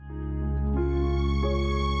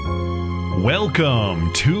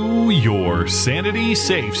Welcome to your Sanity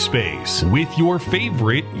Safe Space with your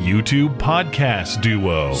favorite YouTube podcast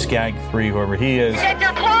duo. Skag 3, whoever he is. Get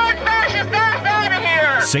your clone fascist ass out of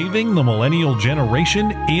here! Saving the millennial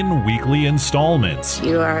generation in weekly installments.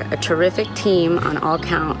 You are a terrific team on all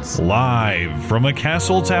counts. Live from a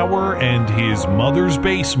castle tower and his mother's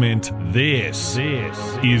basement, this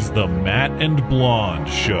is the Matt and Blonde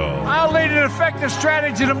Show. I'll lead an effective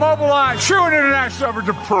strategy to mobilize true and international effort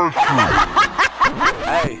to pursue.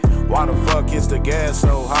 Hey, why the fuck is the gas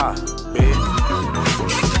so high, bitch?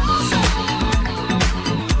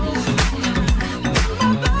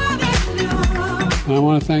 I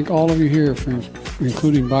want to thank all of you here, for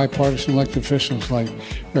including bipartisan elected officials like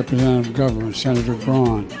Representative Governor, Senator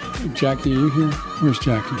Braun. Jackie, are you here? Where's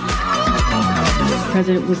Jackie? The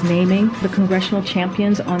president was naming the congressional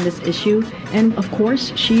champions on this issue, and of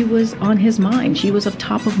course, she was on his mind. She was of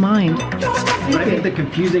top of mind. I think the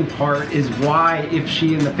confusing part is why, if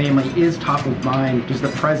she and the family is top of mind, does the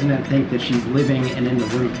president think that she's living and in the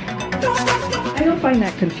room? I don't find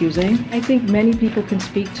that confusing. I think many people can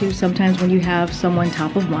speak to sometimes when you have someone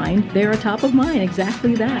top of mind, they're a top of mind,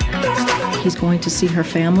 exactly that. He's going to see her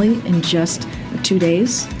family in just 2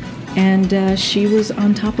 days, and she was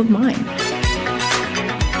on top of mind.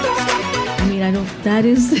 That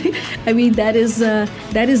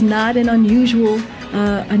is not an unusual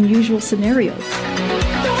scenario.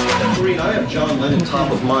 Maureen, I have John Lennon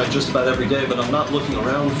top of mind just about every day, but I'm not looking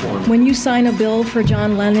around for him. When you sign a bill for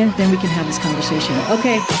John Lennon, then we can have this conversation.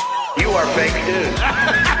 Okay. You are fake news.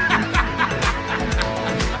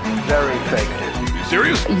 Very fake news. You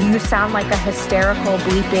serious? You sound like a hysterical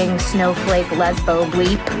bleeping snowflake lesbo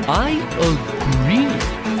bleep. I agree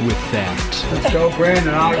with that. Let's go,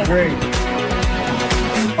 Brandon. I agree.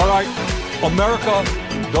 All right, America,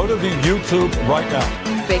 go to the YouTube right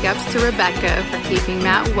now. Big ups to Rebecca for keeping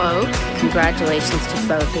Matt woke. Congratulations to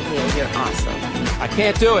both of you. You're awesome. I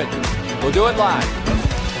can't do it. We'll do it live.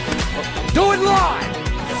 Do it live!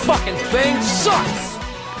 Fucking thing sucks!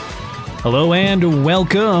 Hello and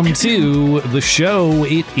welcome to the show.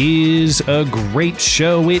 It is a great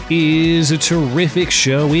show. It is a terrific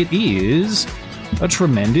show. It is a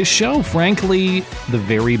tremendous show. Frankly, the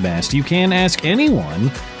very best. You can ask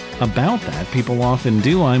anyone about that. People often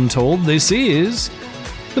do, I'm told. This is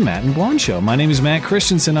the Matt and Blonde Show. My name is Matt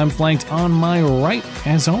Christensen. I'm flanked on my right,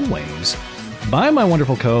 as always, by my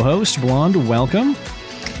wonderful co-host, Blonde. Welcome.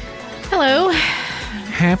 Hello.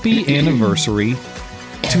 Happy anniversary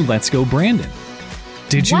to Let's Go Brandon.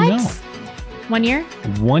 Did you know? 1 year?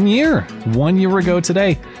 1 year. 1 year ago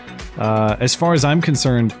today. As far as I'm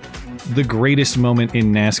concerned, the greatest moment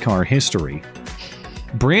in NASCAR history.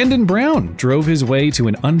 Brandon Brown drove his way to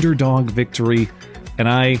an underdog victory, and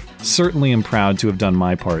I certainly am proud to have done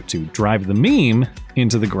my part to drive the meme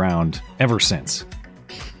into the ground ever since.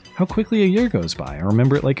 How quickly a year goes by. I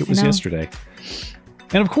remember it like it was yesterday.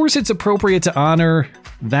 And of course, it's appropriate to honor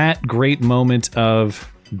that great moment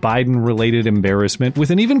of Biden-related embarrassment with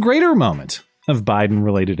an even greater moment of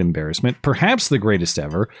Biden-related embarrassment, perhaps the greatest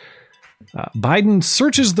ever. Biden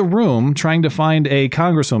searches the room trying to find a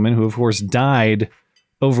congresswoman who, of course, died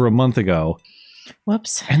over a month ago.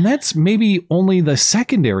 Whoops. And that's maybe only the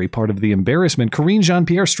secondary part of the embarrassment. Karine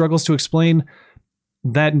Jean-Pierre struggles to explain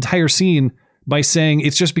that entire scene by saying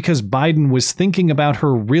it's just because Biden was thinking about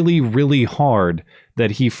her really, really hard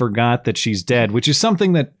that he forgot that she's dead, which is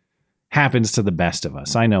something that happens to the best of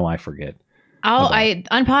us. I know I forget.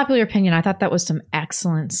 Unpopular opinion, I thought that was some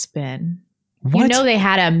excellent spin. What? You know they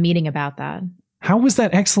had a meeting about that. How was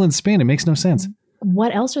that excellent spin? It makes no sense.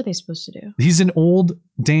 What else are they supposed to do? He's an old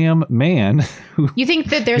damn man. You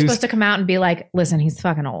think that they're supposed to come out and be like, listen, he's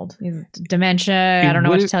fucking old. He's dementia. I don't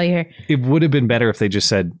know what to tell you here. It would have been better if they just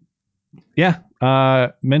said, yeah,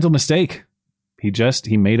 mental mistake. He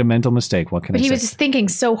made a mental mistake. What can I say? But he was just thinking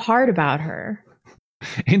so hard about her.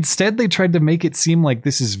 Instead, they tried to make it seem like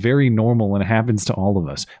this is very normal and it happens to all of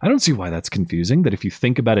us. I don't see why that's confusing, that if you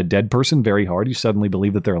think about a dead person very hard, you suddenly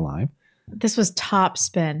believe that they're alive. This was top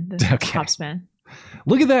spin. Top spin.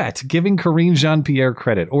 Look at that. Giving Karine Jean-Pierre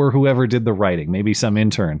credit, or whoever did the writing. Maybe some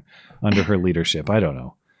intern under her leadership. I don't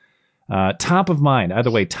know. Top of mind.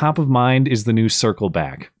 Either way, top of mind is the new circle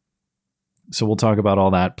back. So we'll talk about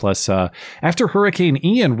all that. Plus, after Hurricane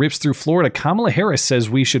Ian rips through Florida, Kamala Harris says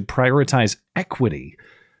we should prioritize equity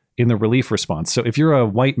in the relief response. So if you're a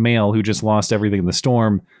white male who just lost everything in the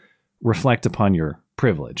storm, reflect upon your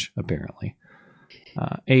privilege, apparently.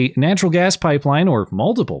 A natural gas pipeline, or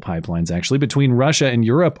multiple pipelines actually, between Russia and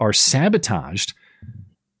Europe are sabotaged.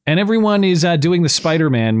 And everyone is doing the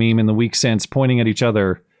Spider-Man meme in the week since, pointing at each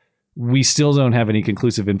other. We still don't have any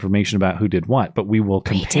conclusive information about who did what, but we will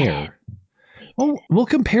compare. Well, we'll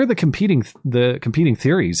compare the competing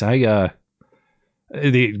theories. We're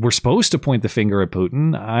supposed to point the finger at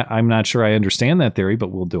Putin. I'm not sure I understand that theory,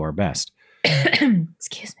 but we'll do our best.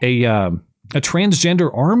 Excuse me. A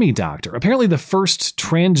transgender army doctor, apparently the first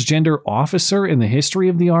transgender officer in the history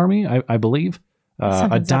of the army, I believe.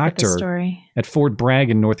 A doctor at Fort Bragg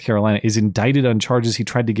in North Carolina is indicted on charges he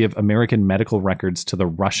tried to give American medical records to the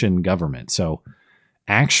Russian government. So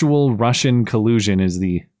actual Russian collusion is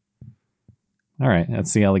all right,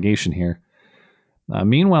 that's the allegation here.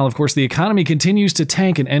 Meanwhile, of course, the economy continues to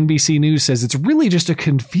tank, and NBC News says it's really just a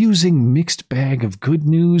confusing mixed bag of good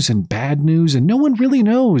news and bad news, and no one really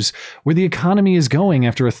knows where the economy is going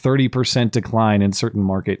after a 30% decline in certain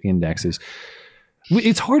market indexes.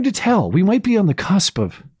 It's hard to tell. We might be on the cusp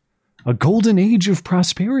of a golden age of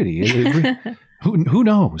prosperity. Who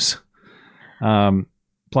knows?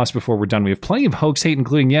 Plus, before we're done, we have plenty of hoax hate,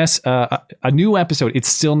 including, a new episode. It's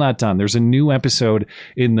still not done. There's a new episode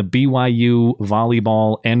in the BYU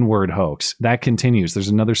volleyball N-word hoax. That continues. There's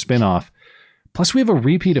another spinoff. Plus, we have a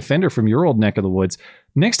repeat offender from your old neck of the woods.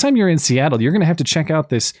 Next time you're in Seattle, you're going to have to check out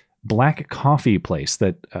this black coffee place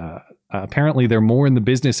that apparently they're more in the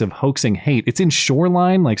business of hoaxing hate. It's in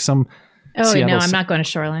Shoreline, like some... Oh, Seattle, no, I'm not going to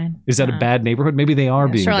Shoreline. Is that a bad neighborhood? Maybe they are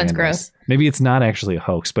being Shoreline's vandalized. Gross. Maybe it's not actually a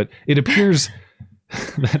hoax, but it appears...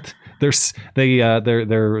 that they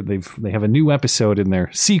have a new episode in their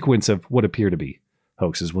sequence of what appear to be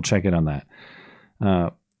hoaxes. We'll check in on that.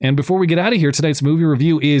 And before we get out of here, tonight's movie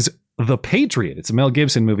review is The Patriot. It's a Mel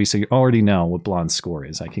Gibson movie, so you already know what Blonde's score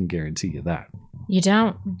is. I can guarantee you that. You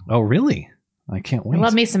don't. Oh, really? I can't wait. I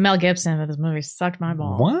love me some Mel Gibson, but this movie sucked my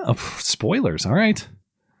balls. What? Oh, spoilers. All right.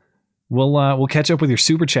 We'll catch up with your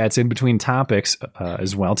super chats in between topics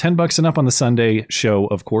as well. $10 and up on the Sunday show,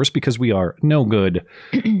 of course, because we are no good,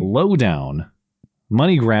 lowdown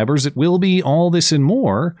money grabbers. It will be all this and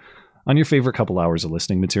more on your favorite couple hours of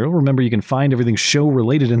listening material. Remember, you can find everything show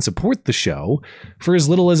related and support the show for as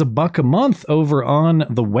little as $1 a month over on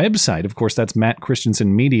the website. Of course, that's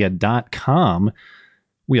mattchristiansenmedia.com.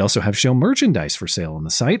 We also have show merchandise for sale on the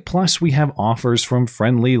site. Plus, we have offers from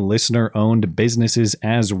friendly listener-owned businesses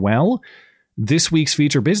as well. This week's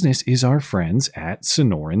feature business is our friends at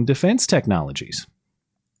Sonoran Defense Technologies.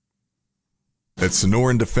 At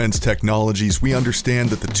Sonoran Defense Technologies, we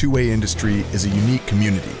understand that the two-way industry is a unique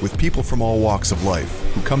community with people from all walks of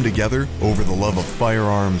life who come together over the love of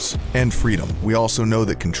firearms and freedom. We also know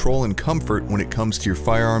that control and comfort when it comes to your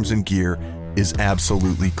firearms and gear is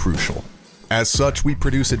absolutely crucial. As such, we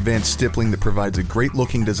produce advanced stippling that provides a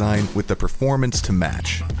great-looking design with the performance to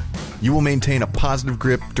match. You will maintain a positive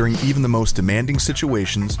grip during even the most demanding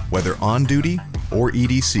situations, whether on duty or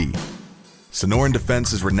EDC. Sonoran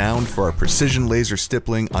Defense is renowned for our precision laser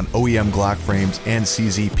stippling on OEM Glock frames and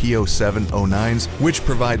CZ P0709s, which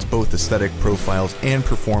provides both aesthetic profiles and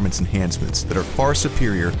performance enhancements that are far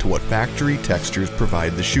superior to what factory textures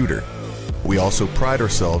provide the shooter. We also pride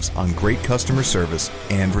ourselves on great customer service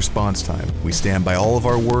and response time. We stand by all of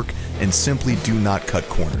our work and simply do not cut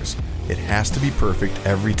corners. It has to be perfect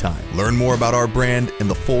every time. Learn more about our brand and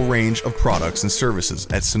the full range of products and services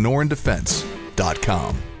at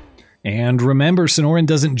SonoranDefense.com. And remember, Sonoran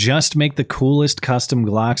doesn't just make the coolest custom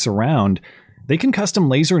Glocks around. They can custom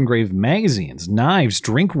laser engrave magazines, knives,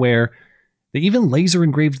 drinkware. They even laser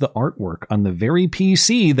engraved the artwork on the very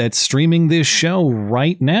PC that's streaming this show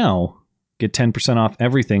right now. Get 10% off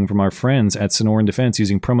everything from our friends at Sonoran Defense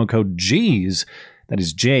using promo code JEEZ. That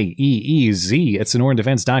is JEEZ at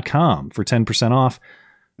SonoranDefense.com for 10% off.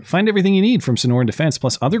 Find everything you need from Sonoran Defense,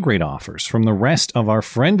 plus other great offers from the rest of our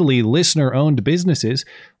friendly listener-owned businesses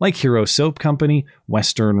like Hero Soap Company,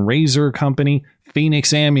 Western Razor Company,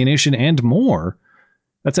 Phoenix Ammunition, and more.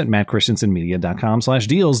 That's at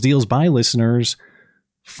mattchristiansenmedia.com/deals. Deals by listeners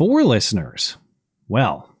for listeners.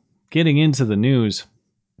 Well, getting into the news.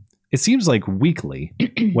 It seems like weekly,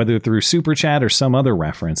 whether through Super Chat or some other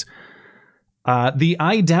reference, the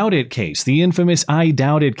I Doubt It case, the infamous I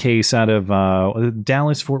Doubt It case out of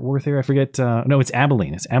Dallas, Fort Worth here, I forget. No, it's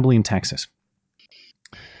Abilene. It's Abilene, Texas.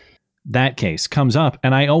 That case comes up,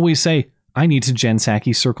 and I always say, I need to Jen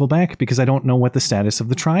Psaki circle back because I don't know what the status of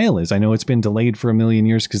the trial is. I know it's been delayed for a million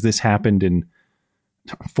years because this happened in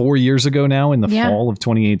 4 years ago now in the fall of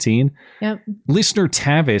 2018. Yep. Listener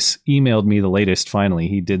Tavis emailed me the latest finally.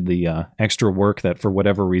 He did the extra work that for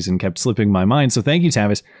whatever reason kept slipping my mind. So thank you,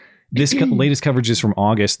 Tavis. This latest coverage is from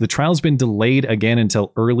August. The trial's been delayed again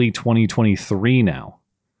until early 2023 now.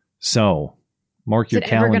 So mark your calendars.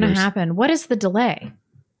 Is it ever going to happen? What is the delay?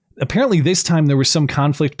 Apparently this time there was some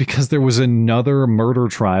conflict because there was another murder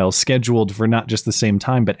trial scheduled for not just the same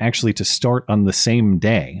time, but actually to start on the same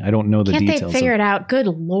day. I don't know the details. Can't they figure it out? Good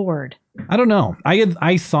Lord. I don't know.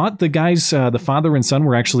 I thought the guys, the father and son,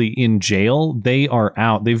 were actually in jail. They are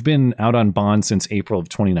out. They've been out on bond since April of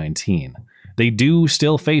 2019. They do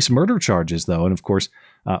still face murder charges, though. And of course,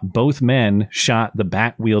 both men shot the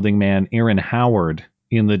bat-wielding man, Aaron Howard,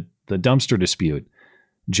 in the dumpster dispute.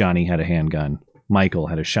 Johnny had a handgun. Michael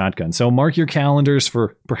had a shotgun. So mark your calendars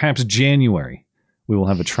for perhaps January. We will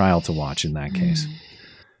have a trial to watch in that case.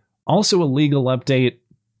 Also a legal update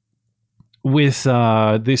with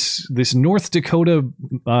this North Dakota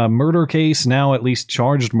murder case, now at least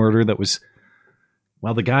charged murder, that was,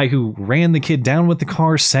 well, the guy who ran the kid down with the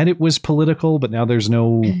car said it was political, but now there's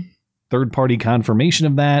no third-party confirmation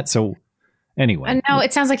of that. So anyway. And no,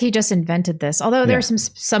 it sounds like he just invented this, although there are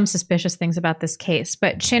some suspicious things about this case.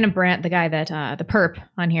 But Shannon Brandt, the guy that, the perp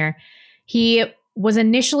on here, he was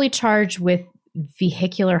initially charged with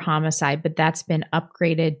vehicular homicide, but that's been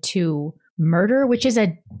upgraded to murder, which is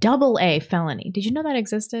a AA felony. Did you know that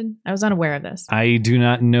existed? I was unaware of this. I do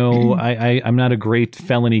not know. I'm not a great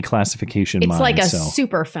felony classification. It's like a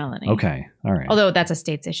super felony. Okay. All right. Although that's a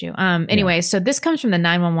state's issue. Anyway, so this comes from the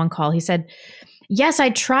 911 call. He said, yes, I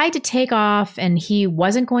tried to take off and he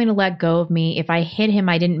wasn't going to let go of me. If I hit him,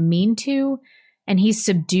 I didn't mean to. And he's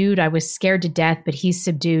subdued. I was scared to death, but he's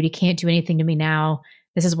subdued. He can't do anything to me now.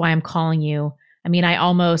 This is why I'm calling you. I mean, I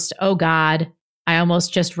almost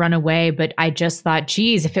just run away, but I just thought,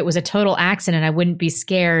 geez, if it was a total accident, I wouldn't be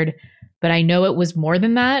scared. But I know it was more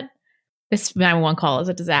than that. This 911 call is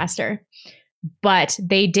a disaster. But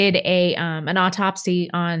they did an autopsy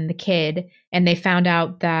on the kid, and they found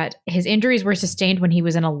out that his injuries were sustained when he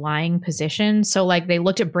was in a lying position. So like they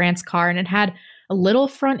looked at Brandt's car and it had a little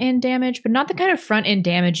front end damage, but not the kind of front end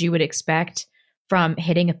damage you would expect from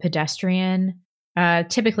hitting a pedestrian.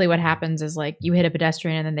 Typically what happens is like you hit a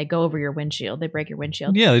pedestrian and then they go over your windshield. They break your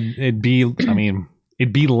windshield. Yeah, it'd be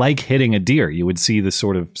like hitting a deer. You would see the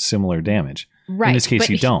sort of similar damage. Right. In this case,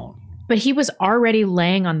 you don't. But he was already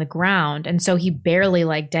laying on the ground, and so he barely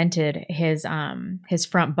like dented his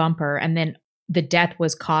front bumper, and then the death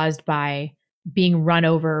was caused by being run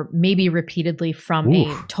over maybe repeatedly from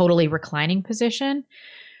a totally reclining position.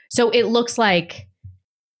 So it looks like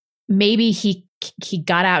maybe he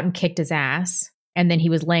got out and kicked his ass, and then he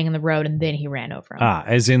was laying in the road, and then he ran over him.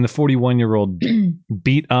 As in the 41-year-old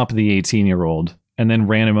beat up the 18-year-old and then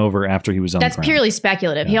ran him over after he was on the ground. That's purely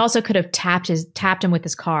speculative. Yeah. He also could have tapped him with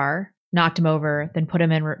his car, knocked him over, then put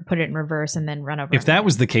it in reverse, and then run over him. If that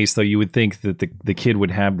was the case, though, you would think that the kid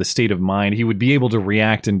would have the state of mind. He would be able to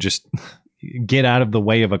react and just get out of the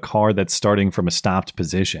way of a car that's starting from a stopped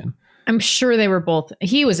position. I'm sure they were both.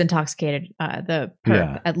 He was intoxicated, the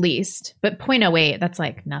perp, at least. But 0.08, that's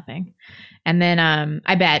like nothing. And then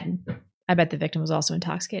I bet the victim was also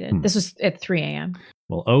intoxicated. This was at 3 a.m.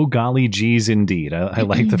 Well, oh golly geez, indeed. I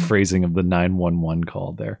like the phrasing of the 911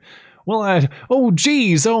 call there. Well, oh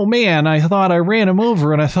geez, oh man, I thought I ran him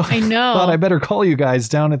over, and I thought I better call you guys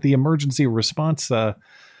down at the emergency response center.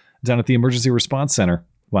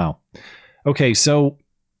 Wow. Okay, so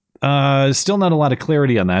still not a lot of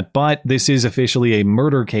clarity on that, but this is officially a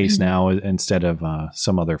murder case now instead of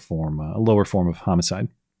some other form, a lower form of homicide.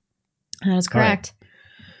 That is correct. Right.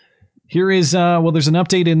 Here is, there's an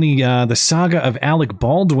update in the saga of Alec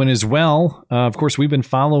Baldwin as well. Of course, we've been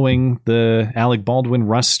following the Alec Baldwin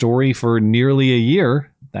Rust story for nearly a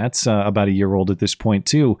year. That's about a year old at this point,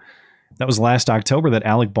 too. That was last October that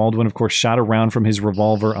Alec Baldwin, of course, shot a round from his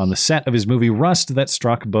revolver on the set of his movie Rust that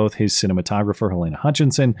struck both his cinematographer, Helena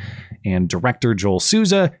Hutchinson, and director Joel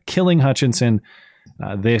Souza, killing Hutchinson.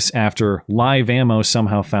 This after live ammo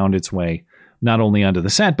somehow found its way not only onto the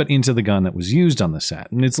set, but into the gun that was used on the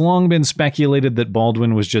set. And it's long been speculated that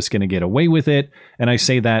Baldwin was just going to get away with it. And I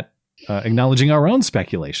say that acknowledging our own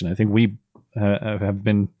speculation. I think we have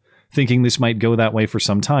been thinking this might go that way for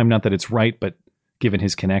some time. Not that it's right, but given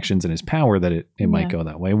his connections and his power, that it might go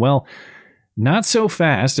that way. Well, not so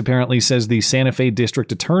fast, apparently, says the Santa Fe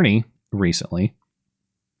district attorney recently.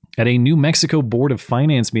 At a New Mexico Board of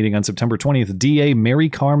Finance meeting on September 20th, DA Mary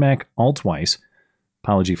Carmack Altweiss,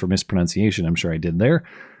 apology for mispronunciation, I'm sure I did there,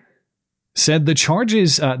 said the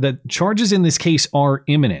charges in this case are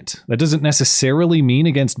imminent. That doesn't necessarily mean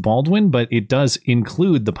against Baldwin, but it does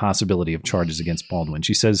include the possibility of charges against Baldwin.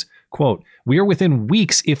 She says, quote, "We are within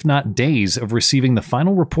weeks, if not days, of receiving the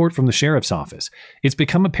final report from the sheriff's office. It's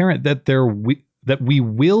become apparent that we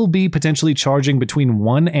will be potentially charging between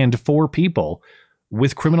 1 and 4 people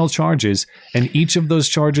with criminal charges, and each of those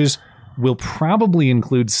charges will probably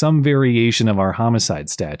include some variation of our homicide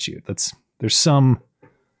statute." There's some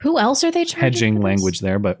who else are they charging hedging language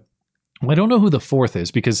there, but I don't know who the 4th is,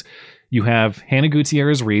 because you have Hannah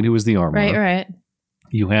Gutierrez Reed, who was the armorer. Right.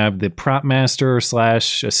 You have the prop master /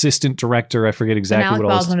 assistant director. I forget exactly and Alec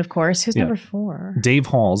what Baldwin, of course. Who's number 4? Dave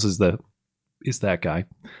Halls is that guy.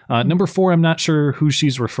 Number 4, I'm not sure who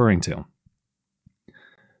she's referring to.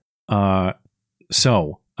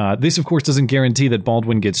 This, of course, doesn't guarantee that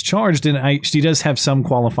Baldwin gets charged, and she does have some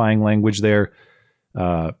qualifying language there.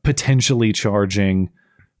 Potentially charging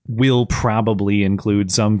will probably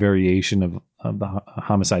include some variation of the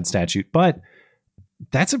homicide statute, but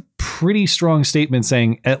that's a pretty strong statement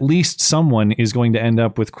saying at least someone is going to end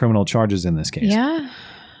up with criminal charges in this case. Yeah.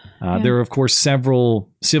 There are, of course, several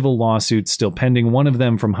civil lawsuits still pending, one of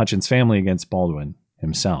them from Hutchins' family against Baldwin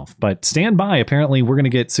himself. But stand by. Apparently, we're going to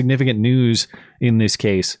get significant news in this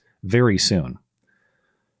case very soon.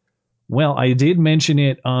 Well, I did mention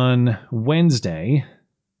it on Wednesday,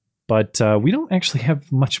 but we don't actually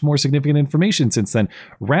have much more significant information since then.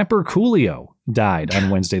 Rapper Coolio died on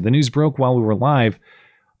Wednesday. The news broke while we were live.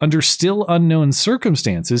 Under still unknown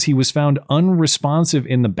circumstances, he was found unresponsive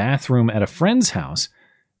in the bathroom at a friend's house.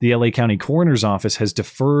 The LA County Coroner's Office has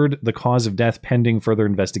deferred the cause of death pending further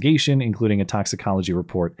investigation, including a toxicology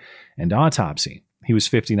report and autopsy. He was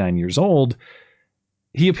 59 years old.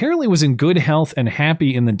 He apparently was in good health and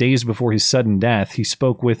happy in the days before his sudden death. He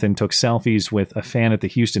spoke with and took selfies with a fan at the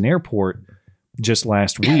Houston airport just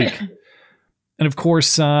last week. And of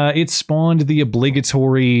course, it spawned the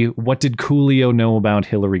obligatory "what did Coolio know about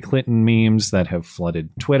Hillary Clinton" memes that have flooded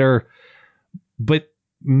Twitter. But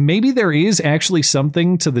maybe there is actually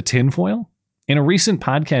something to the tinfoil. In a recent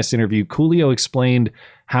podcast interview, Coolio explained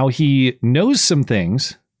how he knows some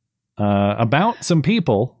things about some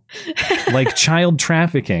people, like child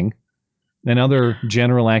trafficking and other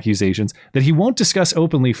general accusations, that he won't discuss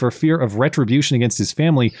openly for fear of retribution against his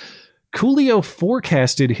family. Coolio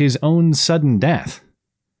forecasted his own sudden death.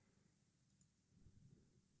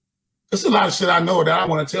 There's a lot of shit I know that I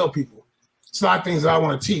want to tell people. It's a lot of things that I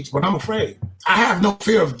want to teach, but I'm afraid. I have no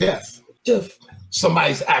fear of death. If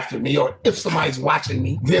somebody's after me or if somebody's watching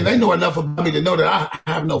me, then they know enough about me to know that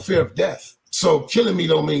I have no fear of death. So killing me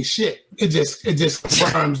don't mean shit. It just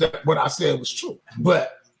confirms that what I said was true.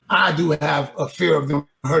 But I do have a fear of them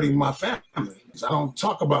hurting my family. I don't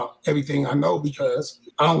talk about everything I know because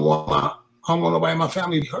I don't want nobody in my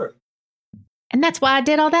family to be hurt. And that's why I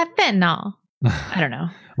did all that fentanyl. I don't know.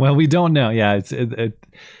 Well, we don't know. Yeah.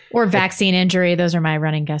 Or vaccine injury. Those are my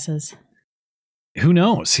running guesses. Who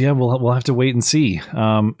knows? Yeah, we'll have to wait and see.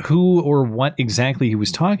 Who or what exactly he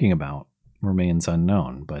was talking about remains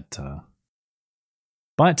unknown. But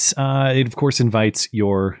it, of course, invites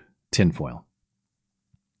your tinfoil.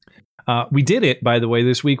 We did it, by the way,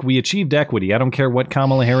 this week. We achieved equity. I don't care what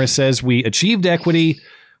Kamala Harris says. We achieved equity.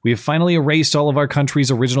 We have finally erased all of our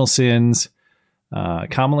country's original sins.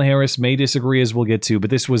 Kamala Harris may disagree, as we'll get to, but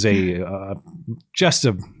this was just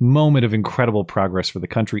a moment of incredible progress for the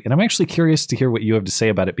country. And I'm actually curious to hear what you have to say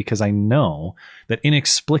about it, because I know that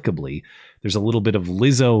inexplicably there's a little bit of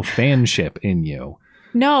Lizzo fanship in you.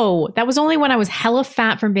 No, that was only when I was hella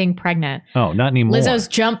fat from being pregnant. Oh, not anymore. Lizzo's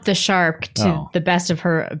jumped the shark to the best of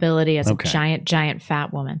her ability as a giant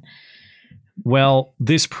fat woman. Well,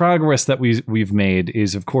 this progress that we've made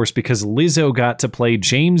is, of course, because Lizzo got to play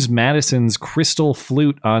James Madison's crystal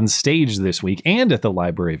flute on stage this week and at the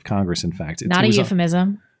Library of Congress, in fact. Not a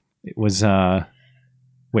euphemism. It was,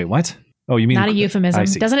 wait, what? Oh, you mean not a euphemism?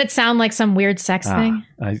 Doesn't it sound like some weird sex thing?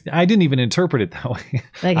 I didn't even interpret it that way.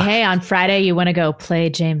 Like, hey, on Friday you want to go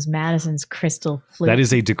play James Madison's crystal flute? That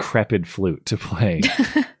is a decrepit flute to play.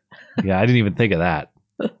 Yeah, I didn't even think of that.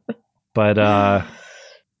 But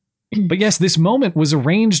yes, this moment was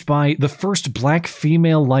arranged by the first Black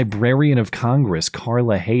female librarian of Congress,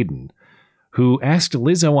 Carla Hayden, who asked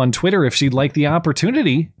Lizzo on Twitter if she'd like the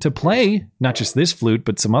opportunity to play not just this flute,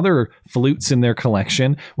 but some other flutes in their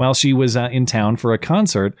collection while she was in town for a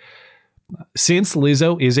concert. Since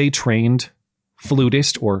Lizzo is a trained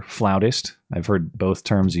flutist or flautist, I've heard both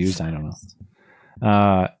terms used, I don't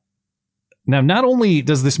know. Now, not only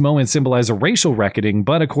does this moment symbolize a racial reckoning,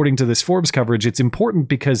 but according to this Forbes coverage, it's important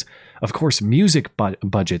because, of course, music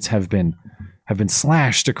budgets have been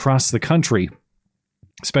slashed across the country,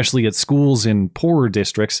 especially at schools in poorer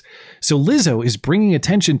districts. So Lizzo is bringing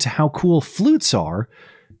attention to how cool flutes are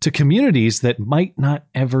to communities that might not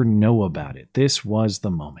ever know about it. This was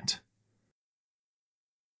the moment.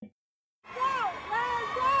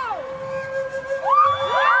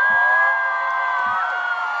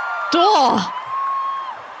 Duh.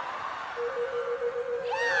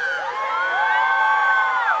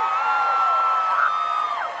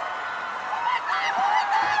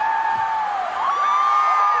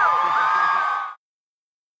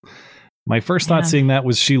 My first thought seeing that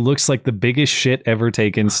was she looks like the biggest shit ever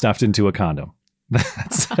taken stuffed into a condom.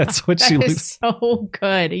 That's what she looks. So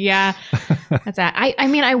good. Yeah. That's that. I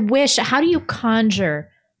mean, I wish, how do you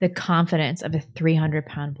conjure the confidence of a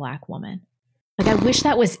 300-pound black woman? Like, I wish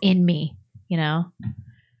that was in me, you know?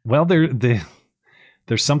 Well, there's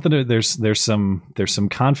something, there's some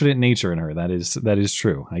confident nature in her. That is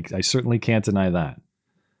true. I certainly can't deny that.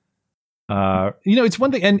 It's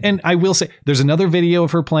one thing, and I will say there's another video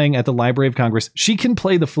of her playing at the Library of Congress. She can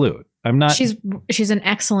play the flute. She's an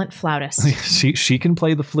excellent flautist. She can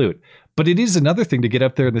play the flute, but it is another thing to get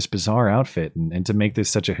up there in this bizarre outfit and to make this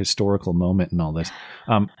such a historical moment and all this.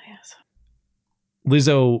 Yes.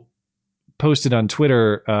 Lizzo posted on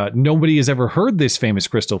Twitter, nobody has ever heard this famous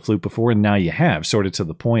crystal flute before, and now you have, sort of to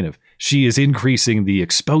the point of she is increasing the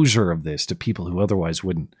exposure of this to people who otherwise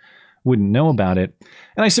wouldn't know about it.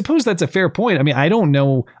 And I suppose that's a fair point. I mean, I didn't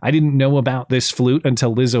know about this flute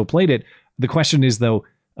until Lizzo played it. The question is, though,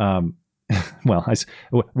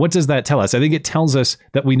 what does that tell us? I think it tells us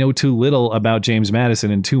that we know too little about James Madison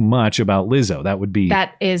and too much about Lizzo.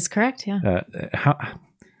 That is correct. Yeah.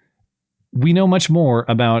 We know much more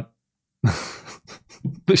about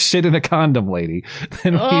the shit in a condom lady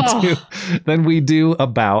than we do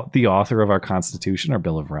about the author of our Constitution, our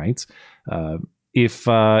Bill of Rights. If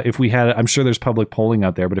we had, I'm sure there's public polling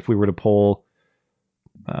out there, but if we were to poll,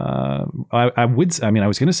 I was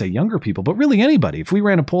going to say younger people, but really anybody, if we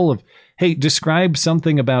ran a poll of, hey, describe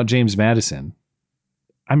something about James Madison,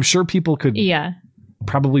 I'm sure people could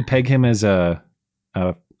probably peg him as a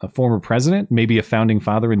former president, maybe a founding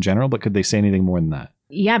father in general, but could they say anything more than that?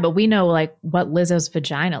 Yeah, but we know like what Lizzo's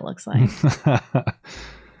vagina looks like.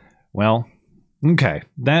 Well, okay.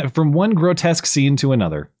 That from one grotesque scene to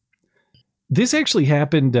another. This actually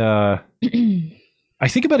happened, I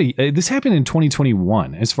think this happened in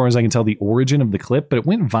 2021, as far as I can tell, the origin of the clip, but it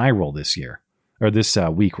went viral this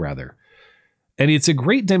week rather. And it's a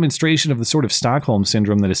great demonstration of the sort of Stockholm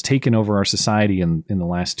syndrome that has taken over our society in the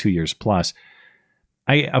last 2 years plus.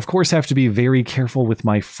 I, of course, have to be very careful with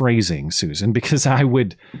my phrasing, Susan, because I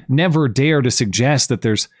would never dare to suggest that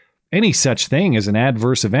there's any such thing as an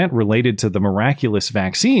adverse event related to the miraculous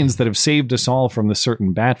vaccines that have saved us all from the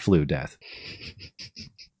certain bat flu death.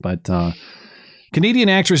 But Canadian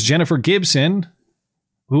actress Jennifer Gibson,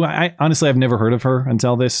 who I honestly I've never heard of her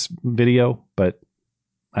until this video, but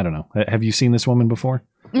I don't know. Have you seen this woman before?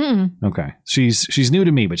 Okay. She's new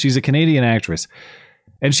to me, but she's a Canadian actress.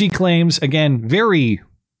 And she claims, again, very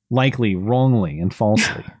likely wrongly and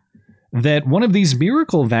falsely, that one of these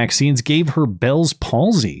miracle vaccines gave her Bell's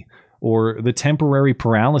palsy, or the temporary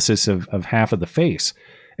paralysis of half of the face.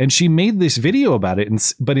 And she made this video about it,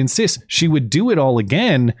 but insists she would do it all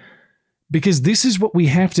again because this is what we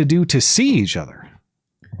have to do to see each other.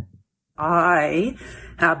 I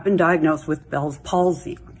have been diagnosed with Bell's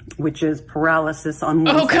palsy, which is paralysis on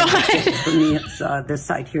one side. For me, it's this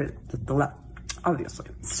side here, the left, obviously.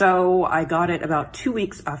 So I got it about 2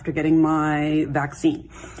 weeks after getting my vaccine.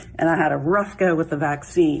 And I had a rough go with the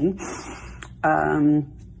vaccine.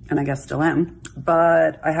 And I guess still am,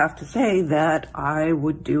 but I have to say that I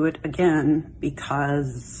would do it again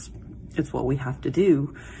because it's what we have to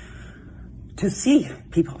do to see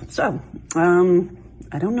people. So,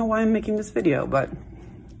 I don't know why I'm making this video, but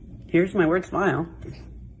here's my word smile.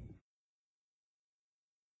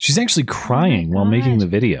 She's actually crying while making the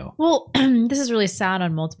video. Well, this is really sad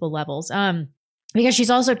on multiple levels. Because she's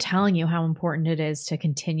also telling you how important it is to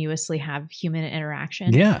continuously have human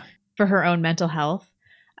interaction. Yeah. For her own mental health.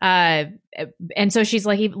 And so she's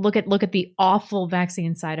like, look at the awful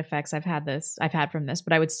vaccine side effects I've had from this,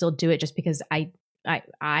 but I would still do it just because I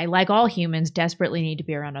like all humans desperately need to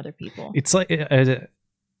be around other people. It's like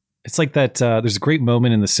that. There's a great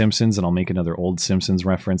moment in The Simpsons, and I'll make another old Simpsons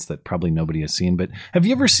reference that probably nobody has seen. But have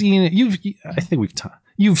you ever seen?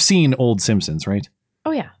 You've seen old Simpsons, right?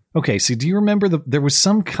 Oh yeah. Okay, so do you remember there was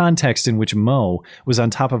some context in which Moe was on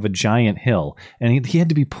top of a giant hill, and he had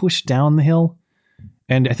to be pushed down the hill?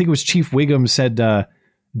 And I think it was Chief Wiggum said,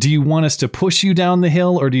 do you want us to push you down the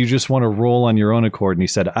hill, or do you just want to roll on your own accord? And he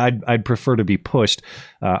said, I'd prefer to be pushed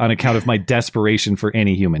on account of my desperation for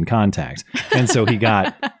any human contact. And so he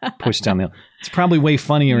got pushed down the hill. It's probably way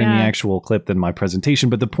funnier in the actual clip than my presentation.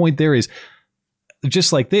 But the point there is,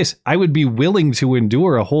 just like this, I would be willing to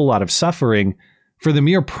endure a whole lot of suffering for the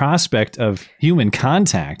mere prospect of human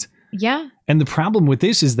contact. Yeah. And the problem with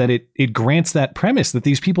this is that it grants that premise that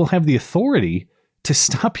these people have the authority to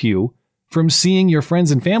stop you from seeing your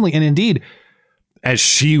friends and family, and indeed, as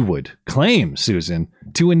she would claim, Susan,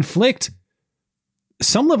 to inflict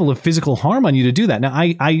some level of physical harm on you to do that. Now,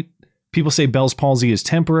 people say Bell's palsy is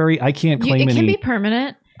temporary. I can't claim it can be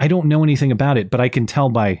permanent. I don't know anything about it, but I can tell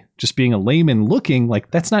by just being a layman looking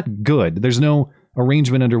like that's not good. There's no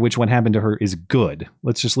arrangement under which what happened to her is good.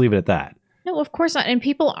 Let's just leave it at that. No, of course not. And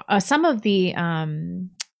people, some of the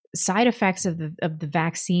side effects of the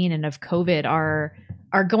vaccine and of COVID are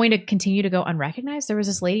going to continue to go unrecognized. There was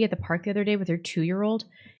this lady at the park the other day with her 2-year-old,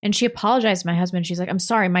 and she apologized to my husband. She's like, "I'm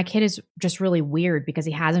sorry, my kid is just really weird because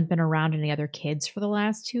he hasn't been around any other kids for the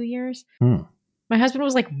last 2 years." My husband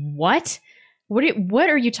was like, "What? What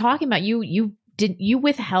are you talking about? You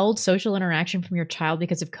withheld social interaction from your child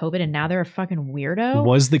because of COVID, and now they're a fucking weirdo?"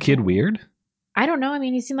 Was the kid weird? I don't know. I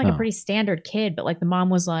mean, he seemed like a pretty standard kid, but like the mom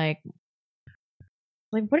was like,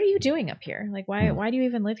 what are you doing up here? Like, why do you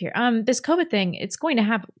even live here? This COVID thing, it's going to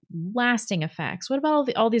have lasting effects. What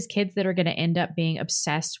about all these kids that are going to end up being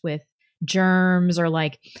obsessed with germs or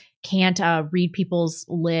like can't read people's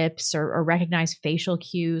lips or recognize facial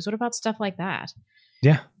cues? What about stuff like that?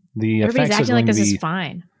 Yeah. The everybody's effects acting are like going this to be is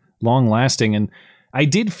fine. long lasting. And I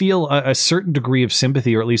did feel a certain degree of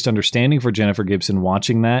sympathy, or at least understanding, for Jennifer Gibson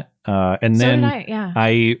watching that. And So then did I, yeah.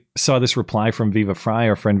 I saw this reply from Viva Fry,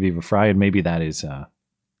 our friend Viva Fry, and maybe that is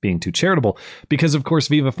being too charitable, because of course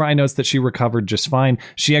Viva Fry notes that she recovered just fine.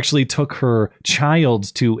 She actually took her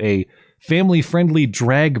child to a family-friendly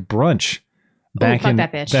drag brunch back in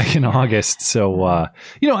August. So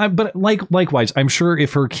but likewise, I'm sure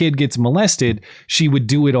if her kid gets molested, she would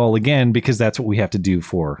do it all again, because that's what we have to do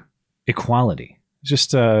for equality.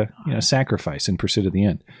 Just sacrifice in pursuit of the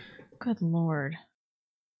end. Good Lord.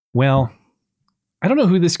 Well, I don't know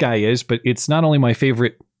who this guy is, but it's not only my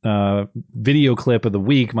favorite video clip of the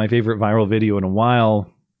week, my favorite viral video in a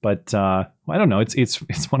while, but I don't know.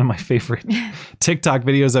 It's one of my favorite TikTok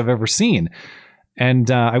videos I've ever seen.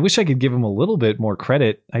 And I wish I could give him a little bit more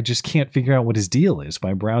credit. I just can't figure out what his deal is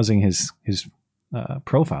by browsing his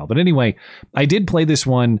profile. But anyway, I did play this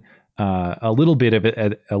one, a little bit of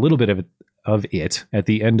it at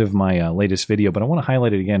the end of my latest video, but I want to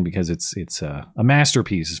highlight it again because it's a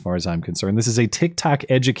masterpiece as far as I'm concerned. This is a TikTok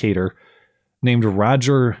educator named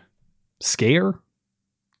Roger Skaer.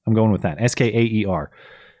 I'm going with that. Skaer.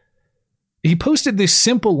 He posted this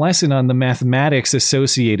simple lesson on the mathematics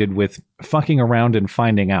associated with fucking around and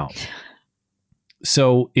finding out.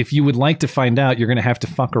 So if you would like to find out, you're going to have to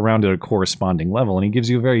fuck around at a corresponding level. And he gives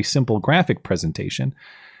you a very simple graphic presentation.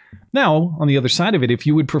 Now, on the other side of it, if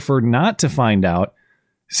you would prefer not to find out,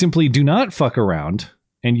 simply do not fuck around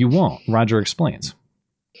and you won't. Roger explains.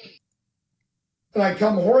 And I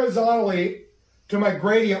come horizontally to my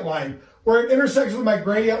gradient line. Where it intersects with my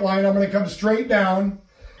gradient line, I'm going to come straight down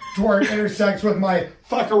to where it intersects with my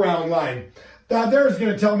fuck around line. That there is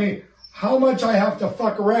going to tell me how much I have to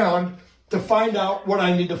fuck around to find out what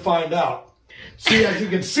I need to find out. See, as you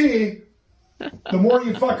can see, the more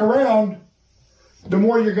you fuck around, the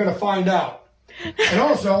more you're going to find out. And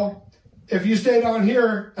also, if you stay down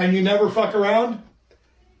here and you never fuck around,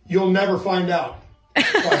 you'll never find out.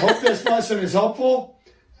 So I hope this lesson is helpful.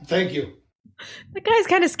 Thank you. That guy's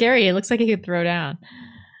kind of scary. It looks like he could throw down.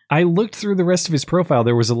 I looked through the rest of his profile.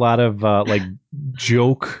 There was a lot of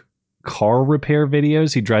joke car repair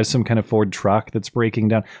videos. He drives some kind of Ford truck that's breaking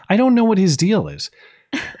down. I don't know what his deal is.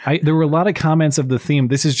 There were a lot of comments of the theme.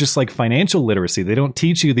 This is just like financial literacy. They don't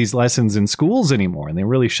teach you these lessons in schools anymore, and they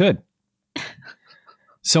really should.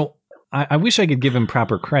 So I wish I could give him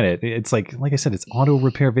proper credit. It's like I said, it's auto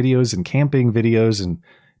repair videos and camping videos, and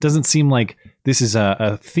it doesn't seem like this is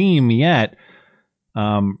a theme yet.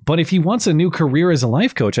 But if he wants a new career as a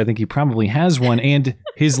life coach, I think he probably has one. And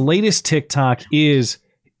his latest TikTok is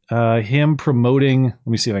him promoting. Let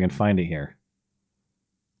me see if I can find it here.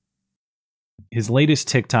 His latest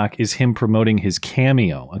TikTok is him promoting his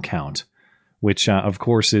Cameo account, which, of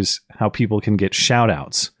course, is how people can get shout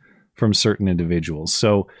outs from certain individuals.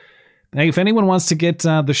 So hey, if anyone wants to get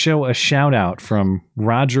the show a shout out from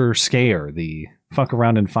Roger Skaer, the fuck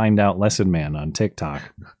around and find out lesson man on TikTok,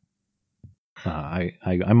 I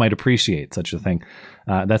might appreciate such a thing.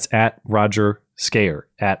 That's at Roger Skaer,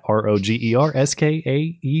 at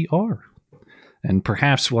ROGERSKAER. And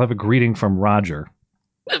perhaps we'll have a greeting from Roger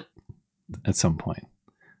at some point.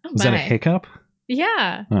 Was that a hiccup?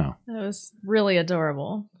 Yeah. Oh. That was really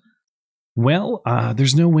adorable. Well,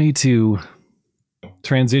 there's no way to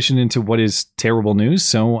transition into what is terrible news,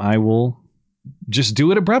 so I will just do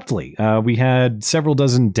it abruptly. We had several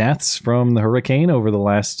dozen deaths from the hurricane over the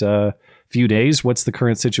last few days. What's the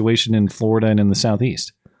current situation in Florida and in the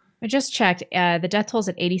Southeast? I just checked. The death toll is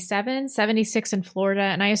at 87, 76 in Florida,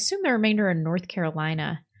 and I assume the remainder in North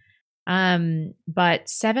Carolina. But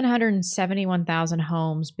 771,000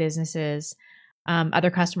 homes, businesses,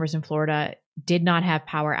 other customers in Florida did not have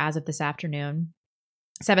power as of this afternoon.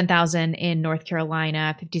 7,000 in North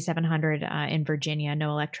Carolina, 5,700 in Virginia,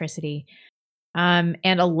 no electricity. And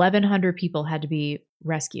 1,100 people had to be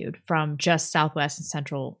rescued from just Southwest and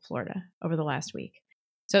Central Florida over the last week.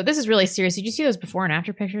 So this is really serious. Did you see those before and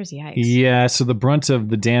after pictures? Yikes. Yeah, so the brunt of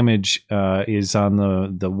the damage is on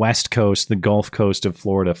the west coast, the Gulf Coast of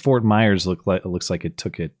Florida. Fort Myers looks like it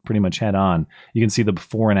took it pretty much head on. You can see the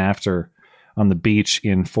before and after on the beach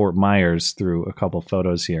in Fort Myers through a couple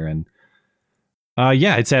photos here. And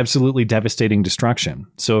yeah, it's absolutely devastating destruction.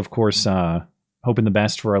 So, of course, hoping the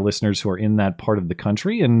best for our listeners who are in that part of the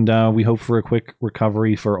country. And we hope for a quick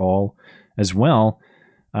recovery for all as well.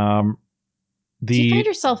 Do you find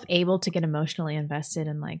yourself able to get emotionally invested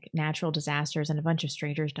in like natural disasters and a bunch of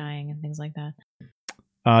strangers dying and things like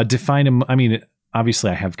that? Define them. I mean, obviously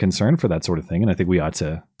I have concern for that sort of thing, and I think we ought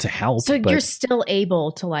to help. So you're still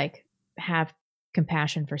able to like have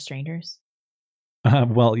compassion for strangers?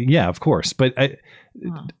 Well, yeah, of course. But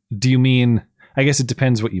do you mean, I guess it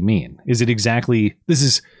depends what you mean. Is it exactly, this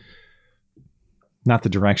is not the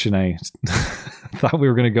direction I thought we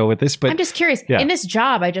were going to go with this, but I'm just curious. Yeah. In this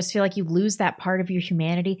job, I just feel like you lose that part of your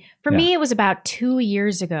humanity. For me, it was about 2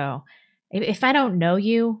 years ago. If I don't know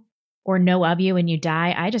you or know of you and you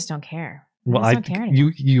die, I just don't care. I don't care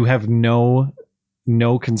anymore. You have no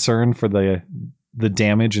concern for the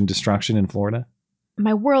damage and destruction in Florida?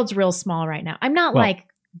 My world's real small right now. I'm not like,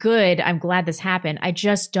 good, I'm glad this happened. I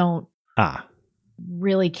just don't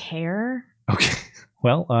really care. Okay.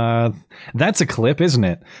 Well, that's a clip, isn't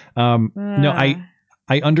it? No,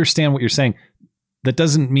 I understand what you're saying. That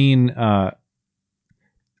doesn't mean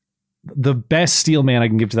the best steel man I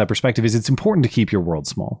can give to that perspective is it's important to keep your world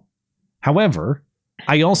small. However,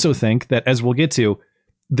 I also think that, as we'll get to,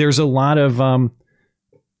 there's a lot of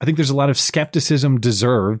I think there's a lot of skepticism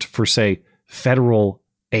deserved for, say, federal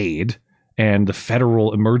aid and the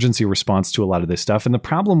federal emergency response to a lot of this stuff. And the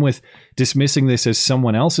problem with dismissing this as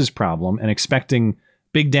someone else's problem and expecting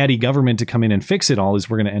Big Daddy government to come in and fix it all is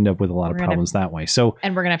we're going to end up with a lot of problems that way. So,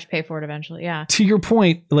 and we're going to have to pay for it eventually. Yeah. To your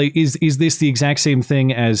point, like, is this the exact same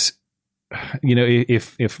thing as, you know,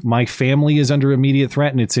 if my family is under immediate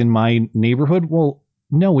threat and it's in my neighborhood? Well,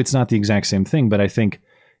 no, it's not the exact same thing. But I think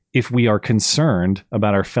if we are concerned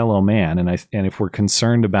about our fellow man, and if we're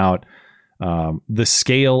concerned about the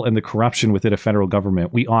scale and the corruption within a federal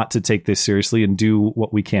government, we ought to take this seriously and do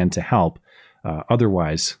what we can to help.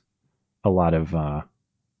 Otherwise, a lot of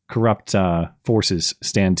corrupt forces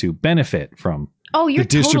stand to benefit from the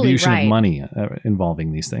distribution totally right. of money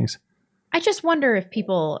involving these things. I just wonder if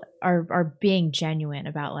people are being genuine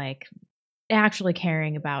about like actually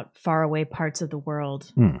caring about faraway parts of the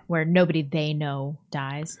world where nobody they know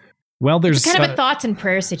dies. Well, there's it's kind of a thoughts and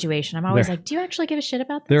prayers situation. I'm always like, do you actually give a shit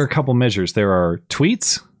about this? There are a couple measures. There are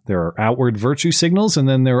tweets, there are outward virtue signals, and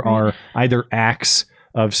then there are either acts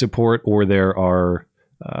of support or there are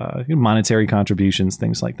monetary contributions,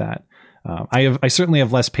 things like that. I certainly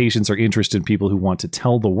have less patience or interest in people who want to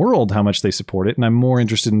tell the world how much they support it, and I'm more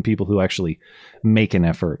interested in people who actually make an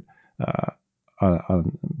effort,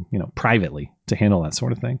 privately to handle that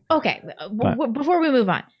sort of thing. Okay, before we move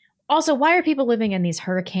on, also, why are people living in these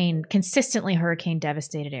consistently hurricane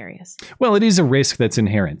devastated areas? Well, it is a risk that's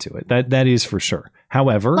inherent to it. That is for sure.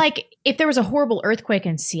 However, like if there was a horrible earthquake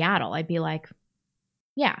in Seattle, I'd be like,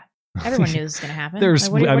 yeah. Everyone knew this was going to happen.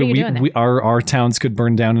 What are you doing there? Our towns could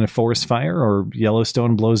burn down in a forest fire, or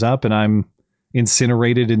Yellowstone blows up and I'm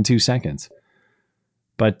incinerated in 2 seconds.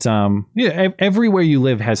 But everywhere you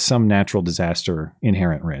live has some natural disaster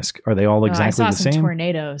inherent risk. Are they all exactly the same? I saw some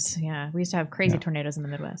tornadoes. Yeah, we used to have crazy tornadoes in the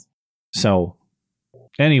Midwest. So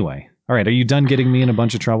anyway, all right. Are you done getting me in a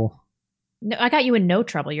bunch of trouble? No, I got you in no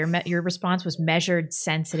trouble. Your response was measured,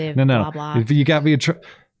 sensitive, no. blah, blah. If you got me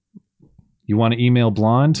you want to email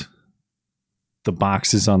Blonde? The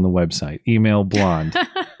box is on the website. Email Blonde.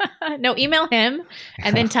 No, email him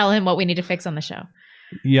and then tell him what we need to fix on the show.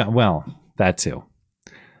 Yeah, well, that too.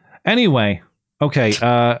 Anyway, okay.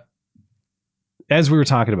 As we were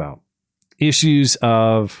talking about, issues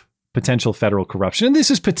of potential federal corruption, and this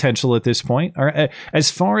is potential at this point. As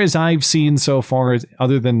far as I've seen so far,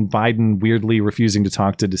 other than Biden weirdly refusing to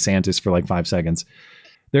talk to DeSantis for like 5 seconds,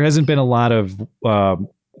 there hasn't been a lot of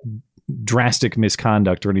drastic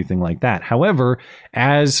misconduct or anything like that. However,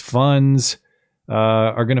 as funds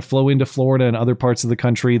are going to flow into Florida and other parts of the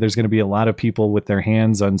country, there's going to be a lot of people with their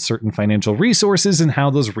hands on certain financial resources, and how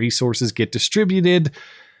those resources get distributed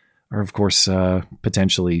are, of course,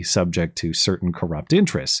 potentially subject to certain corrupt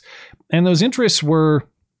interests. And those interests were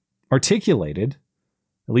articulated,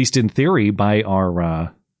 at least in theory, by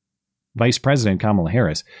our Vice President, Kamala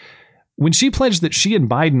Harris, when she pledged that she and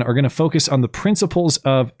Biden are going to focus on the principles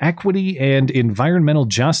of equity and environmental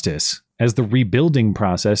justice as the rebuilding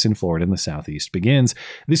process in Florida and the Southeast begins.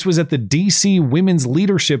 This was at the D.C. Women's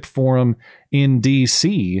Leadership Forum in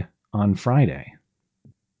D.C. on Friday.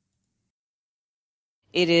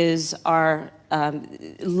 It is our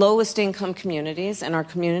lowest income communities and our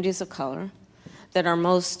communities of color that are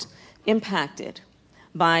most impacted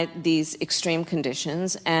by these extreme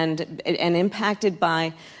conditions and impacted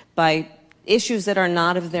by issues that are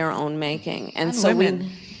not of their own making. And so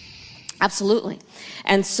women. Absolutely.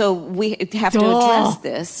 And so we have to address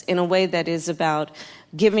this in a way that is about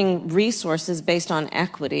giving resources based on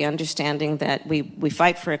equity, understanding that we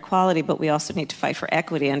fight for equality, but we also need to fight for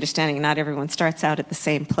equity, understanding not everyone starts out at the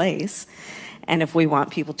same place. And if we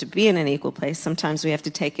want people to be in an equal place, sometimes we have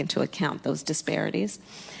to take into account those disparities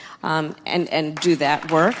and do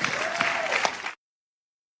that work.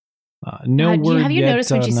 Have you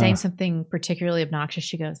noticed when she's saying something particularly obnoxious,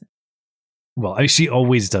 she goes... Well, she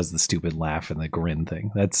always does the stupid laugh and the grin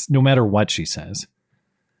thing. That's no matter what she says.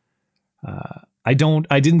 I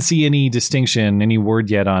didn't see any distinction, any word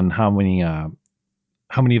yet on how many of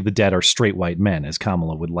the dead are straight white men, as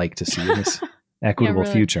Kamala would like to see in this equitable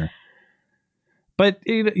future. But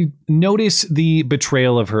notice the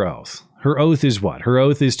betrayal of her oath. Her oath is what? Her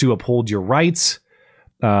oath is to uphold your rights.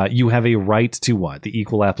 You have a right to what? The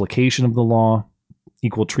equal application of the law,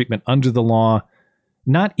 equal treatment under the law,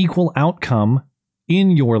 not equal outcome in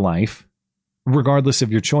your life, regardless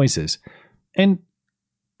of your choices. And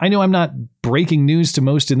I know I'm not breaking news to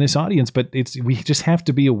most in this audience, but we just have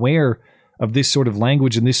to be aware of this sort of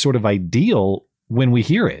language and this sort of ideal when we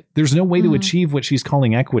hear it. There's no way to achieve what she's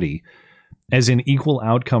calling equity as an equal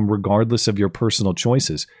outcome, regardless of your personal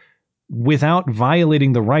choices, without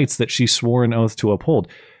violating the rights that she swore an oath to uphold.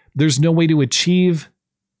 There's no way to achieve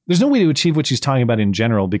what she's talking about in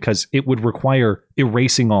general, because it would require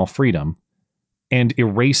erasing all freedom and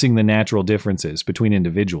erasing the natural differences between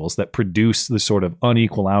individuals that produce the sort of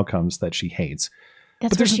unequal outcomes that she hates.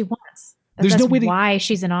 That's what she wants. That's why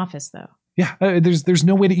she's in office, though. Yeah, there's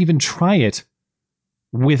no way to even try it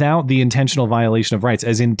without the intentional violation of rights,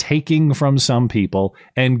 as in taking from some people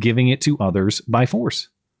and giving it to others by force.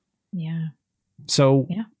 Yeah. So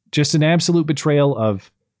just an absolute betrayal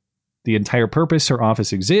of the entire purpose her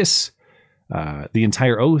office exists, the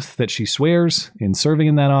entire oath that she swears in serving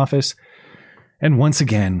in that office. And once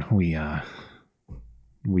again, we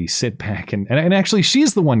sit back and actually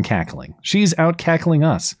she's the one cackling. She's out cackling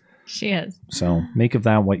us. She is. So make of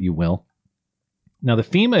that what you will. Now, the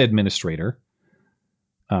FEMA administrator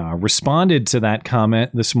responded to that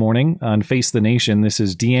comment this morning on Face the Nation. This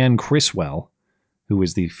is Deanne Criswell, who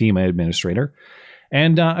is the FEMA administrator,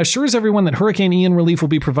 and assures everyone that Hurricane Ian relief will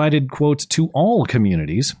be provided, quote, to all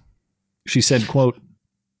communities. She said, quote,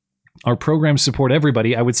 our programs support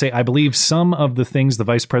everybody. I would say I believe some of the things the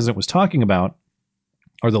vice president was talking about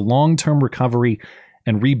are the long-term recovery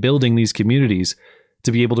and rebuilding these communities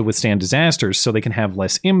to be able to withstand disasters so they can have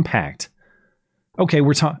less impact. Okay,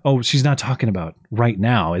 she's not talking about right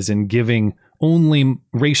now, as in giving only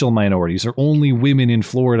racial minorities or only women in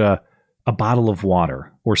Florida a bottle of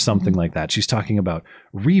water or something like that. She's talking about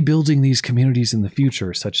rebuilding these communities in the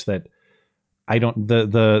future such that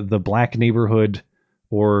the black neighborhood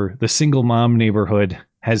or the single mom neighborhood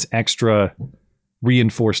has extra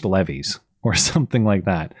reinforced levees or something like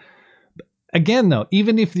that. Again, though,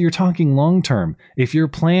 even if you're talking long term, if your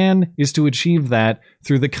plan is to achieve that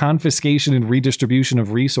through the confiscation and redistribution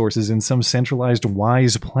of resources in some centralized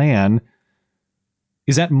wise plan,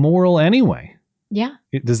 is that moral anyway? Yeah.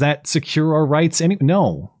 Does that secure our rights?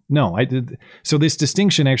 No. So this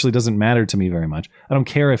distinction actually doesn't matter to me very much. I don't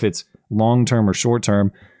care if it's long term or short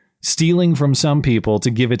term. Stealing from some people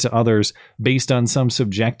to give it to others based on some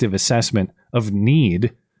subjective assessment of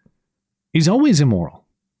need is always immoral.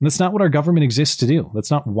 And that's not what our government exists to do.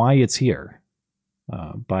 That's not why it's here.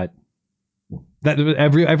 But that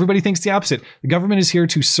everybody thinks the opposite. The government is here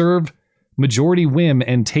to serve majority whim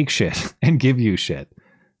and take shit and give you shit.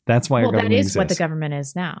 That's why our government exists. That is what the government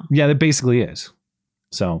is now. Yeah, that basically is.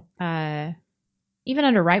 So even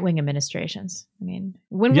under right-wing administrations. I mean,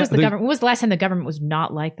 when was the last time the government was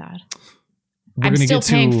not like that? I'm still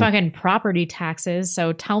paying fucking property taxes,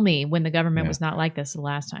 so tell me when the government was not like this the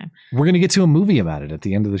last time. We're going to get to a movie about it at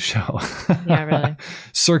the end of the show. Yeah, really.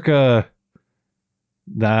 Circa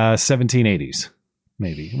the 1780s,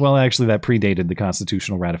 maybe. Well, actually, that predated the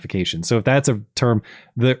constitutional ratification. So if that's a term,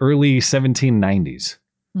 the early 1790s.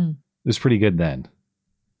 It was pretty good then.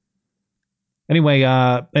 Anyway,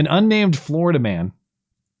 an unnamed Florida man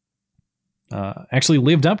actually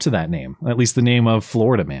lived up to that name, at least the name of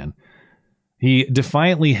Florida man. He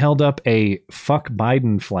defiantly held up a fuck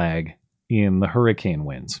Biden flag in the hurricane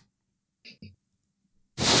winds.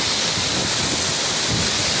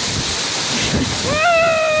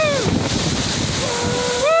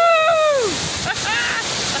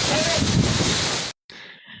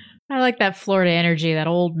 like that Florida energy, that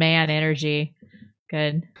old man energy.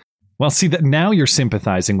 Good. Well, see that now you're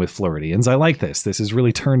sympathizing with Floridians. I like this. This is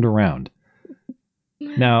really turned around.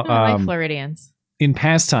 Now, I like Floridians. In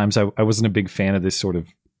past times, I wasn't a big fan of this sort of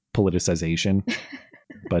politicization.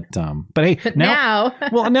 But hey, now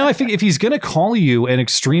I think if he's going to call you an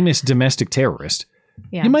extremist domestic terrorist,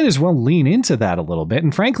 you might as well lean into that a little bit.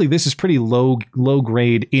 And frankly, this is pretty low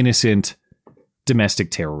grade, innocent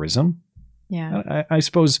domestic terrorism. Yeah. I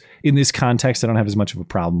suppose in this context, I don't have as much of a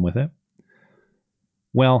problem with it.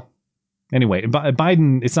 Well, anyway,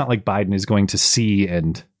 Biden, it's not like Biden is going to see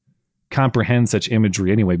and comprehend such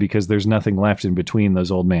imagery anyway, because there's nothing left in between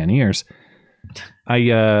those old man ears.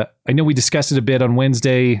 I know we discussed it a bit on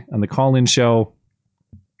Wednesday on the call-in show,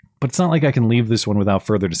 but it's not like I can leave this one without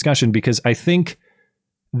further discussion, because I think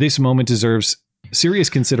this moment deserves serious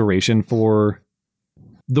consideration for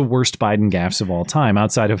the worst Biden gaffes of all time,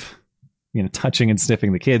 outside of, touching and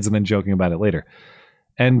sniffing the kids and then joking about it later.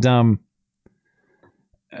 And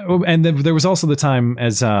then there was also the time,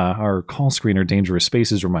 as our call screener Dangerous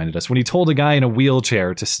Spaces reminded us, when he told a guy in a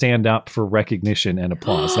wheelchair to stand up for recognition and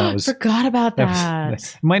applause. That was forgot about that.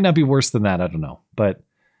 It might not be worse than that. I don't know. But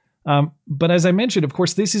as I mentioned, of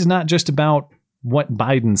course, this is not just about what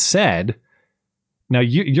Biden said. Now,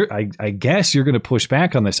 I guess you're going to push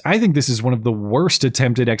back on this. I think this is one of the worst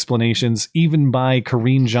attempted explanations, even by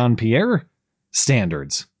Karine Jean-Pierre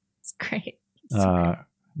standards. It's great.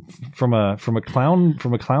 From a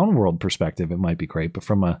clown world perspective, it might be great, but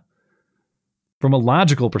from a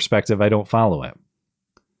logical perspective, I don't follow it.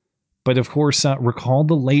 But of course, recall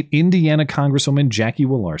the late Indiana Congresswoman Jackie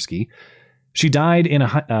Walorski. She died in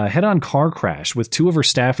a head-on car crash with two of her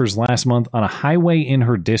staffers last month on a highway in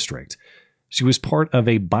her district. She was part of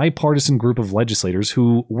a bipartisan group of legislators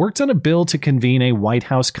who worked on a bill to convene a White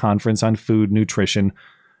House conference on food, nutrition,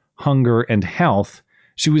 hunger, and health.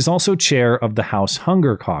 She was also chair of the House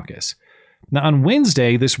Hunger Caucus. Now, on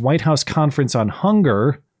Wednesday, this White House conference on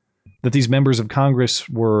hunger that these members of Congress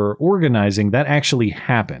were organizing, that actually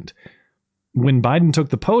happened. When Biden took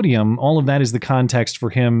the podium, all of that is the context for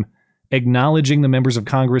him acknowledging the members of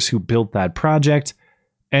Congress who built that project,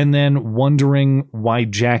 and then wondering why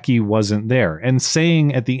Jackie wasn't there, and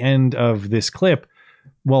saying at the end of this clip,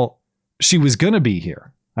 well, she was going to be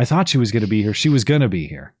here. I thought she was going to be here. She was going to be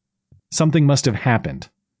here. Something must have happened.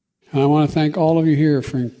 And I want to thank all of you here,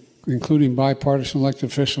 for including bipartisan elected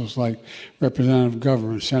officials like Representative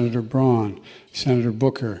Governor, Senator Braun, Senator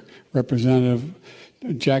Booker, Representative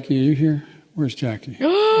Jackie. Are you here? Where's Jackie?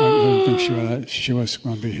 I didn't think she was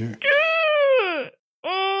going to be here.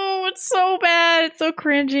 Oh, it's so bad. It's so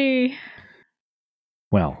cringy.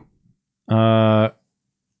 Well,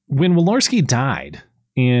 when Walorski died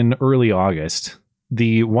in early August,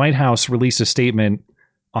 the White House released a statement,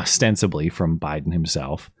 ostensibly from Biden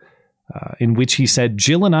himself, in which he said,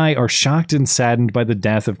 "Jill and I are shocked and saddened by the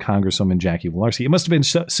death of Congresswoman Jackie Walorski." It must have been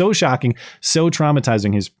so shocking, so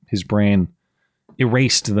traumatizing, his brain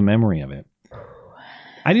erased the memory of it.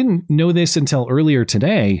 I didn't know this until earlier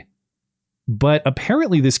today, but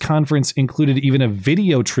apparently this conference included even a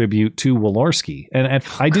video tribute to Walorski. And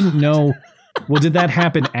I didn't know, well, did that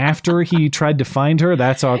happen after he tried to find her?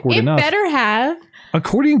 That's awkward enough. It better have.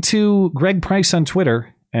 According to Greg Price on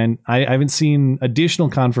Twitter, and I haven't seen additional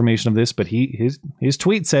confirmation of this, but his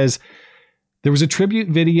tweet says there was a tribute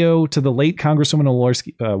video to the late Congresswoman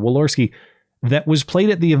Walorski that was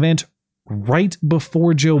played at the event right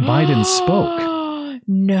before Joe Biden spoke.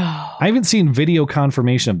 No. I haven't seen video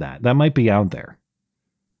confirmation of that. That might be out there.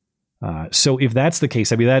 So if that's the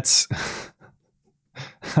case, I mean, that's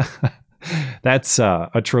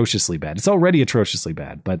atrociously bad. It's already atrociously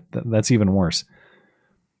bad, but that's even worse.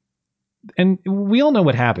 And we all know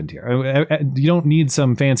what happened here. You don't need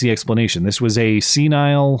some fancy explanation. This was a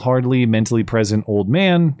senile, hardly mentally present old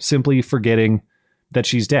man simply forgetting that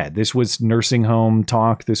she's dead. This was nursing home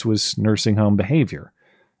talk. This was nursing home behavior.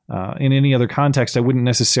 In any other context, I wouldn't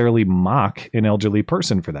necessarily mock an elderly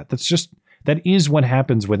person for that. That is what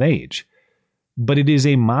happens with age. But it is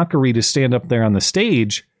a mockery to stand up there on the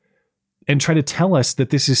stage and try to tell us that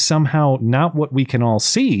this is somehow not what we can all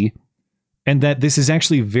see, and that this is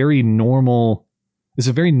actually very normal. It's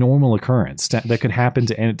a very normal occurrence that could happen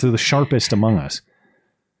to the sharpest among us.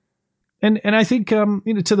 And I think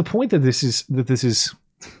to the point that this is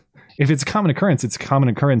if it's a common occurrence, it's a common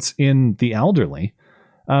occurrence in the elderly.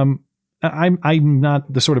 I'm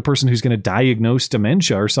not the sort of person who's going to diagnose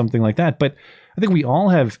dementia or something like that, but I think we all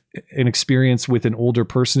have an experience with an older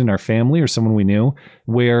person in our family or someone we knew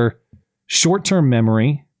where short-term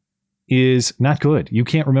memory is not good. You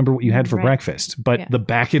can't remember what you had for breakfast, but the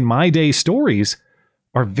back in my day stories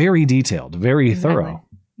are very detailed, very thorough.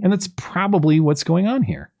 And that's probably what's going on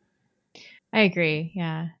here. I agree.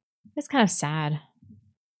 Yeah. It's kind of sad.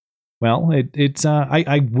 Well,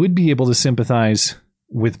 I would be able to sympathize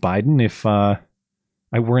with Biden if I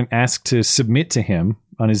weren't asked to submit to him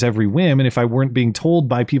on his every whim, and if I weren't being told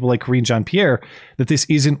by people like Karine Jean-Pierre that this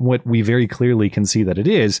isn't what we very clearly can see that it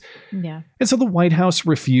is. Yeah. And so the White House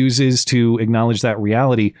refuses to acknowledge that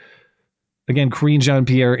reality. Again, Karine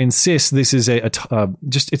Jean-Pierre insists this is it's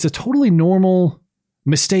a totally normal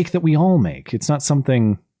mistake that we all make. It's not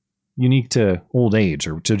something unique to old age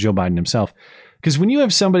or to Joe Biden himself. Because when you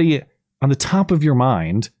have somebody on the top of your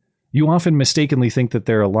mind, you often mistakenly think that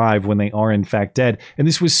they're alive when they are in fact dead. And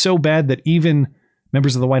this was so bad that even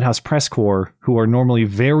members of the White House press corps, who are normally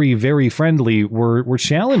very, very friendly, were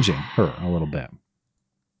challenging her a little bit.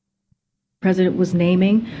 The president was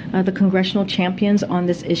naming the congressional champions on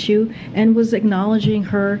this issue and was acknowledging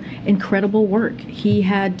her incredible work. He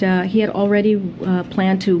had already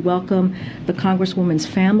planned to welcome the Congresswoman's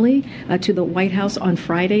family to the White House on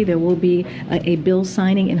Friday. There will be a bill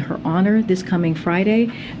signing in her honor this coming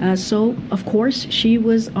Friday. So, of course, she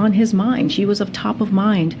was on his mind. She was of top of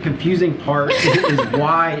mind. Confusing part is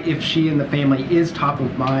why, if she and the family is top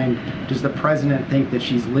of mind, does the president think that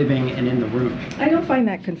she's living and in the room? I don't find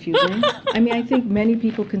that confusing. I mean, I think many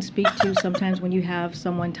people can speak to sometimes when you have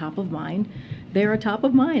someone top of mind. They're top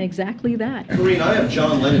of mind, exactly that. Karine, I have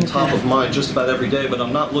John Lennon top of mind just about every day, but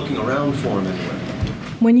I'm not looking around for him anywhere.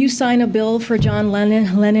 When you sign a bill for John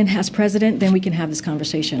Lennon as president, then we can have this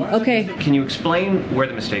conversation. Okay. Can you explain where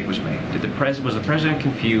the mistake was made? Was the president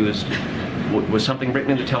confused? Was something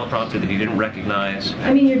written in the teleprompter that he didn't recognize?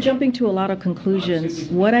 I mean, you're jumping to a lot of conclusions.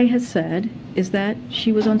 What I had said is that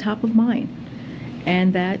she was on top of mind,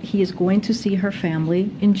 and that he is going to see her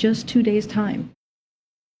family in just 2 days' time.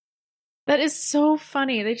 That is so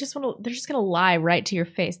funny. They're just going to lie right to your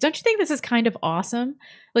face. Don't you think this is kind of awesome?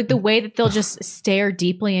 Like the way that they'll just stare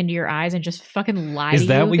deeply into your eyes and just fucking lie to you. Is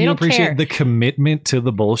that what you appreciate? Care. The commitment to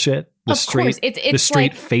the bullshit? The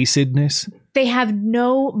straight-facedness? They have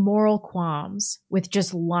no moral qualms with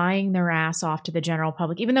just lying their ass off to the general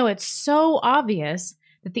public, even though it's so obvious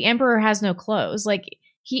that the emperor has no clothes. Like,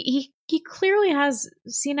 he clearly has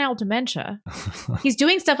senile dementia. He's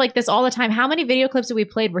doing stuff like this all the time. How many video clips have we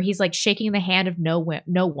played where he's like shaking the hand of no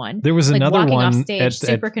one? There was like another one off stage,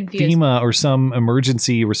 super confused. FEMA or some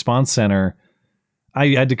emergency response center. I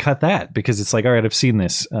had to cut that because it's like, all right, I've seen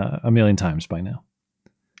this a million times by now.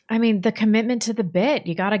 I mean, the commitment to the bit,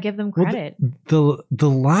 you got to give them credit. Well, the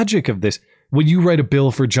logic of this, when you write a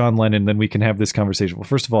bill for John Lennon, then we can have this conversation. Well,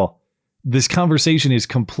 first of all, this conversation is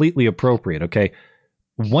completely appropriate. Okay.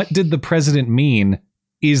 What did the president mean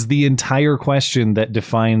is the entire question that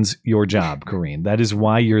defines your job, Karine. That is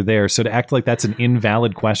why you're there. So to act like that's an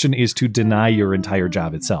invalid question is to deny your entire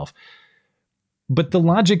job itself. But the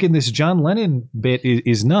logic in this John Lennon bit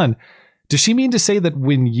is none. Does she mean to say that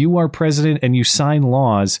when you are president and you sign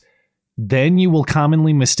laws, then you will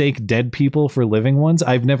commonly mistake dead people for living ones?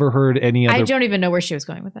 I've never heard any other... I don't even know where she was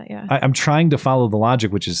going with that, yeah. I'm trying to follow the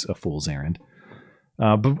logic, which is a fool's errand.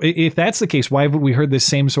 But if that's the case, why haven't we heard this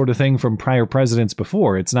same sort of thing from prior presidents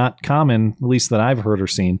before? It's not common, at least that I've heard or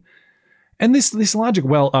seen. And this logic,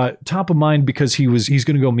 well, top of mind because he's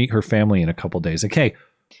going to go meet her family in a couple days. Okay.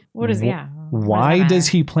 Why does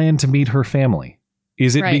he plan to meet her family?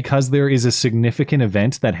 Is it because there is a significant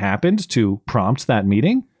event that happened to prompt that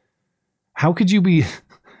meeting? How could you be...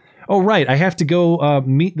 Oh, right. I have to go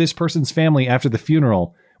meet this person's family after the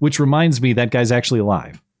funeral, which reminds me that guy's actually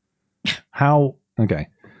alive. How... Okay.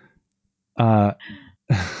 And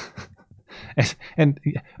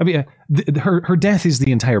I mean, her death is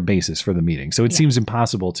the entire basis for the meeting. So it seems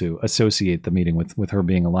impossible to associate the meeting with her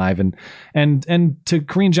being alive. And to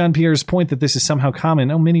Karine Jean-Pierre's point that this is somehow common.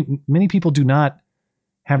 No, many people do not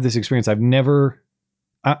have this experience. I've never,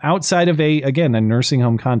 outside of a nursing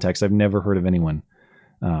home context, I've never heard of anyone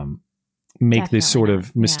make this sort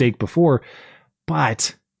of mistake before.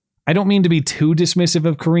 But I don't mean to be too dismissive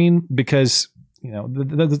of Karine because, you know,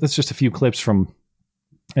 that's just a few clips from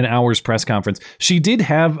an hour's press conference. She did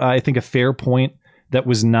have, I think, a fair point that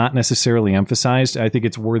was not necessarily emphasized. I think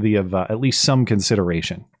it's worthy of at least some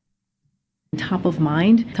consideration. Top of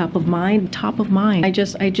mind. I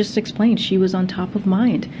just explained she was on top of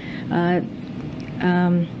mind.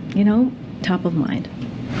 Top of mind.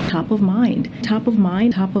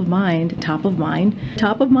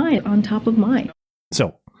 On top of mind.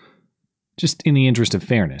 So, just in the interest of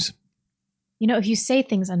fairness. You know, if you say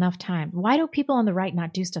things enough times, why do people on the right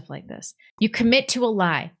not do stuff like this? You commit to a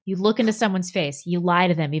lie. You look into someone's face. You lie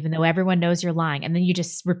to them, even though everyone knows you're lying. And then you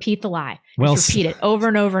just repeat the lie. Repeat it over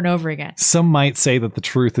and over and over again. Some might say that the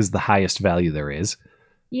truth is the highest value there is.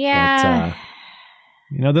 Yeah.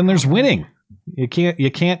 But, then there's winning. You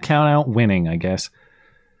can't count out winning, I guess.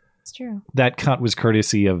 It's true. That cut was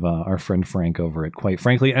courtesy of our friend Frank over at Quite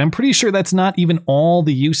Frankly. And I'm pretty sure that's not even all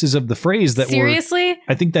the uses of the phrase that Seriously?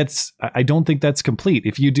 I don't think that's complete.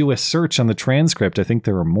 If you do a search on the transcript, I think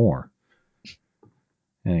there are more.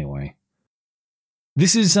 Anyway.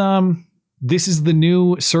 This is the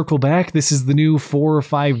new circle back. This is the new 4 or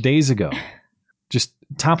 5 days ago. Just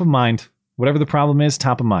top of mind. Whatever the problem is,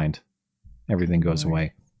 top of mind. Everything goes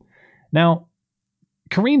away. Now,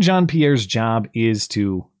 Karine Jean-Pierre's job is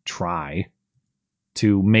to try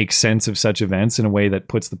to make sense of such events in a way that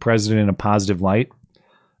puts the president in a positive light.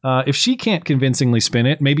 If she can't convincingly spin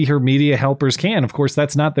it, maybe her media helpers can. Of course,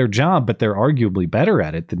 that's not their job, but they're arguably better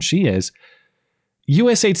at it than she is.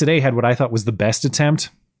 USA Today had what I thought was the best attempt.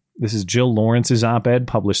 This is Jill Lawrence's op-ed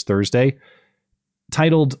published Thursday,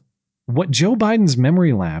 titled, "What Joe Biden's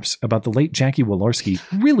Memory Lapse About the Late Jackie Walorski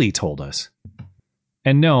Really Told Us."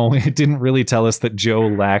 And no, it didn't really tell us that Joe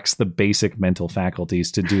lacks the basic mental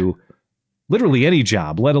faculties to do literally any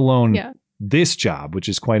job, let alone this job, which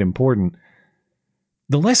is quite important.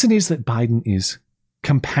 The lesson is that Biden is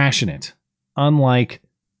compassionate, unlike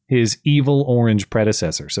his evil orange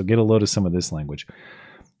predecessor. So get a load of some of this language.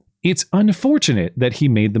 It's unfortunate that he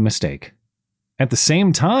made the mistake. At the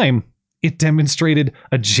same time, it demonstrated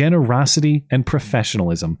a generosity and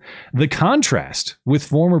professionalism. The contrast with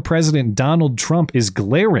former President Donald Trump is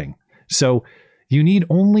glaring. So you need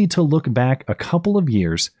only to look back a couple of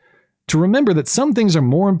years to remember that some things are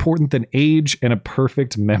more important than age and a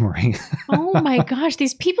perfect memory. Oh my gosh,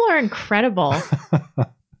 these people are incredible.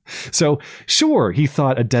 So sure, he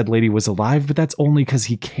thought a dead lady was alive, but that's only because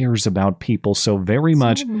he cares about people so very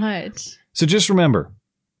much. So just remember,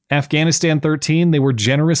 Afghanistan 13, they were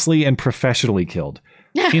generously and professionally killed.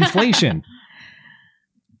 Inflation.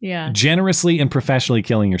 Yeah. Generously and professionally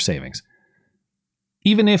killing your savings.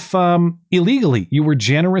 Even if illegally, you were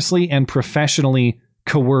generously and professionally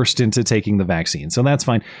coerced into taking the vaccine. So that's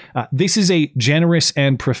fine. This is a generous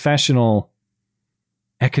and professional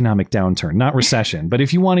economic downturn, not recession. But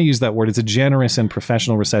if you want to use that word, it's a generous and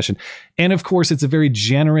professional recession. And of course, it's a very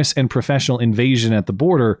generous and professional invasion at the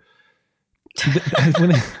border.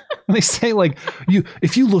 When they say, like,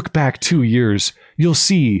 if you look back 2 years, you'll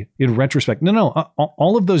see in retrospect. No,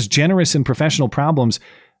 all of those generous and professional problems,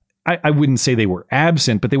 I wouldn't say they were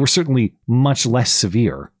absent, but they were certainly much less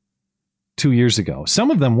severe 2 years ago.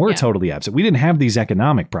 Some of them were totally absent. We didn't have these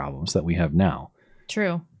economic problems that we have now.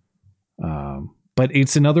 True. But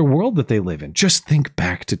it's another world that they live in. Just think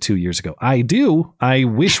back to 2 years ago. I do. I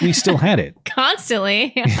wish we still had it.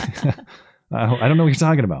 Constantly. I don't know what you're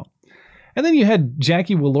talking about. And then you had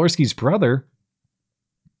Jackie Walorski's brother,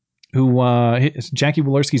 Jackie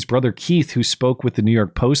Walorski's brother, Keith, who spoke with the New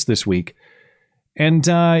York Post this week. And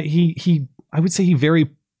I would say he very,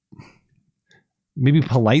 maybe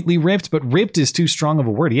politely ripped, but ripped is too strong of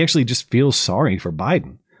a word. He actually just feels sorry for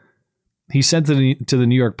Biden. He said to the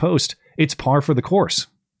New York Post, "It's par for the course.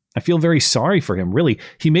 I feel very sorry for him, really.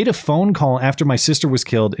 He made a phone call after my sister was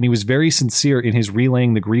killed, and he was very sincere in his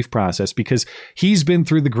relaying the grief process because he's been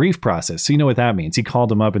through the grief process." So you know what that means. He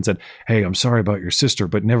called him up and said, "Hey, I'm sorry about your sister,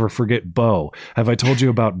 but never forget Bo. Have I told you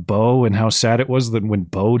about Bo and how sad it was that when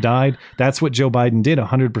Bo died?" That's what Joe Biden did,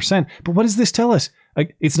 100%. But what does this tell us?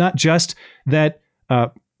 It's not just that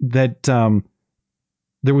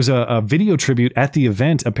there was a video tribute at the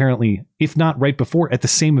event, apparently, if not right before, at the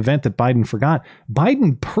same event that Biden forgot.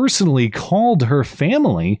 Biden personally called her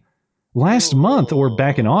family last month, or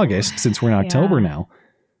back in August, since we're in October now.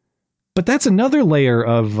 But that's another layer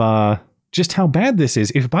of just how bad this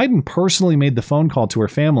is. If Biden personally made the phone call to her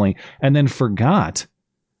family and then forgot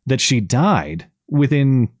that she died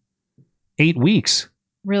within 8 weeks.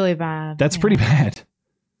 Really bad. That's pretty bad.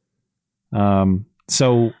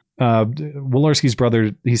 Walorski's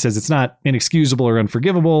brother, he says it's not inexcusable or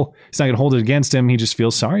unforgivable. He's not going to hold it against him. He just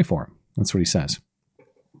feels sorry for him. That's what he says.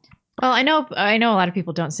 Well, I know a lot of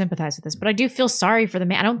people don't sympathize with this, but I do feel sorry for the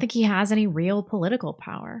man. I don't think he has any real political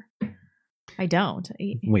power. I don't.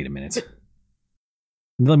 Wait a minute.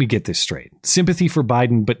 Let me get this straight. Sympathy for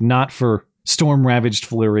Biden, but not for storm-ravaged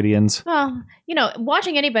Floridians. Well,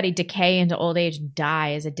 watching anybody decay into old age and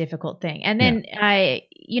die is a difficult thing. And then,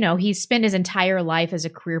 he spent his entire life as a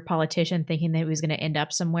career politician thinking that he was going to end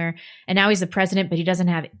up somewhere. And now he's the president, but he doesn't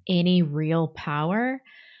have any real power.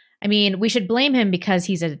 I mean, we should blame him because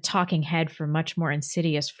he's a talking head for much more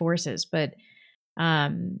insidious forces. But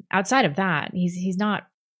outside of that, he's not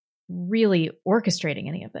really orchestrating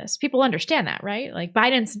any of this. People understand that, right? Like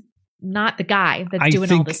Biden's not the guy that's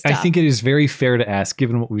doing all this stuff. I think it is very fair to ask,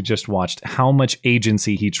 given what we just watched, how much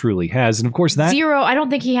agency he truly has. And of course that... Zero. I don't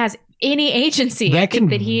think he has any agency. That I think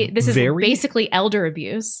that this is vary. basically elder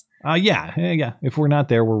abuse. Yeah. If we're not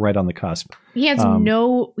there, we're right on the cusp. He has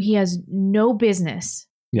no business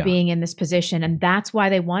Yeah. being in this position, and that's why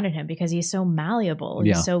they wanted him, because he's so malleable.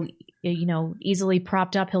 Yeah. He's so easily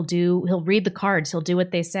propped up. He'll read the cards. He'll do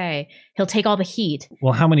what they say. He'll take all the heat.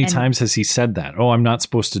 Well, how many times has he said that? Oh, I'm not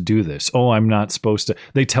supposed to do this. Oh, I'm not supposed to.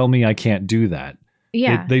 They tell me I can't do that.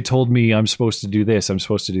 Yeah. They told me I'm supposed to do this. I'm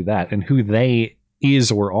supposed to do that. And who they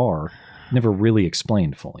is or are never really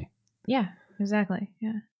explained fully. Yeah, exactly.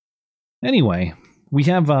 Yeah. Anyway, we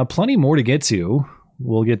have plenty more to get to.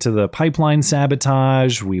 We'll get to the pipeline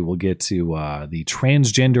sabotage. We will get to the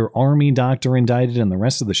transgender army doctor indicted and the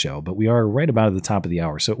rest of the show. But we are right about at the top of the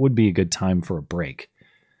hour, so it would be a good time for a break.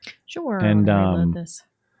 Sure. And I love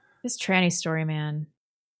this tranny story, man.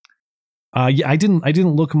 Yeah, I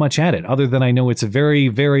didn't look much at it, other than I know it's a very,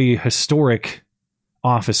 very historic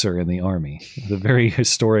officer in the army. The very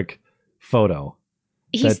historic photo.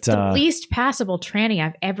 He's the least passable tranny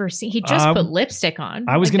I've ever seen. He just put lipstick on.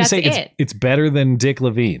 I was going to say it's better than Dick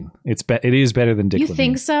Levine. It is better than Dick Levine. You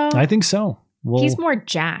think so? I think so. Well, he's more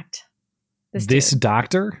jacked. This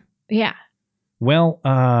doctor? Yeah. Well,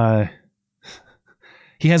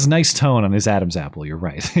 he has nice tone on his Adam's apple. You're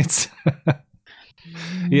right. It's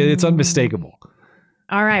unmistakable.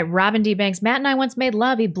 All right, Robin D. Banks. Matt and I once made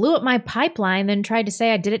love. He blew up my pipeline, then tried to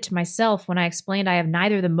say I did it to myself. When I explained I have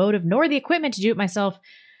neither the motive nor the equipment to do it myself,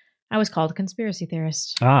 I was called a conspiracy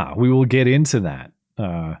theorist. We will get into that.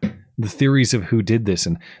 The theories of who did this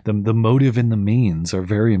and the motive and the means are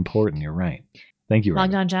very important. You're right. Thank you,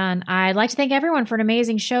 Robin. Long John. I'd like to thank everyone for an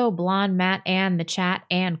amazing show. Blonde, Matt, and the chat,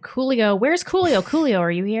 and Coolio. Where's Coolio? Coolio,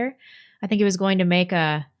 are you here? I think he was going to make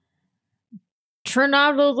a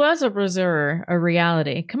Chernobyl a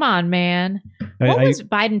reality. Come on, man. What was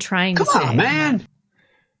Biden trying to say? Come on, man.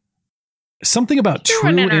 Something about true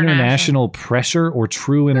international pressure or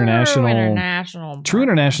true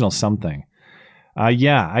international something.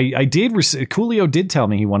 Yeah, I did. Coolio did tell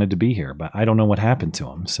me he wanted to be here, but I don't know what happened to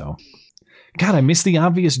him. So, God, I missed the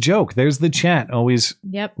obvious joke. There's the chat always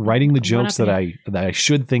writing the jokes that I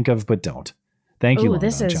should think of but don't. Thank you.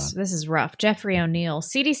 This is rough. Jeffrey O'Neill.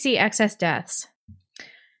 CDC excess deaths.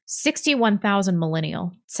 61,000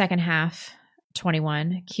 millennial. Second half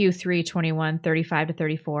 21. Q3 21. 35 to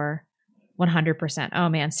 34. 100%. Oh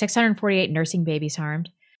man. 648 nursing babies harmed.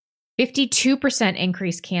 52%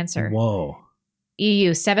 increased cancer. Whoa.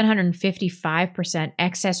 EU 755%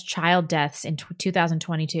 excess child deaths in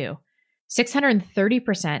 2022.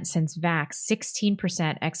 630% since vax.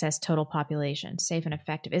 16% excess total population. Safe and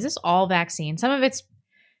effective. Is this all vaccine? Some of it's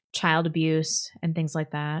child abuse and things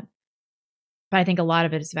like that. But I think a lot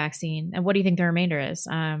of it is vaccine. And what do you think the remainder is?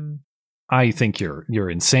 I think you're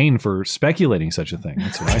insane for speculating such a thing.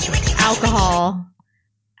 That's what I think.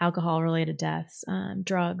 Alcohol related deaths,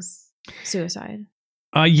 drugs, suicide.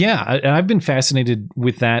 Yeah, I've been fascinated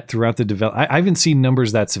with that throughout the development. I haven't seen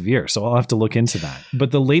numbers that severe, so I'll have to look into that.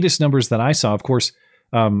 But the latest numbers that I saw, of course,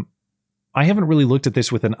 I haven't really looked at this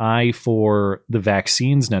with an eye for the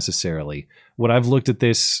vaccines necessarily. What I've looked at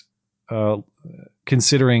this,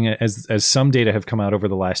 considering as some data have come out over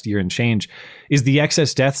the last year and change, is the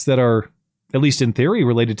excess deaths that are, at least in theory,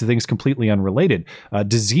 related to things completely unrelated.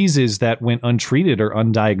 Diseases that went untreated or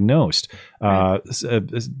undiagnosed.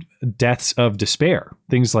 Deaths of despair.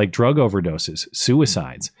 Things like drug overdoses,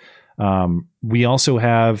 suicides. We also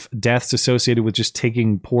have deaths associated with just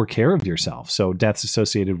taking poor care of yourself. So deaths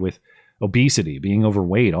associated with obesity, being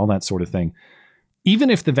overweight, all that sort of thing.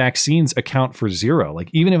 Even if the vaccines account for zero, like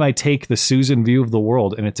even if I take the Susan view of the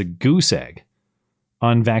world and it's a goose egg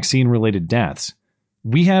on vaccine-related deaths,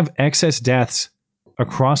 we have excess deaths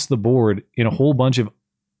across the board in a whole bunch of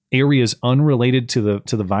areas unrelated to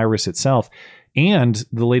the virus itself. And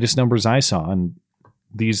the latest numbers I saw, and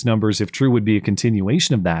these numbers, if true, would be a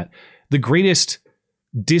continuation of that, the greatest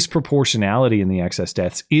disproportionality in the excess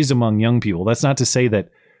deaths is among young people. That's not to say that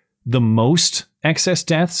the most excess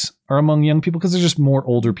deaths are among young people, because there's just more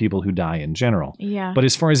older people who die in general. Yeah. But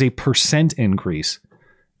as far as a percent increase,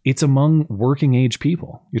 it's among working age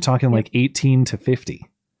people. You're talking like 18 to 50.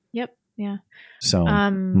 Yep. Yeah. So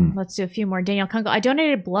let's do a few more. Danielle Kunkel. I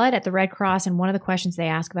donated blood at the Red Cross, and one of the questions they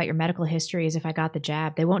ask about your medical history is if I got the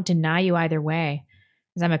jab. They won't deny you either way,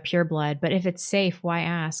 because I'm a pure blood. But if it's safe, why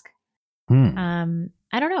ask? I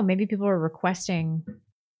don't know. Maybe people are requesting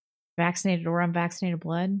vaccinated or unvaccinated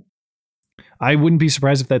blood. I wouldn't be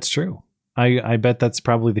surprised if that's true. I bet that's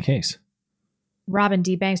probably the case. Robin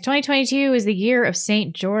D. Banks, 2022 is the year of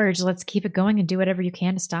St. George. Let's keep it going and do whatever you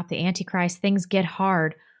can to stop the Antichrist. Things get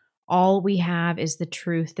hard. All we have is the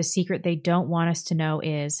truth. The secret they don't want us to know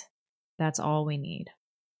is that's all we need.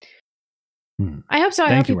 I hope so.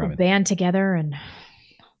 I hope people band together and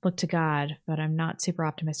look to God, but I'm not super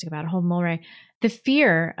optimistic about it. Hold Mulray. The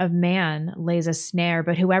fear of man lays a snare,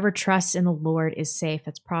 but whoever trusts in the Lord is safe.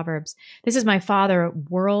 That's Proverbs. This is my father,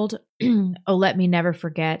 world. Oh, let me never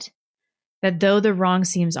forget that though the wrong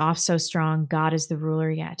seems off so strong, God is the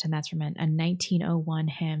ruler yet. And that's from a 1901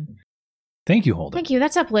 hymn. Thank you, Holden. Thank you.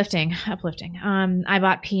 That's uplifting. Uplifting. I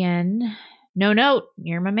bought PN. No note.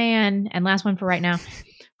 You're my man. And last one for right now.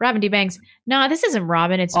 Robin D. Banks. No, this isn't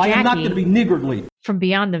Robin. It's Jackie. I am not going to be niggardly. From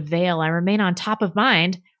Beyond the Veil. I remain on top of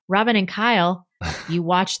mind. Robin and Kyle, you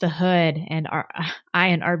watch the hood, and I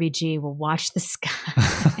and RBG will watch the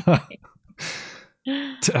sky.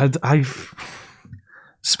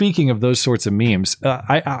 Speaking of those sorts of memes,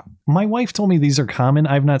 my wife told me these are common.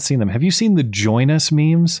 I've not seen them. Have you seen the Join Us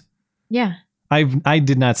memes? Yeah. I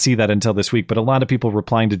did not see that until this week, but a lot of people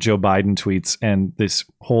replying to Joe Biden tweets and this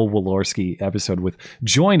whole Walorski episode with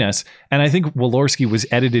Join Us. And I think Walorski was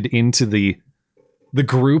edited into the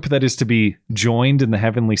group that is to be joined in the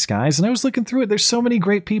heavenly skies. And I was looking through it. There's so many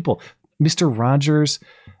great people. Mr. Rogers,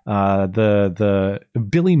 the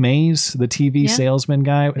Billy Mays, the TV salesman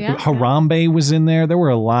guy. Harambe was in there. There were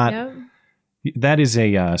a lot. Yep. That is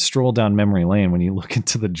a stroll down memory lane when you look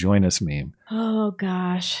into the Join Us meme. Oh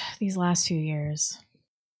gosh, these last few years.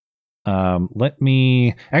 Let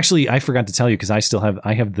me actually. I forgot to tell you because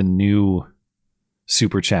I have the new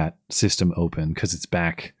super chat system open because it's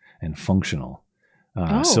back and functional.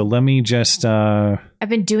 So let me just. I've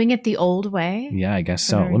been doing it the old way. Yeah, I guess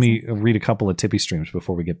so. Let me read a couple of Tippy streams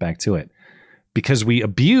before we get back to it, because we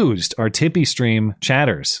abused our Tippy stream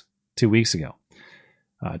chatters 2 weeks ago.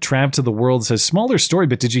 Trav to the World says, smaller story,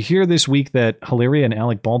 but did you hear this week that Hilaria and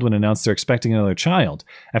Alec Baldwin announced they're expecting another child?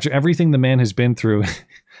 After everything the man has been through,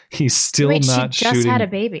 he's still not she just had a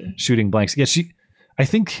baby. Shooting blanks. Yeah, I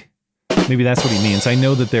think maybe that's what he means. I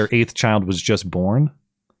know that their 8th child was just born,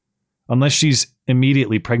 unless she's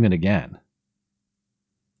immediately pregnant again.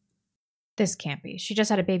 This can't be. She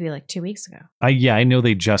just had a baby like 2 weeks ago. I know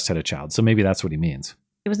they just had a child, so maybe that's what he means.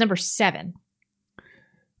 It was number 7.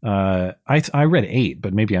 I read 8,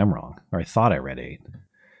 but maybe I'm wrong. Or I thought I read 8.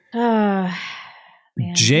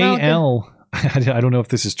 JL, I don't know if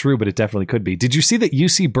this is true, but it definitely could be. Did you see that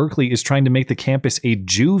UC Berkeley is trying to make the campus a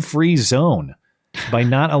Jew-free zone by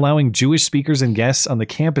not allowing Jewish speakers and guests on the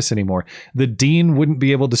campus anymore? The dean wouldn't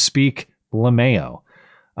be able to speak LeMayo.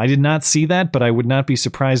 I did not see that, but I would not be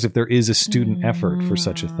surprised if there is a student effort for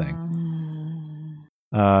such a thing.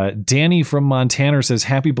 Danny from Montana says,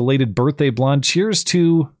 happy belated birthday, Blonde. Cheers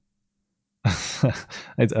to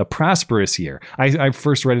a prosperous year. I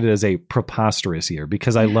first read it as a preposterous year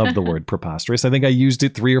because I love the word preposterous. I think I used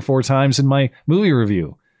it 3 or 4 times in my movie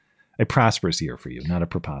review. A prosperous year for you, not a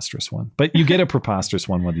preposterous one. But you get a preposterous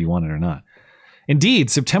one whether you want it or not. Indeed,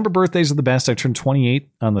 September birthdays are the best. I turned 28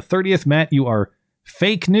 on the 30th. Matt, you are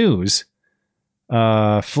fake news.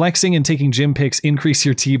 Flexing and taking gym pics increase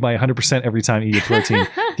your T by 100% every time you eat protein.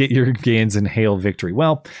 Get your gains and hail victory.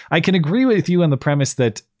 Well, I can agree with you on the premise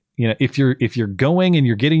that, you know, if you're going and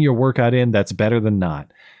you're getting your workout in, that's better than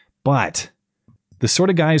not. But the sort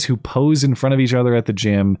of guys who pose in front of each other at the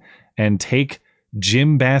gym and take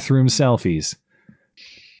gym bathroom selfies,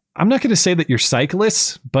 I'm not going to say that you're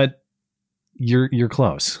cyclists, but you're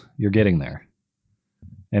close. You're getting there.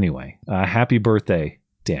 Anyway, happy birthday,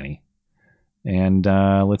 Danny. And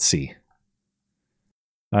let's see.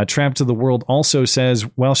 Trapped to the World also says,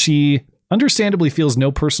 while she understandably feels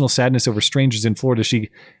no personal sadness over strangers in Florida,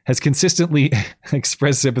 she has consistently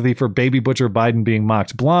expressed sympathy for baby butcher Biden being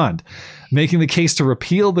mocked. Blonde, making the case to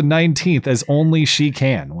repeal the 19th as only she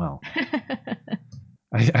can. Well,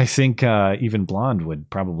 I think even Blonde would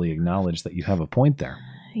probably acknowledge that you have a point there.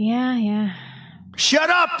 Yeah. Shut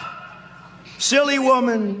up! Silly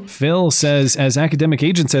woman. Phil says, as academic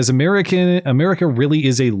agent says, America really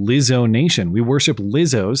is a Lizzo nation. We worship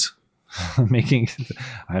Lizzos, I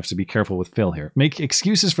have to be careful with Phil here, make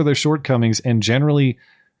excuses for their shortcomings and generally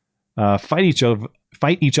fight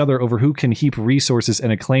each other over who can heap resources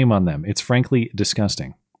and acclaim on them. It's frankly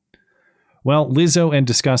disgusting. Well, Lizzo and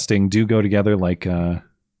disgusting do go together like a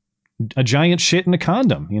giant shit and a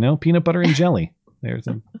condom, you know, peanut butter and jelly. There's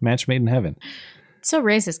a match made in heaven. It's so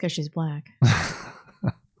racist because she's black.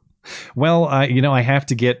 Well, I have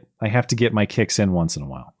to get my kicks in once in a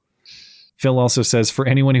while. Phil also says, for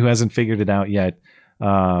anyone who hasn't figured it out yet,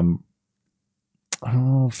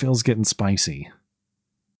 Phil's getting spicy.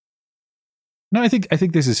 No, I think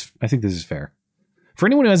this is fair. For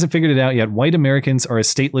anyone who hasn't figured it out yet, white Americans are a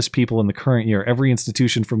stateless people in the current year. Every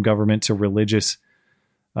institution from government to religious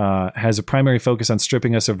has a primary focus on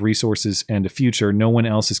stripping us of resources and a future. No one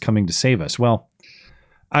else is coming to save us. Well,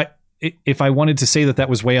 if I wanted to say that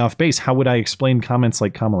was way off base, how would I explain comments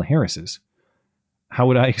like Kamala Harris's? How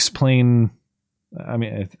would I explain,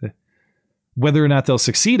 whether or not they'll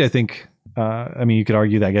succeed? I think, you could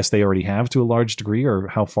argue that I guess they already have to a large degree, or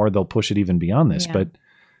how far they'll push it even beyond this. Yeah. But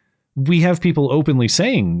we have people openly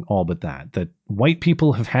saying all but that white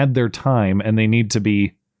people have had their time and they need to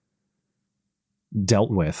be dealt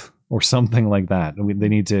with, or something like that. They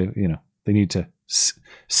need to,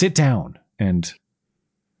 sit down, and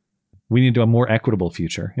we need a more equitable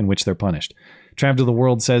future in which they're punished. Trav to the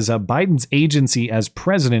World says, Biden's agency as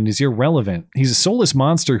president is irrelevant. He's a soulless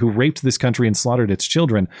monster who raped this country and slaughtered its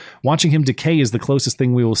children. Watching him decay is the closest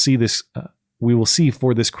thing we will see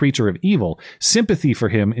for this creature of evil. Sympathy for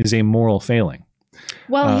him is a moral failing.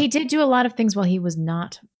 Well, he did do a lot of things while he was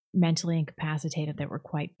not mentally incapacitated that were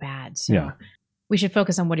quite bad. So yeah. We should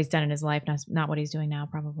focus on what he's done in his life, not what he's doing now,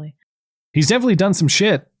 probably. He's definitely done some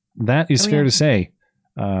shit. That is fair to say.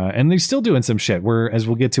 And they're still doing some shit. As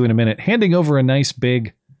we'll get to in a minute, handing over a nice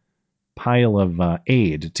big pile of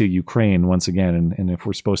aid to Ukraine once again. And if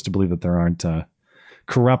we're supposed to believe that there aren't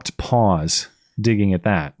corrupt paws digging at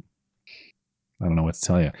that, I don't know what to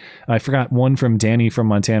tell you. I forgot one from Danny from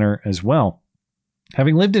Montana as well.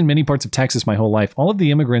 Having lived in many parts of Texas my whole life, all of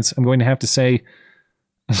the immigrants, I'm going to have to say,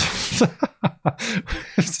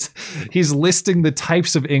 he's listing the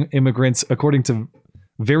types of immigrants according to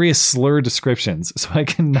various slur descriptions, so I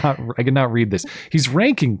cannot read this. He's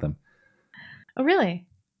ranking them. Oh, really?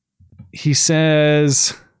 He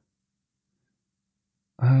says,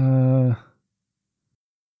 well,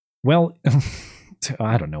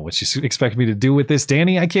 I don't know what you expect me to do with this,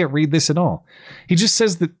 Danny. I can't read this at all. He just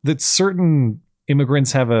says that certain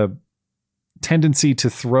immigrants have a tendency to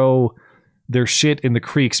throw their shit in the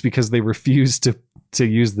creeks because they refuse to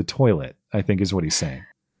use the toilet, I think is what he's saying.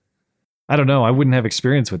 I don't know. I wouldn't have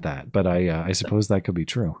experience with that, but I suppose that could be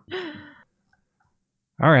true.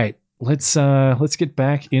 All right, let's get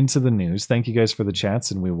back into the news. Thank you guys for the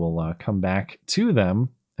chats, and we will come back to them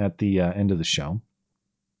at the end of the show.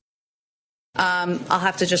 I'll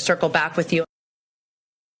have to just circle back with you.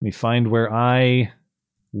 Let me find where I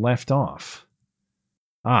left off.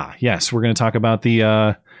 Yes, we're going to talk about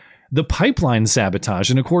the pipeline sabotage,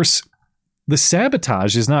 and of course, the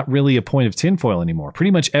sabotage is not really a point of tinfoil anymore. Pretty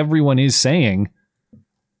much everyone is saying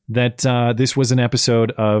that this was an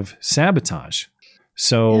episode of sabotage.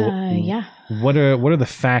 So, what are the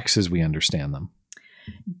facts as we understand them?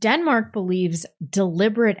 Denmark believes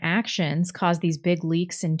deliberate actions caused these big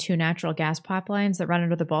leaks in 2 natural gas pipelines that run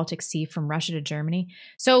under the Baltic Sea from Russia to Germany.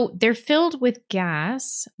 So they're filled with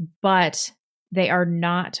gas, but they are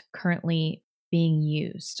not currently being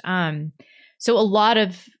used. So a lot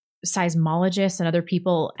of seismologists and other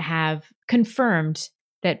people have confirmed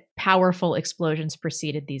that powerful explosions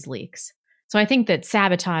preceded these leaks. So I think that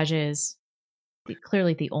sabotage is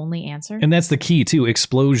clearly the only answer. And that's the key too.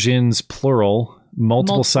 Explosions, plural,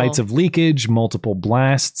 multiple sites of leakage, multiple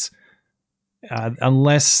blasts.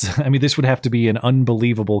 This would have to be an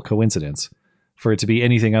unbelievable coincidence for it to be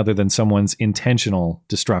anything other than someone's intentional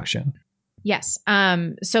destruction. Yes.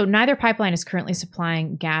 So neither pipeline is currently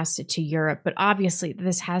supplying gas to Europe, but obviously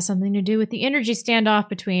this has something to do with the energy standoff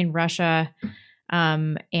between Russia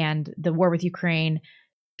and the war with Ukraine.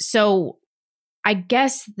 So I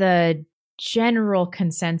guess the general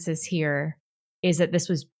consensus here is that this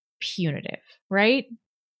was punitive, right?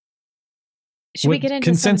 Should we get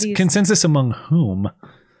into consensus among whom?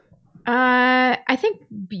 I think,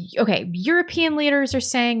 European leaders are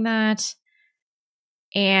saying that.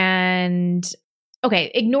 And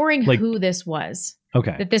ignoring who this was,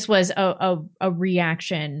 that this was a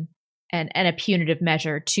reaction and a punitive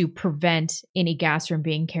measure to prevent any gas from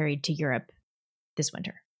being carried to Europe this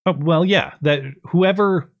winter. Oh, well, yeah, that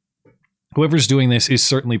whoever's doing this is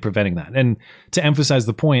certainly preventing that. And to emphasize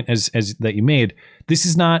the point as that you made, this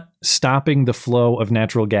is not stopping the flow of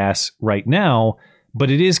natural gas right now,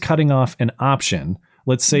 but it is cutting off an option.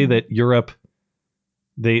 Let's say that Europe,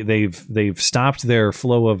 they've stopped their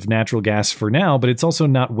flow of natural gas for now, but it's also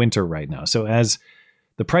not winter right now. So as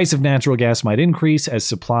the price of natural gas might increase, as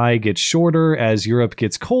supply gets shorter, as Europe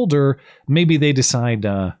gets colder, maybe they decide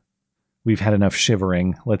we've had enough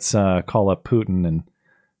shivering. Let's call up Putin and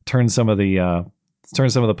turn some of the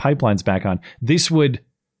pipelines back on. This would,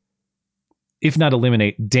 if not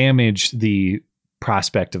eliminate, damage the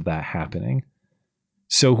prospect of that happening.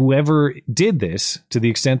 So whoever did this, to the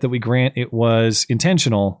extent that we grant it was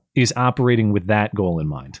intentional, is operating with that goal in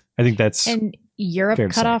mind. I think that's Europe Fair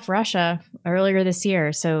to cut say. off Russia earlier this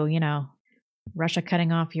year. So, Russia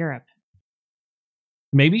cutting off Europe.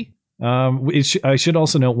 Maybe. I should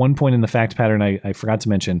also note one point in the fact pattern I forgot to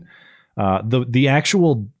mention. The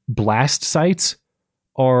actual blast sites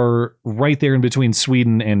are right there in between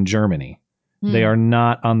Sweden and Germany. They are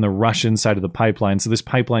not on the Russian side of the pipeline. So this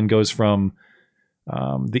pipeline goes from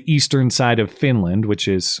the eastern side of Finland, which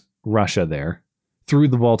is Russia there, through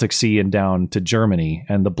the Baltic Sea and down to Germany.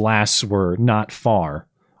 And the blasts were not far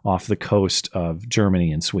off the coast of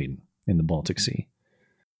Germany and Sweden in the Baltic Sea.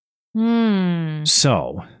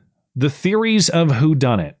 So the theories of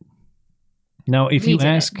whodunit. Now, if you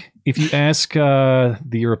ask the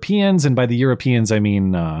Europeans, and by the Europeans, I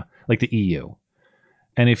mean like the EU.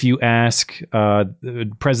 And if you ask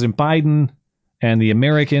President Biden and the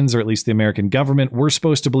Americans, or at least the American government, we're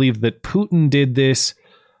supposed to believe that Putin did this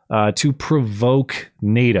to provoke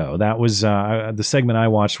NATO. That was the segment I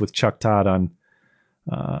watched with Chuck Todd on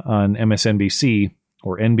MSNBC,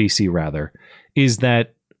 or NBC rather, is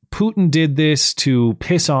that Putin did this to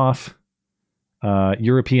piss off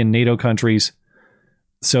European NATO countries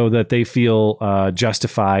so that they feel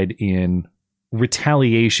justified in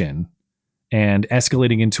retaliation and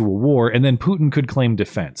escalating into a war, and then Putin could claim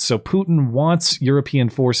defense. So Putin wants European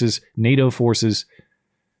forces, NATO forces,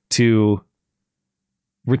 to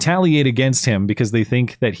retaliate against him because they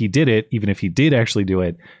think that he did it, even if he did actually do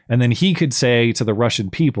it. And then he could say to the Russian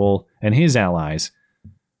people and his allies,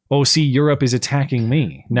 "Oh, see, Europe is attacking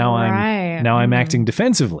me. Now I'm acting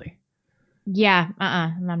defensively." Yeah,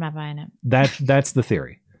 I'm not buying it. That's the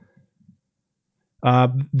theory.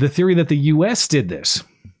 The theory that the U.S. did this,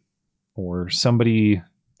 or somebody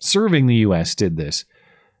serving the U.S. did this.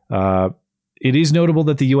 It is notable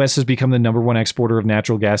that the U.S. has become the number one exporter of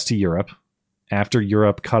natural gas to Europe after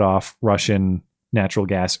Europe cut off Russian natural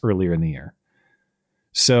gas earlier in the year.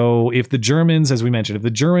 So if the Germans, as we mentioned, if the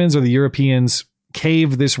Germans or the Europeans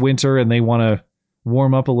cave this winter and they want to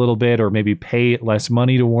warm up a little bit, or maybe pay less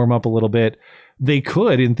money to warm up a little bit, they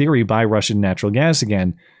could, in theory, buy Russian natural gas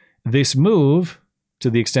again. This move,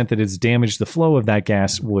 to the extent that it's damaged the flow of that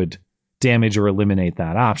gas, would damage or eliminate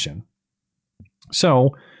that option.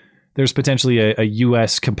 So there's potentially a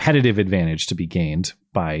U.S. competitive advantage to be gained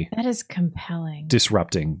by that is compelling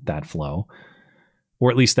disrupting that flow,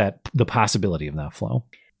 or at least the possibility of that flow.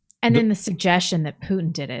 And then the suggestion that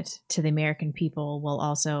Putin did it to the American people will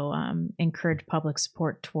also encourage public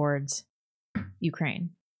support towards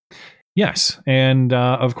Ukraine. Yes. And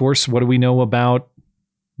of course, what do we know about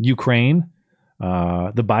Ukraine?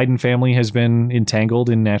 The Biden family has been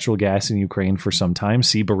entangled in natural gas in Ukraine for some time.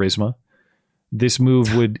 See Burisma. This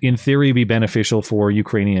move would, in theory, be beneficial for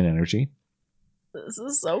Ukrainian energy. This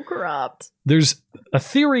is so corrupt. There's a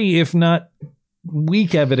theory, if not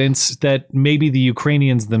weak evidence, that maybe the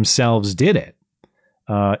Ukrainians themselves did it.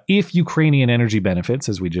 If Ukrainian energy benefits,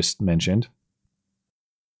 as we just mentioned,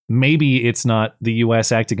 maybe it's not the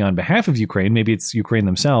U.S. acting on behalf of Ukraine. Maybe it's Ukraine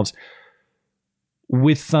themselves.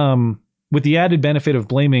 With the added benefit of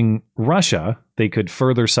blaming Russia, they could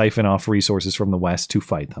further siphon off resources from the West to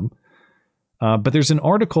fight them. But there's an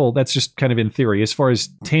article that's just kind of in theory. As far as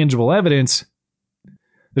tangible evidence,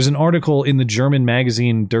 there's an article in the German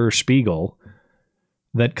magazine Der Spiegel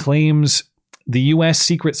that claims the U.S.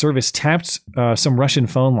 Secret Service tapped some Russian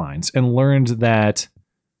phone lines and learned that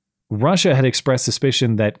Russia had expressed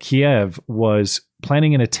suspicion that Kiev was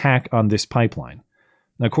planning an attack on this pipeline.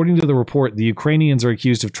 According to the report, the Ukrainians are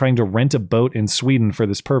accused of trying to rent a boat in Sweden for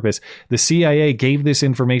this purpose. The CIA gave this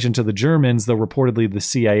information to the Germans, though reportedly the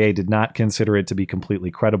CIA did not consider it to be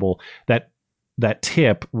completely credible. That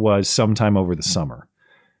tip was sometime over the summer.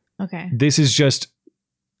 Okay. This is just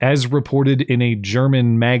as reported in a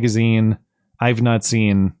German magazine. I've not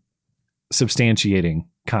seen substantiating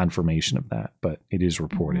confirmation of that, but it is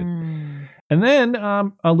reported. And then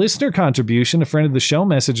a listener contribution, a friend of the show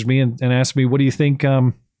messaged me and asked me, what do you think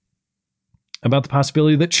about the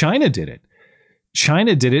possibility that China did it?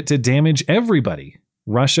 China did it to damage everybody,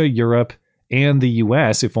 Russia, Europe, and the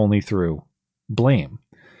U.S., if only through blame.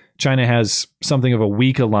 China has something of a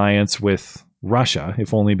weak alliance with Russia,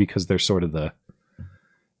 if only because they're sort of the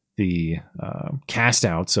cast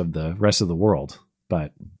outs of the rest of the world.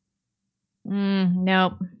 But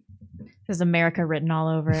nope. There's America written all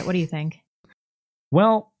over it. What do you think?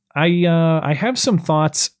 Well, I have some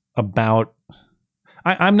thoughts about.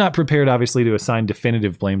 I'm not prepared, obviously, to assign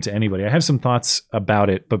definitive blame to anybody. I have some thoughts about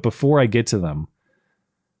it, but before I get to them,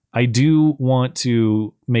 I do want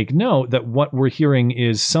to make note that what we're hearing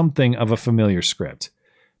is something of a familiar script.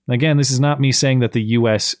 Again, this is not me saying that the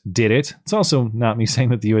U.S. did it. It's also not me saying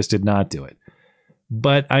that the U.S. did not do it.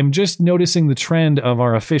 But I'm just noticing the trend of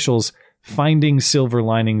our officials finding silver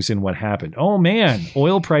linings in what happened. Oh man,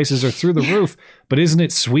 oil prices are through the roof, but isn't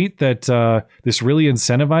it sweet that this really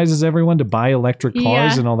incentivizes everyone to buy electric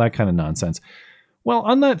cars and all that kind of nonsense? Well,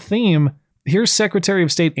 on that theme, here's Secretary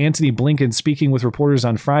of State Antony Blinken speaking with reporters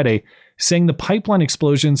on Friday, saying the pipeline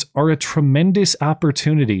explosions are a tremendous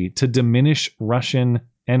opportunity to diminish Russian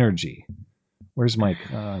energy. Where's my...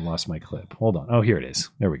 I lost my clip. Hold on. Oh, here it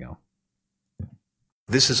is. There we go.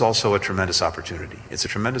 This is also a tremendous opportunity. It's a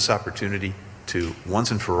tremendous opportunity to,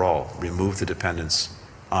 once and for all, remove the dependence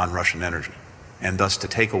on Russian energy, and thus to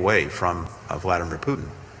take away from Vladimir Putin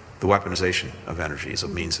the weaponization of energy as a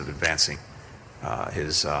means of advancing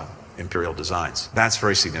his imperial designs. That's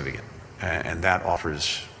very significant, and that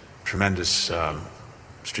offers tremendous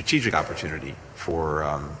strategic opportunity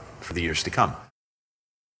for the years to come.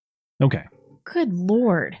 Okay. Good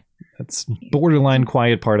Lord. That's borderline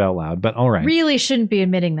quiet part out loud, but all right. Really shouldn't be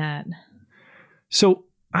admitting that. So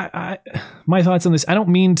my thoughts on this, I don't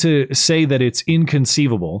mean to say that it's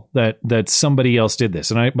inconceivable that somebody else did this.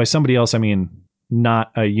 And by somebody else, I mean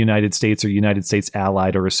not a United States or United States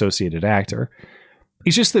allied or associated actor.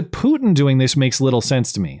 It's just that Putin doing this makes little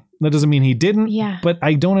sense to me. That doesn't mean he didn't, but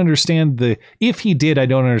I don't understand if he did, I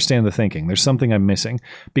don't understand the thinking. There's something I'm missing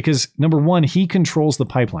because number one, he controls the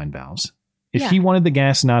pipeline valves. If he wanted the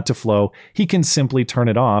gas not to flow, he can simply turn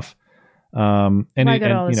it off. As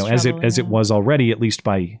it was already, at least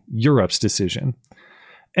by Europe's decision.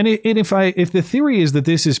 And if the theory is that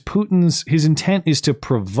this is his intent is to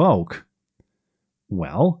provoke,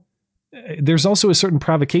 well, there's also a certain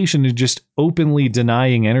provocation to just openly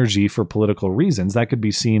denying energy for political reasons. That could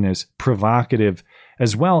be seen as provocative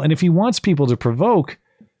as well. And if he wants people to provoke,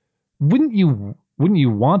 wouldn't you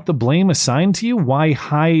want the blame assigned to you? Why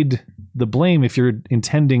hide the blame if you're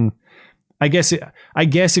intending? I guess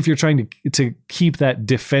if you're trying to keep that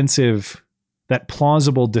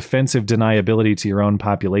plausible defensive deniability to your own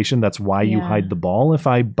population, that's why you hide the ball, if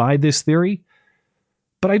I buy this theory.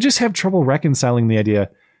 But I just have trouble reconciling the idea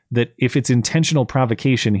that if it's intentional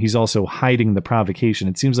provocation, he's also hiding the provocation.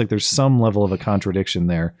 It seems like there's some level of a contradiction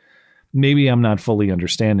there. Maybe I'm not fully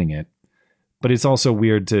understanding it, but it's also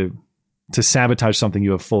weird to sabotage something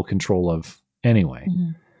you have full control of anyway.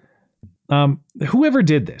 Mm-hmm. Whoever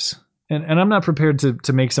did this, and I'm not prepared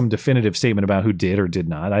to make some definitive statement about who did or did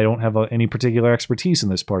not. I don't have any particular expertise in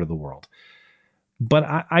this part of the world. But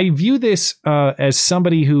I view this as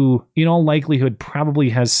somebody who, in all likelihood, probably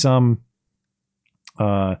has some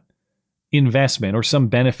investment or some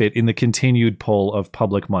benefit in the continued pull of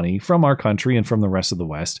public money from our country and from the rest of the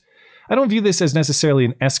West. I don't view this as necessarily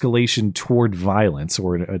an escalation toward violence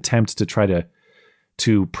or an attempt to try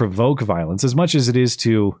to provoke violence as much as it is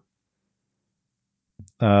to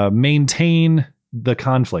maintain the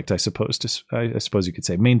conflict, I suppose you could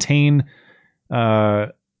say. Maintain,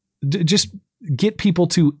 just get people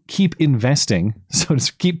to keep investing, so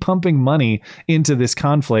to keep pumping money into this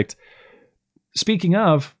conflict. Speaking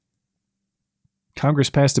of, Congress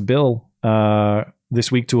passed a bill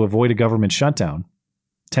this week to avoid a government shutdown,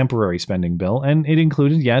 temporary spending bill, and it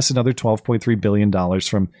included, yes, another $12.3 billion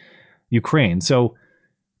from Ukraine. So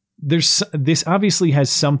this obviously has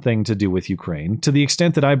something to do with Ukraine, to the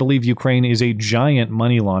extent that I believe Ukraine is a giant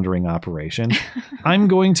money laundering operation. I'm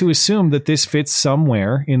going to assume that this fits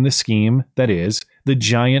somewhere in the scheme that is the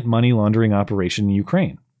giant money laundering operation in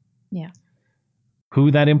Ukraine. Yeah.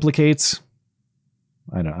 Who that implicates,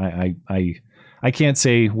 I can't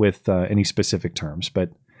say with any specific terms,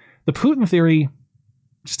 but the Putin theory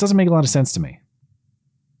just doesn't make a lot of sense to me.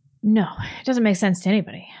 No, it doesn't make sense to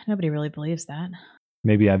anybody. Nobody really believes that.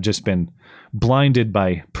 Maybe I've just been blinded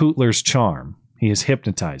by Putler's charm. He has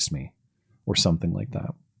hypnotized me or something like that.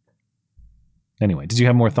 Anyway, did you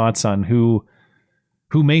have more thoughts on who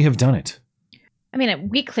may have done it? I mean,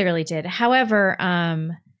 we clearly did. However,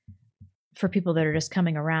 for people that are just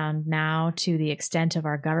coming around now to the extent of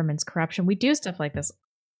our government's corruption, we do stuff like this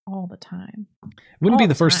all the time. Wouldn't be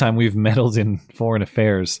the first time we've meddled in foreign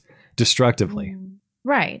affairs destructively.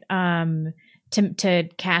 Right. To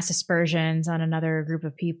cast aspersions on another group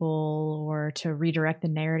of people or to redirect the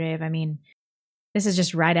narrative. I mean, this is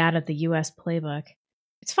just right out of the U.S. playbook.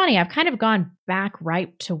 It's funny. I've kind of gone back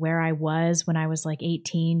right to where I was when I was like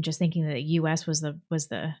 18, just thinking that the U.S. was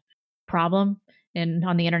the problem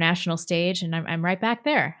on the international stage, and I'm right back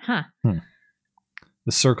there, huh?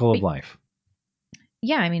 The circle of life.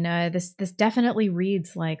 Yeah, I mean, this definitely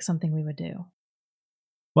reads like something we would do.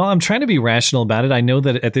 Well, I'm trying to be rational about it. I know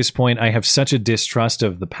that at this point I have such a distrust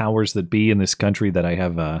of the powers that be in this country that I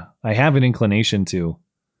have an inclination to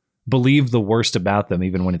believe the worst about them,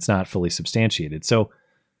 even when it's not fully substantiated. So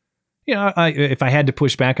You know, if I had to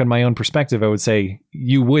push back on my own perspective, I would say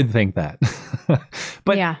you would think that.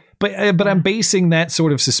 But I'm basing that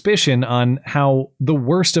sort of suspicion on how the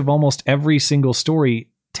worst of almost every single story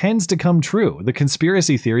tends to come true. The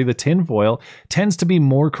conspiracy theory, the tinfoil, tends to be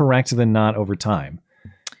more correct than not over time.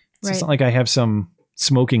 So it's not like I have some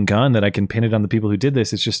smoking gun that I can pin it on the people who did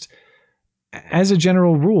this. It's just, as a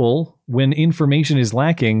general rule, when information is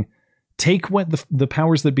lacking, take what the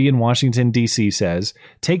powers that be in Washington, D.C. says,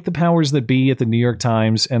 take the powers that be at the New York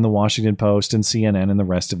Times and the Washington Post and CNN and the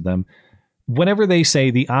rest of them. Whatever they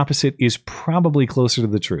say, the opposite is probably closer to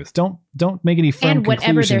the truth. Don't make any firm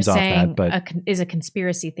conclusions off that. But is a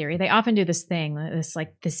conspiracy theory. They often do this thing,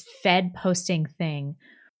 this Fed posting thing,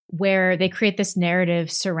 where they create this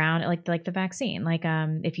narrative surround like the vaccine. Like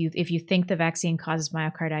if you think the vaccine causes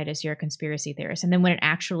myocarditis, you're a conspiracy theorist. And then when it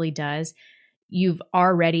actually does, you've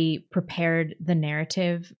already prepared the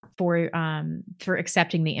narrative for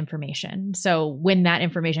accepting the information. So when that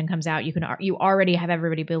information comes out, you already have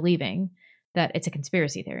everybody believing that it's a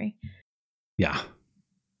conspiracy theory. Yeah.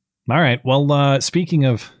 All right. Well, speaking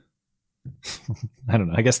of, I don't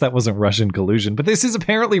know, I guess that wasn't Russian collusion, but this is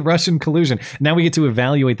apparently Russian collusion. Now we get to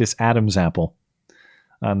evaluate this Adam's apple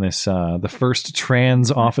on this, the first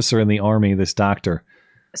trans officer in the army, this doctor.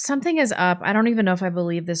 Something is up. I don't even know if I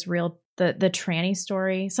believe this the tranny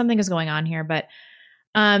story. Something is going on here, but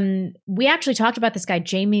we actually talked about this guy,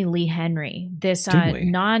 Jamie Lee Henry, this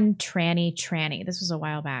non-tranny. This was a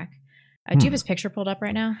while back. Do you have his picture pulled up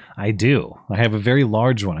right now? I do. I have a very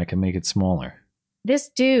large one. I can make it smaller. This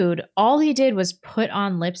dude, all he did was put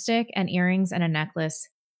on lipstick and earrings and a necklace.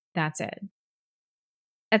 That's it.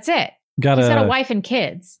 He's got a wife and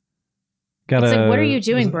kids. It's like, what are you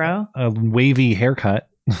doing, bro? A wavy haircut.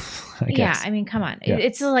 I guess. I mean, come on. Yeah.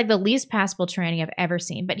 It's like the least passable tranny I've ever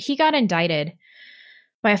seen. But he got indicted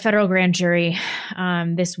by a federal grand jury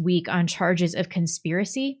this week on charges of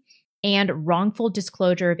conspiracy and wrongful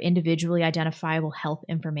disclosure of individually identifiable health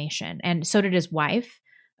information. And so did his wife,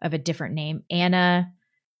 of a different name, Anna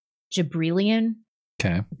Jabrilian.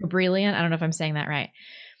 Okay. Jabrilian. I don't know if I'm saying that right.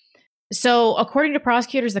 So according to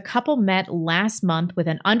prosecutors, the couple met last month with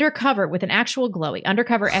an actual glowy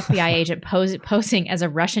undercover FBI agent posing as a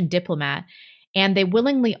Russian diplomat, and they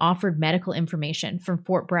willingly offered medical information from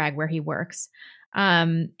Fort Bragg, where he works.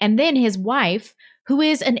 And then his wife, who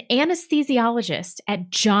is an anesthesiologist at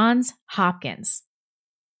Johns Hopkins,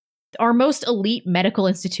 our most elite medical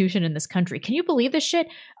institution in this country. Can you believe this shit?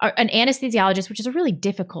 An anesthesiologist, which is a really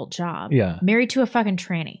difficult job, married to a fucking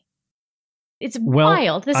tranny. It's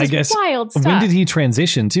wild. This is wild stuff. When did he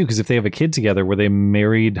transition too? Because if they have a kid together, were they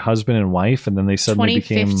married husband and wife and then they suddenly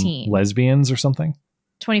became lesbians or something?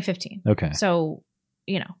 2015. Okay. So,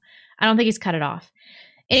 I don't think he's cut it off.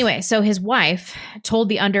 Anyway, so his wife told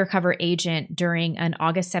the undercover agent during an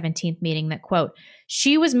August 17th meeting that, quote,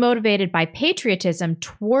 she was motivated by patriotism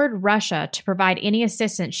toward Russia to provide any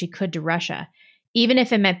assistance she could to Russia, even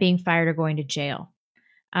if it meant being fired or going to jail.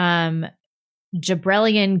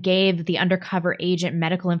 Jabrilian gave the undercover agent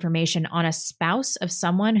medical information on a spouse of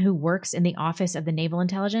someone who works in the Office of the Naval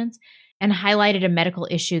Intelligence and highlighted a medical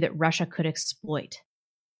issue that Russia could exploit.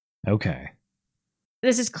 Okay.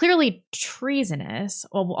 This is clearly treasonous.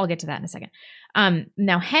 Well, I'll get to that in a second.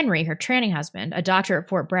 Now, Henry, her tranny husband, a doctor at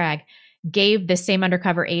Fort Bragg, gave the same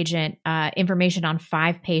undercover agent information on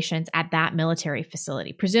 5 patients at that military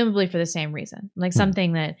facility, presumably for the same reason. Like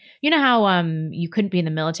something that, you know how you couldn't be in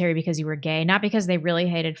the military because you were gay, not because they really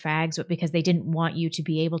hated fags, but because they didn't want you to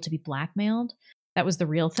be able to be blackmailed. That was the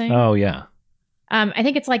real thing. Oh, yeah. I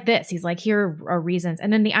think it's like this. He's like, here are reasons.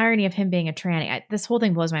 And then the irony of him being a tranny. This whole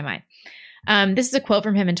thing blows my mind. This is a quote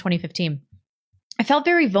from him in 2015. I felt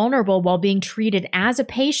very vulnerable while being treated as a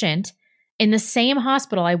patient in the same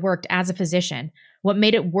hospital I worked as a physician. What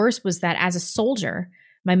made it worse was that as a soldier,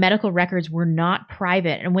 my medical records were not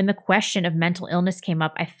private. And when the question of mental illness came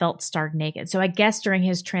up, I felt stark naked. So I guess during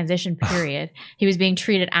his transition period, he was being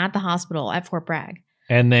treated at the hospital at Fort Bragg.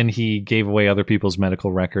 And then he gave away other people's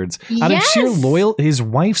medical records. Out of sheer his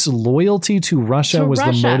wife's loyalty to Russia was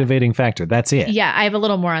the motivating factor. That's it. Yeah, I have a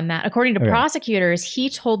little more on that. According to prosecutors, he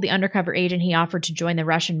told the undercover agent he offered to join the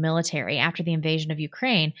Russian military after the invasion of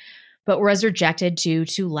Ukraine, but was rejected due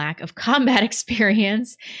to lack of combat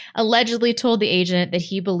experience. Allegedly told the agent that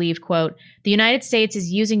he believed, quote, the United States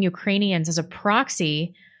is using Ukrainians as a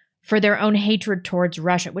proxy for their own hatred towards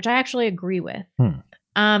Russia, which I actually agree with.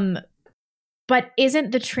 But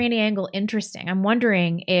isn't the tranny angle interesting? I'm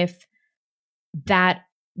wondering if that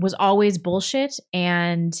was always bullshit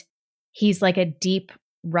and he's like a deep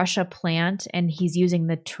Russia plant and he's using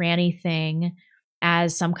the tranny thing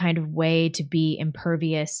as some kind of way to be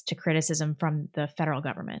impervious to criticism from the federal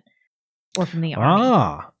government. or from the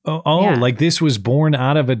army. Yeah. Like this was born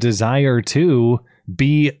out of a desire to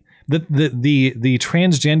be the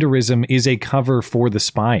transgenderism is a cover for the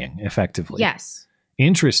spying, effectively. Yes.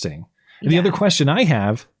 Interesting. The other question I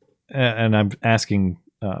have, and I'm asking,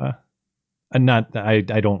 I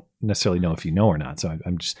don't necessarily know if you know or not, so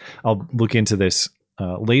I'll look into this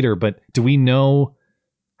later. But do we know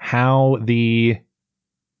how the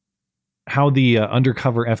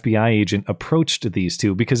undercover FBI agent approached these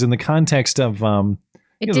two? Because in the context of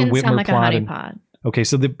it didn't sound like a honeypot. Okay,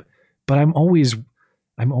 so but I'm always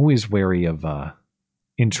wary of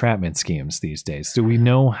entrapment schemes these days. Do we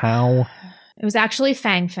know how? It was actually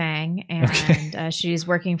Fang Fang, and she's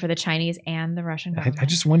working for the Chinese and the Russian government. I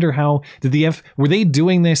just wonder how were they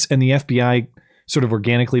doing this and the FBI sort of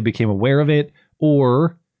organically became aware of it,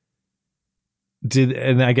 or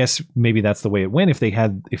and I guess maybe that's the way it went. If they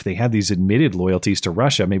had these admitted loyalties to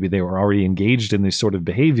Russia, maybe they were already engaged in this sort of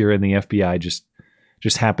behavior and the FBI just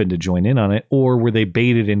happened to join in on it, or were they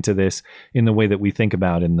baited into this in the way that we think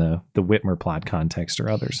about in the Whitmer plot context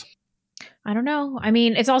or others? I don't know. I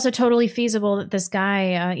mean, it's also totally feasible that this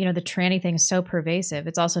guy, the tranny thing is so pervasive.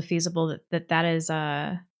 It's also feasible that is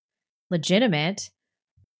legitimate.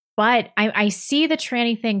 But I see the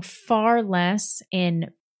tranny thing far less in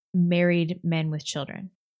married men with children,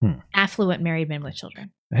 affluent married men with children.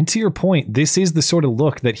 And to your point, this is the sort of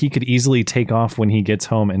look that he could easily take off when he gets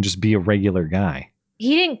home and just be a regular guy.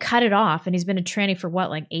 He didn't cut it off, and he's been a tranny for what,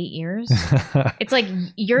 like 8 years? It's like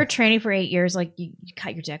you're a tranny for 8 years, like you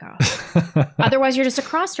cut your dick off. Otherwise, you're just a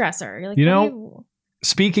cross-dresser. You're like,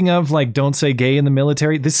 speaking of like, don't say gay in the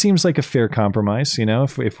military, this seems like a fair compromise.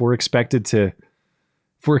 If we're expected to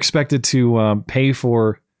pay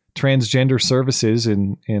for transgender services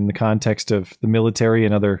in the context of the military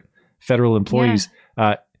and other federal employees,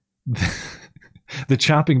 the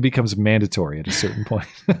chopping becomes mandatory at a certain point.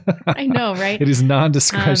 I know, right? It is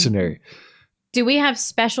non-discretionary. Do we have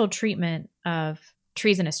special treatment of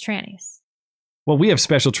treasonous trannies? Well, we have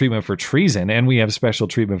special treatment for treason and we have special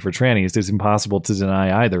treatment for trannies. It's impossible to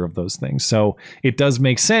deny either of those things. So it does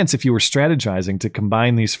make sense if you were strategizing to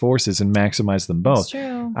combine these forces and maximize them both. That's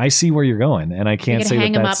true. I see where you're going, and I can't say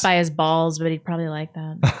hang that him up by his balls, but he'd probably like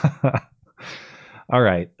that. All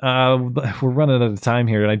right. We're running out of time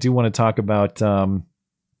here, and I do want to talk about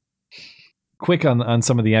quick on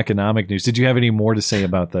some of the economic news. Did you have any more to say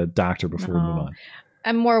about the doctor before we move on?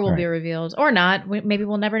 And more will be revealed, or not. Maybe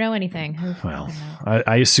we'll never know anything. Well,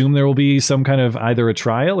 I assume there will be some kind of either a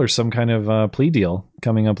trial or some kind of plea deal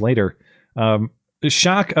coming up later. The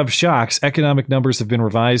shock of shocks, economic numbers have been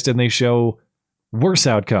revised, and they show worse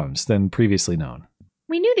outcomes than previously known.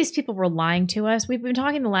 We knew these people were lying to us. We've been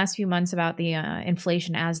talking the last few months about the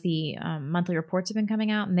inflation as the monthly reports have been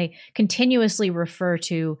coming out, and they continuously refer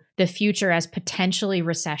to the future as potentially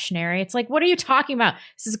recessionary. It's like, what are you talking about?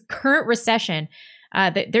 This is a current recession.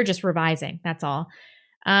 They're just revising. That's all.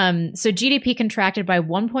 So GDP contracted by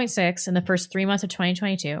 1.6 in the first 3 months of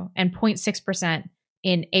 2022 and 0.6%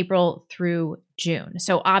 in April through June.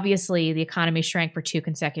 So obviously the economy shrank for 2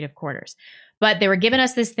 consecutive quarters. But they were giving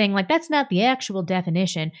us this thing like, that's not the actual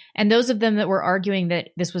definition. And those of them that were arguing that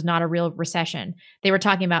this was not a real recession, they were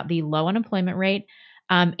talking about the low unemployment rate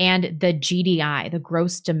and the GDI, the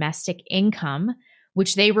gross domestic income,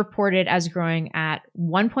 which they reported as growing at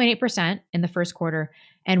 1.8% in the first quarter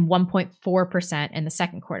and 1.4% in the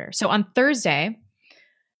second quarter. So on Thursday,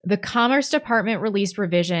 the Commerce Department released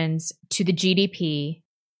revisions to the GDP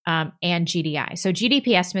and GDI. So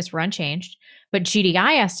GDP estimates were unchanged, but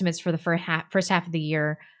GDI estimates for the first half of the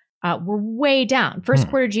year were way down. First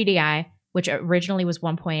quarter GDI, which originally was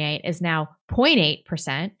 1.8, is now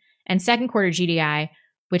 0.8%. And second quarter GDI,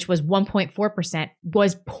 which was 1.4%,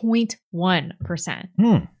 was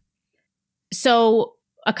 0.1%. So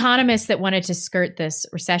economists that wanted to skirt this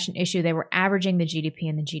recession issue, they were averaging the GDP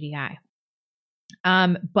and the GDI.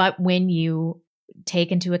 But when you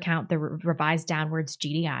take into account the revised downwards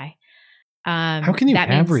GDI, how can you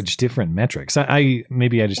average different metrics? I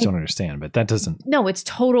just don't understand, but that doesn't. No, it's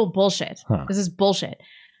total bullshit. This is bullshit.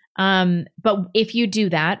 But if you do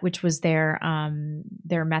that, which was their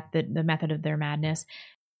method, the method of their madness,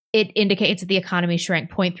 it indicates that the economy shrank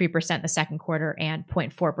 0.3% in the second quarter and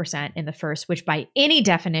 0.4% in the first, which by any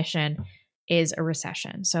definition is a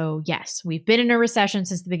recession. So yes, we've been in a recession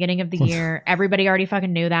since the beginning of the year. Everybody already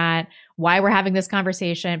fucking knew that. why we're having this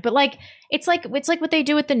conversation. But like it's like what they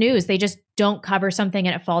do with the news. They just don't cover something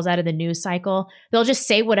and it falls out of the news cycle. They'll just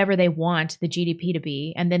say whatever they want the GDP to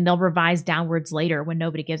be, and then they'll revise downwards later when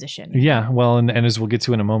nobody gives a shit anymore. Yeah, well, and as we'll get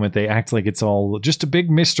to in a moment, they act like it's all just a big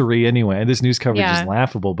mystery anyway. This news coverage is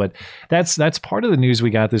laughable, but that's part of the news we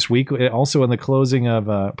got this week. Also on the closing of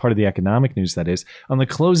part of the economic news, that is, on the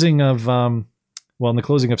closing of in the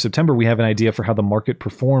closing of September, we have an idea for how the market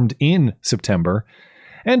performed in September.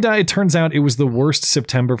 And it turns out it was the worst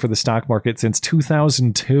September for the stock market since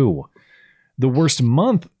 2002. The worst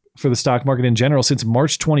month for the stock market in general since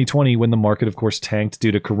March 2020, when the market, of course, tanked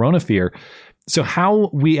due to corona fear. So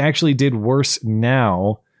how we actually did worse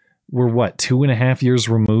now, we're 2.5 years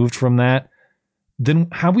removed from that? Then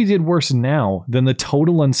how we did worse now than the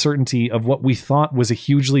total uncertainty of what we thought was a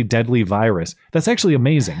hugely deadly virus. That's actually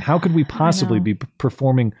amazing. How could we possibly be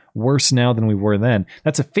performing worse now than we were then?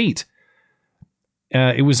 That's a feat.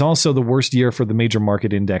 It was also the worst year for the major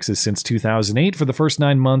market indexes since 2008. For the first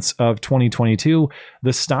 9 months of 2022,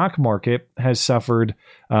 the stock market has suffered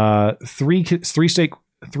three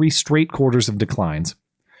straight quarters of declines.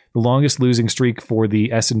 The longest losing streak for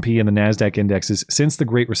the S&P and the NASDAQ indexes since the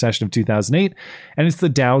Great Recession of 2008, and it's the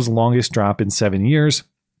Dow's longest drop in 7 years.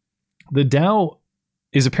 The Dow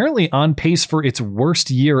is apparently on pace for its worst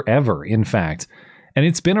year ever, in fact, and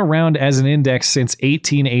it's been around as an index since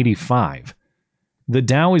 1885. The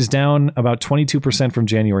Dow is down about 22% from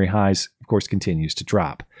January highs, of course, continues to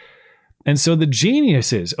drop. And so the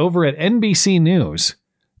geniuses over at NBC News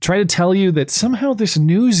try to tell you that somehow this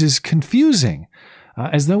news is confusing,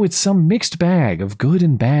 as though it's some mixed bag of good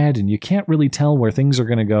and bad, and you can't really tell where things are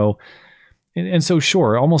going to go. And so,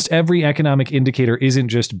 sure, almost every economic indicator isn't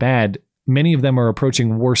just bad. Many of them are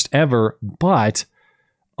approaching worst ever, but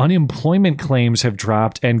unemployment claims have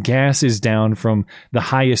dropped and gas is down from the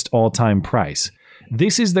highest all-time price.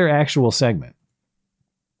 This is their actual segment.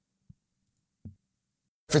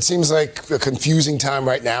 It seems like a confusing time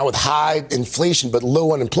right now with high inflation but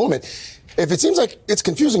low unemployment. If it seems like it's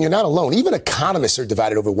confusing, you're not alone. Even economists are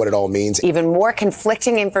divided over what it all means. Even more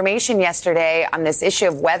conflicting information yesterday on this issue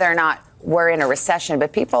of whether or not we're in a recession,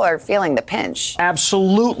 but people are feeling the pinch.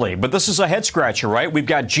 Absolutely. But this is a head scratcher, right? We've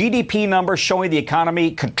got GDP numbers showing the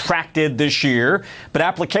economy contracted this year, but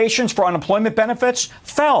applications for unemployment benefits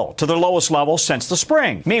fell to their lowest level since the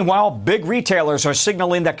spring. Meanwhile, big retailers are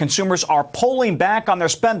signaling that consumers are pulling back on their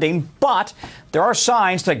spending, but there are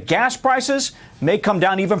signs that gas prices may come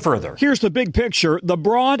down even further. Here's the big picture. The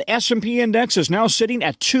broad S&P index is now sitting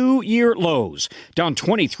at 2-year lows, down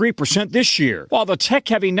 23% this year, while the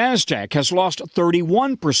tech-heavy NASDAQ has lost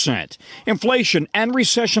 31%. Inflation and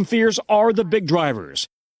recession fears are the big drivers.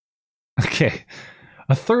 Okay,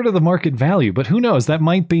 a third of the market value, but who knows? That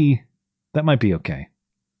might be okay.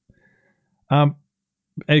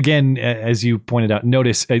 Again, as you pointed out,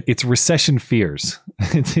 notice it's recession fears.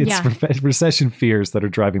 It's recession fears that are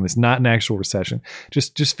driving this, not an actual recession.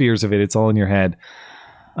 Just fears of it. It's all in your head.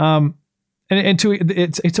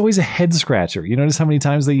 It's always a head scratcher. You notice how many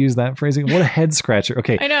times they use that phrasing? What a head scratcher.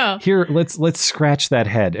 Okay, I know. Here, let's scratch that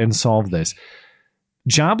head and solve this.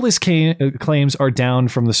 Jobless claims are down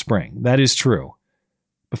from the spring. That is true.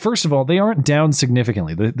 But first of all, they aren't down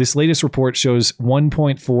significantly. This latest report shows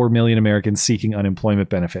 1.4 million Americans seeking unemployment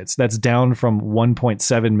benefits. That's down from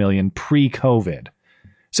 1.7 million pre-COVID.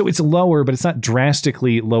 So it's lower, but it's not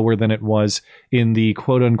drastically lower than it was in the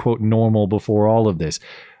quote-unquote normal before all of this.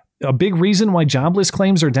 A big reason why jobless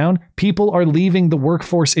claims are down, people are leaving the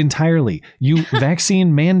workforce entirely. You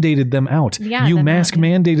vaccine mandated them out. You mask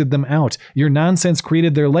mandated them out. Your nonsense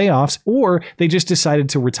created their layoffs, or they just decided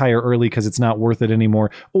to retire early because it's not worth it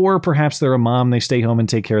anymore. Or perhaps they're a mom, they stay home and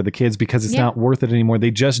take care of the kids because it's not worth it anymore.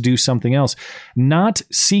 They just do something else. Not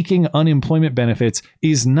seeking unemployment benefits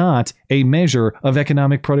is not a measure of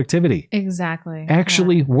economic productivity. Exactly.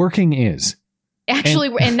 Actually, working is.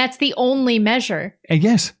 And that's the only measure.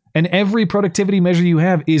 Yes. And every productivity measure you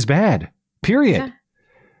have is bad, period. Yeah.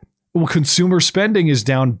 Well, consumer spending is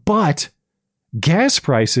down, but gas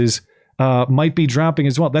prices might be dropping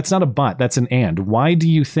as well. That's not a but, that's an and. Why do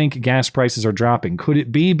you think gas prices are dropping? Could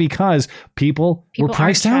it be because people were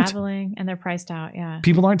priced out? Traveling and they're priced out, yeah.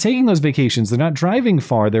 People aren't taking those vacations. They're not driving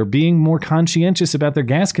far. They're being more conscientious about their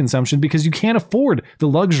gas consumption because you can't afford the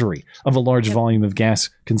luxury of a large volume of gas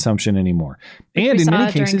consumption anymore. And in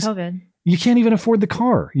many cases, you can't even afford the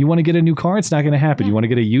car. You want to get a new car? It's not going to happen. You want to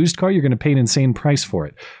get a used car? You're going to pay an insane price for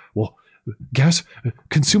it. Well,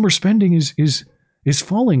 consumer spending is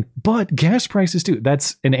falling, but gas prices too.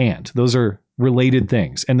 That's an and. Those are related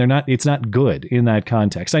things, and it's not good in that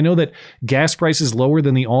context. I know that gas prices lower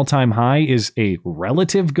than the all-time high is a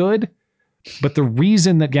relative good, But the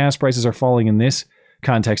reason that gas prices are falling in this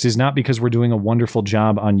context is not because we're doing a wonderful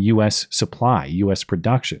job on U.S. supply, U.S.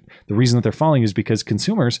 production. The reason that they're falling is because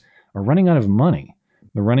consumers are running out of money.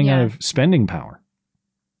 They're running out of spending power.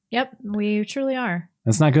 Yep, we truly are.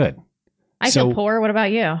 That's not good. I feel poor. What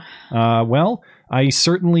about you? Well, I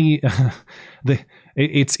certainly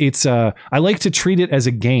I like to treat it as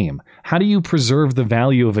a game. How do you preserve the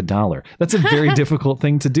value of $1? That's a very difficult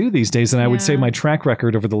thing to do these days. And I would say my track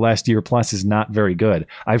record over the last year plus is not very good.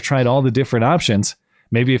 I've tried all the different options.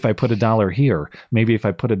 Maybe if I put $1 here, maybe if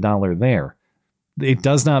I put $1 there, it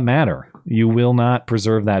does not matter. You will not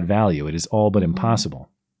preserve that value. It is all but impossible.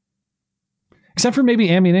 Except for maybe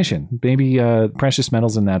ammunition, maybe precious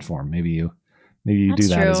metals in that form. Maybe you do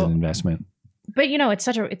that as an investment. But it's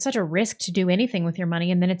such a risk to do anything with your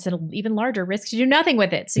money, and then it's an even larger risk to do nothing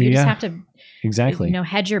with it. So you just have to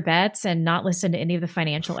hedge your bets and not listen to any of the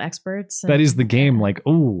financial experts. That is the game. Like,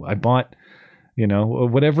 oh, I bought,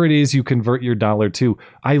 whatever it is you convert your dollar to.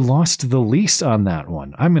 I lost the lease on that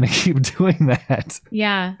one. I'm going to keep doing that.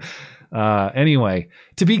 Yeah. Anyway,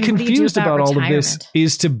 to be confused about all of this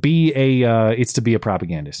is to be a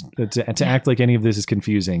propagandist. To act like any of this is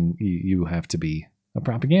confusing, you have to be a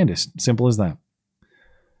propagandist. Simple as that.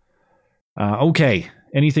 Okay.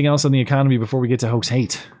 Anything else on the economy before we get to hoax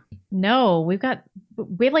hate? No, we have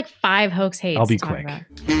like 5 hoax hates. I'll be quick.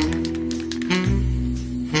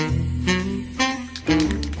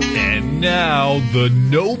 And now the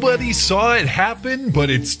nobody saw it happen, but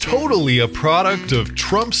it's totally a product of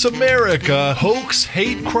Trump's America hoax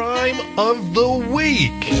hate crime of the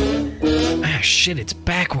week. Ah, shit, it's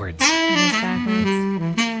backwards.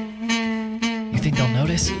 You think they'll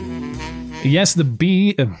notice? Yes, the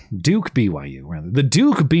Duke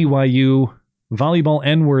BYU volleyball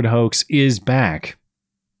N-word hoax is back.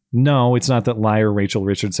 No, it's not that liar Rachel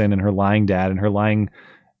Richardson and her lying dad and her lying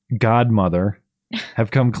godmother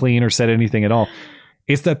have come clean or said anything at all.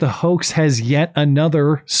 It's that the hoax has yet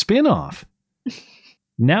another spin-off.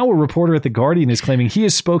 Now a reporter at The Guardian is claiming he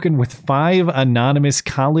has spoken with 5 anonymous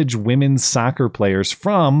college women's soccer players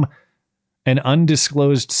from an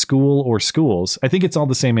undisclosed school or schools. I think it's all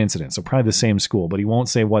the same incident, so probably the same school, but he won't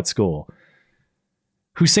say what school.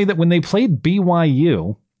 Who say that when they played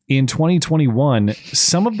BYU in 2021,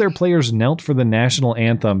 some of their players knelt for the national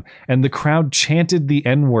anthem and the crowd chanted the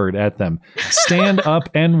N-word at them. Stand up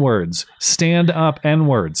N-words. Stand up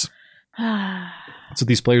N-words. That's what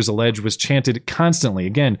these players allege was chanted constantly.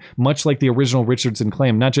 Again, much like the original Richardson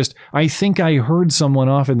claim, not just, I think I heard someone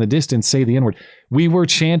off in the distance say the N-word. We were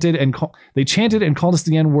chanted and they chanted and called us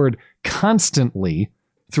the N-word constantly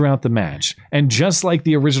throughout the match. And just like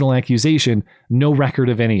the original accusation, no record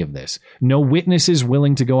of any of this. No witnesses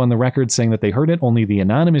willing to go on the record saying that they heard it. Only the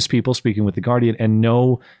anonymous people speaking with The Guardian, and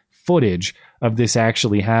no footage of this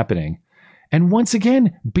actually happening. And once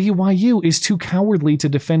again, BYU is too cowardly to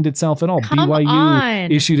defend itself at all. BYU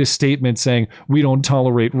issued a statement saying, we don't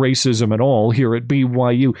tolerate racism at all here at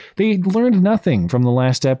BYU. They learned nothing from the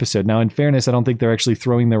last episode. Now, in fairness, I don't think they're actually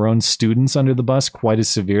throwing their own students under the bus quite as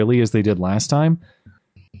severely as they did last time.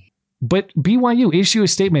 But BYU issue a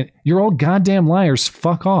statement, you're all goddamn liars,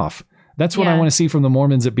 fuck off. That's what I want to see from the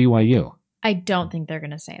Mormons at BYU. I don't think they're going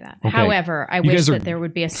to say that. Okay. However, I wish that there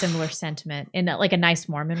would be a similar sentiment in like a nice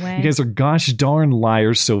Mormon way. You guys are gosh darn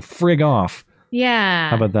liars, so frig off. Yeah.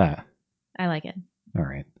 How about that? I like it. All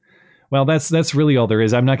right. Well, that's really all there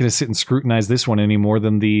is. I'm not going to sit and scrutinize this one any more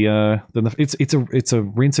than it's a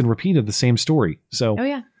rinse and repeat of the same story. So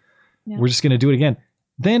we're just going to do it again.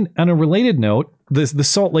 Then, on a related note, the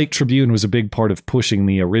Salt Lake Tribune was a big part of pushing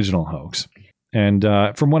the original hoax. And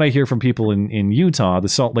from what I hear from people in Utah, the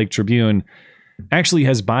Salt Lake Tribune actually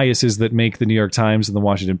has biases that make the New York Times and the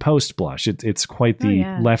Washington Post blush. It's quite the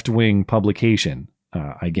left-wing publication,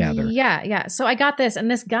 I gather. Yeah. So I got this,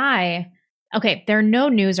 and this guy... Okay, there are no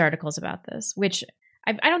news articles about this, which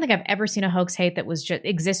I don't think I've ever seen a hoax hate that was just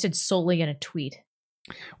existed solely in a tweet.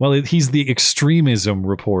 Well, he's the extremism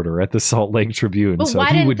reporter at the Salt Lake Tribune. But so why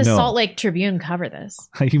he didn't would the know. Salt Lake Tribune cover this?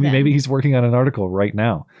 Maybe he's working on an article right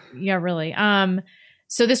now. Yeah, really.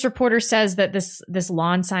 So this reporter says that this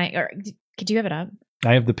lawn sign, or could you have it up?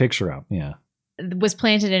 I have the picture up. Yeah, was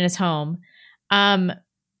planted in his home. And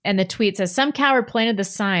the tweet says, "Some coward planted the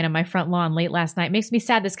sign on my front lawn late last night. Makes me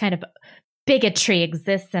sad this kind of bigotry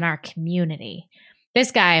exists in our community."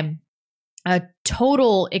 This guy, a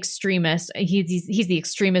total extremist. He's the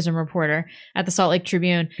extremism reporter at the Salt Lake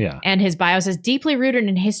Tribune. Yeah. And his bio says, deeply rooted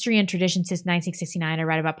in history and tradition since 1969, I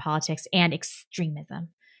write about politics and extremism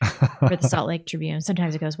for the Salt Lake Tribune.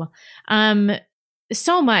 Sometimes it goes well.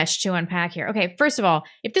 So much to unpack here. Okay, first of all,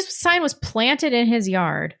 if this sign was planted in his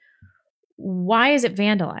yard, why is it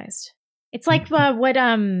vandalized? It's like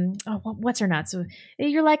what's her nuts?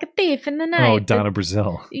 You're like a thief in the night. Oh, Donna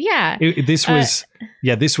Brazil. Yeah. This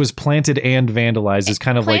was planted and vandalized. It's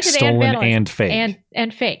kind of like stolen and fake.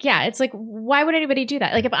 And fake. Yeah. It's like, why would anybody do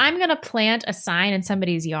that? Like if I'm going to plant a sign in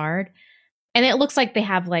somebody's yard and it looks like they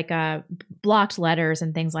have like blocked letters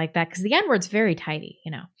and things like that, because the N-word's very tidy,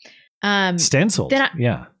 Stenciled.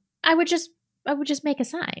 I would just make a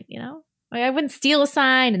sign, Like I wouldn't steal a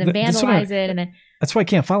sign and then vandalize it and then. That's why I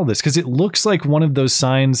can't follow this, because it looks like one of those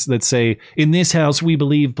signs that say, in this house, we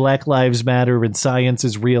believe Black Lives Matter and science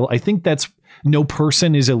is real. I think that's no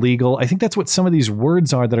person is illegal. I think that's what some of these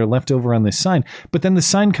words are that are left over on this sign. But then the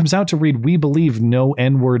sign comes out to read, we believe no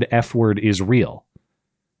N-word, F-word is real.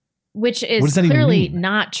 Which is clearly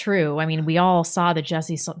not true. I mean, we all saw the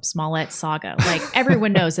Jussie Smollett saga. Like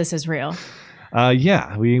everyone knows this is real.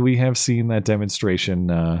 Yeah, we have seen that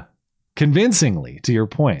demonstration convincingly, to your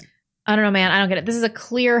point. I don't know, man. I don't get it. This is a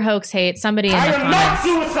clear hoax hate. Somebody in the comments, not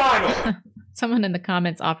suicidal. Someone in the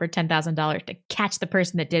comments offered $10,000 to catch the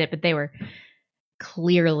person that did it, but they were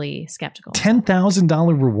clearly skeptical.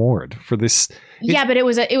 $10,000 reward for this. Yeah, but it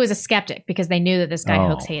was a skeptic because they knew that this guy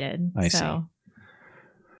hoax hated. I see.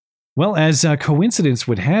 Well, as coincidence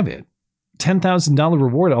would have it, $10,000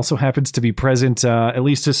 reward also happens to be present, at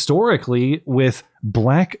least historically, with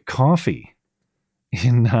black coffee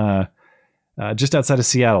in just outside of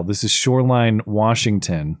Seattle. This is Shoreline,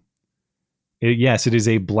 Washington. Yes, it is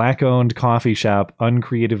a black-owned coffee shop,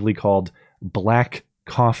 uncreatively called Black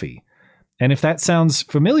Coffee. And if that sounds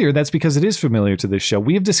familiar, that's because it is familiar to this show.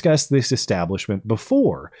 We have discussed this establishment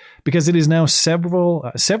before, because it is now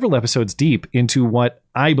several episodes deep into what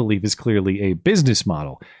I believe is clearly a business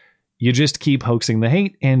model. You just keep hoaxing the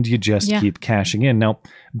hate, and you just keep cashing in. Now,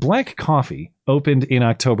 Black Coffee opened in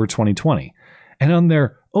October 2020, and on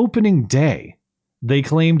their opening day, they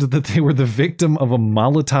claimed that they were the victim of a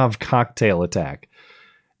Molotov cocktail attack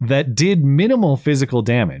that did minimal physical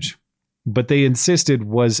damage, but they insisted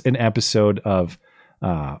was an episode of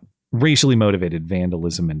racially motivated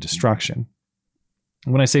vandalism and destruction.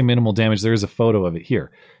 When I say minimal damage, there is a photo of it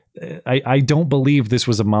here. I don't believe this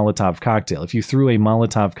was a Molotov cocktail. If you threw a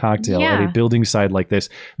Molotov cocktail at a building site like this,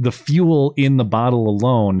 the fuel in the bottle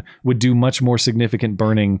alone would do much more significant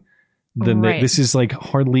burning than this is like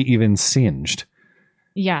hardly even singed.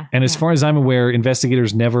 Yeah. And as far as I'm aware,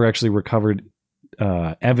 investigators never actually recovered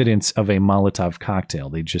evidence of a Molotov cocktail.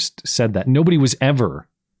 They just said that. Nobody was ever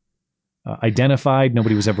identified.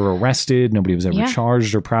 Nobody was ever arrested. Nobody was ever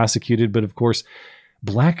charged or prosecuted. But of course,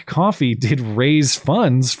 Black Coffee did raise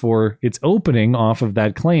funds for its opening off of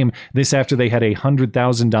that claim. This after they had a $100,000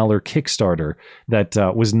 Kickstarter that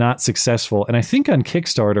was not successful. And I think on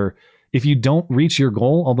Kickstarter, if you don't reach your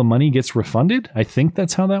goal, all the money gets refunded. I think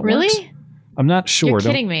that's how that works. Really? I'm not sure. You're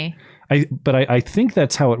kidding me. But I think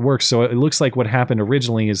that's how it works. So it looks like what happened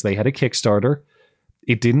originally is they had a Kickstarter.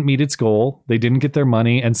 It didn't meet its goal. They didn't get their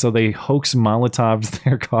money. And so they hoax Molotov'd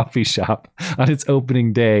their coffee shop on its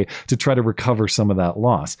opening day to try to recover some of that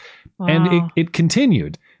loss. Wow. And it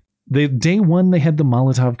continued. The day one, they had the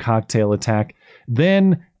Molotov cocktail attack.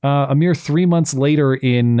 Then a mere 3 months later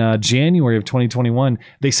in January of 2021,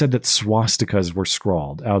 they said that swastikas were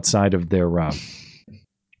scrawled outside of their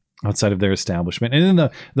establishment. And in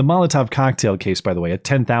the Molotov cocktail case, by the way, a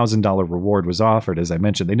 $10,000 reward was offered. As I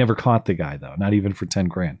mentioned, they never caught the guy though, not even for 10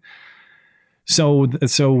 grand. So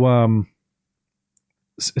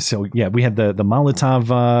yeah, we had the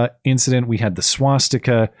Molotov incident. We had the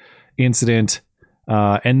swastika incident.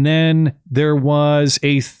 And then there was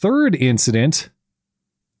a third incident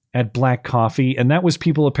at Black Coffee, and that was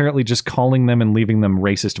people apparently just calling them and leaving them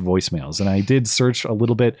racist voicemails. And I did search a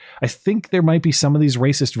little bit. I think there might be some of these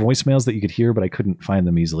racist voicemails that you could hear, but I couldn't find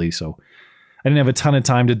them easily. So I didn't have a ton of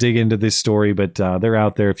time to dig into this story, but they're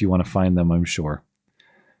out there if you want to find them, I'm sure.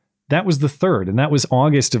 That was the third, and that was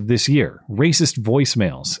August of this year. Racist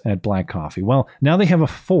voicemails at Black Coffee. Well, now they have a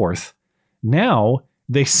fourth. Now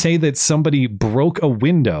they say that somebody broke a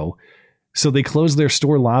window, so they closed their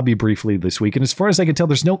store lobby briefly this week. And as far as I can tell,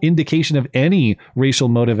 there's no indication of any racial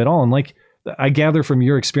motive at all. And like I gather from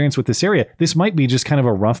your experience with this area, this might be just kind of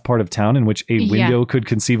a rough part of town in which a window could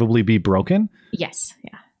conceivably be broken. Yes.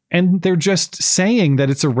 Yeah. And they're just saying that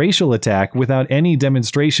it's a racial attack without any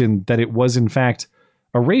demonstration that it was in fact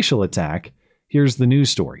a racial attack. Here's the news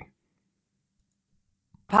story.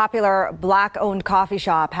 Popular Black-owned coffee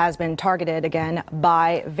shop has been targeted again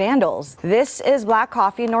by vandals. This is Black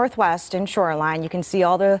Coffee Northwest in Shoreline. You can see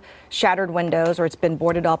all the shattered windows, or it's been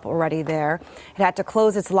boarded up already there. It had to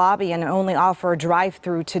close its lobby and only offer a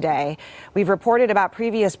drive-through today. We've reported about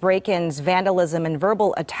previous break-ins, vandalism, and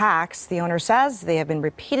verbal attacks. The owner says they have been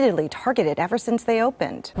repeatedly targeted ever since they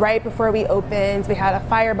opened. Right before we opened, we had a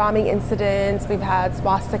firebombing incident. We've had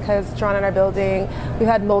swastikas drawn on our building. We've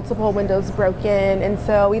had multiple windows broken, and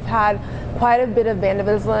so we've had quite a bit of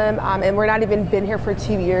vandalism, and we're not even been here for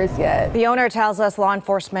 2 years yet. The owner tells us law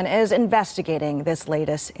enforcement is investigating this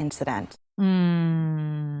latest incident.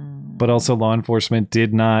 But also law enforcement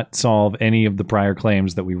did not solve any of the prior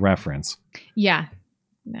claims that we reference. Yeah.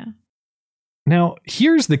 No. Now,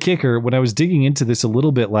 here's the kicker. When I was digging into this a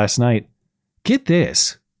little bit last night, get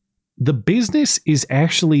this. The business is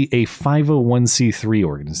actually a 501c3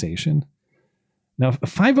 organization. Now, a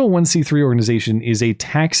 501c3 organization is a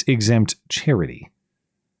tax-exempt charity,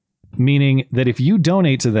 meaning that if you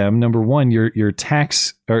donate to them, number one, your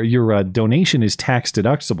tax or your donation is tax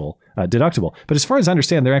deductible. But as far as I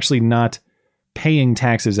understand, they're actually not paying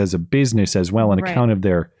taxes as a business as well on account of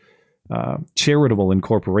their charitable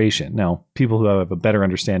incorporation. Now, people who have a better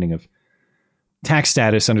understanding of tax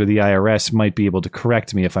status under the IRS might be able to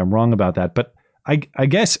correct me if I'm wrong about that. But I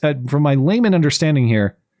guess from my layman understanding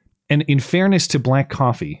here, and in fairness to Black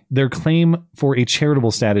Coffee, their claim for a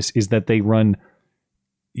charitable status is that they run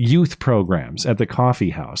youth programs at the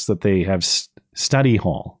coffee house, that they have study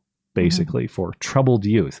hall, basically, for troubled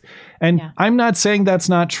youth. And I'm not saying that's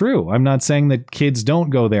not true. I'm not saying that kids don't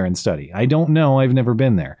go there and study. I don't know. I've never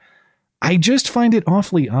been there. I just find it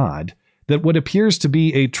awfully odd that what appears to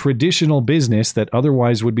be a traditional business that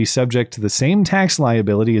otherwise would be subject to the same tax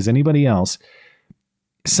liability as anybody else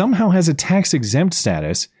somehow has a tax-exempt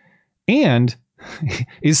status and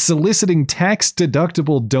is soliciting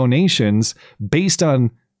tax-deductible donations based on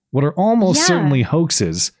what are almost certainly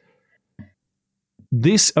hoaxes.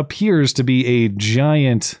 This appears to be a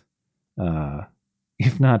giant,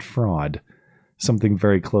 if not fraud, something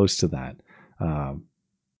very close to that.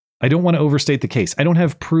 I don't want to overstate the case. I don't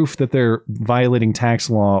have proof that they're violating tax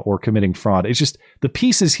law or committing fraud. It's just the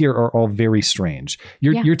pieces here are all very strange.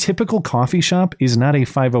 Your typical coffee shop is not a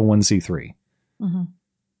 501c3. Mm-hmm.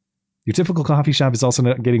 Your typical coffee shop is also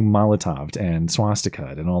not getting Molotoved and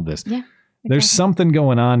swastika'd and all this. Yeah, exactly. There's something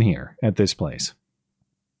going on here at this place.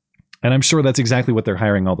 And I'm sure that's exactly what they're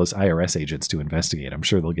hiring all those IRS agents to investigate. I'm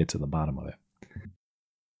sure they'll get to the bottom of it.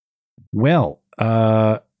 Well,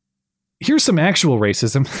 here's some actual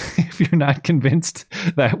racism. If you're not convinced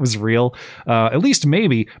that was real, at least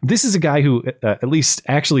maybe. This is a guy who at least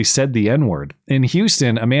actually said the N-word. In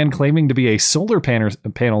Houston, a man claiming to be a solar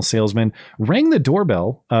panel salesman rang the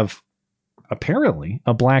doorbell of apparently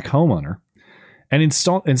a black homeowner. And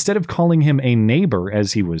instead of calling him a neighbor,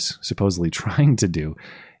 as he was supposedly trying to do,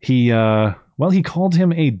 he called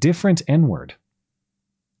him a different N-word.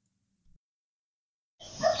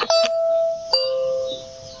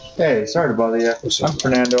 Hey, sorry to bother you. I'm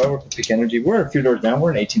Fernando. I work with Peak Energy. We're a few doors down.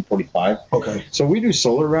 We're in 1845. Okay. So we do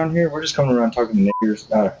solar around here. We're just coming around talking to neighbors.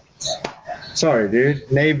 Sorry,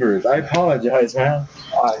 dude. Neighbors. I apologize, man.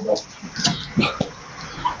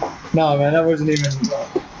 No, man, that wasn't even...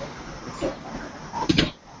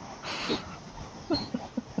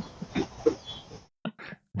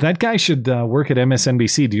 That guy should work at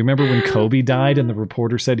MSNBC. Do you remember when Kobe died and the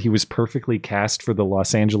reporter said he was perfectly cast for the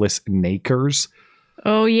Los Angeles Lakers?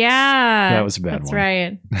 Oh, yeah. That was a bad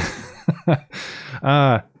one. That's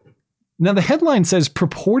right. Now, the headline says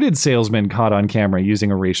purported salesman caught on camera using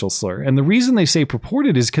a racial slur. And the reason they say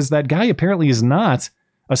purported is because that guy apparently is not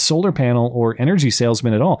a solar panel or energy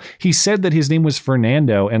salesman at all. He said that his name was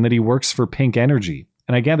Fernando and that he works for Pink Energy.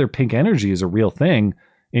 And I gather Pink Energy is a real thing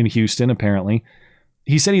in Houston, apparently.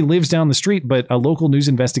 He said he lives down the street, but a local news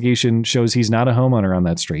investigation shows he's not a homeowner on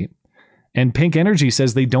that street. And Pink Energy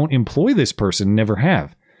says they don't employ this person, never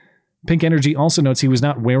have. Pink Energy also notes he was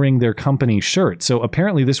not wearing their company shirt. So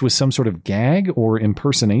apparently this was some sort of gag or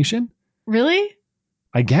impersonation. Really?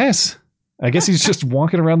 I guess he's just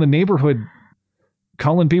walking around the neighborhood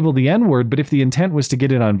calling people the N-word. But if the intent was to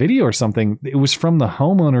get it on video or something, it was from the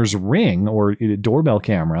homeowner's Ring or doorbell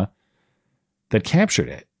camera that captured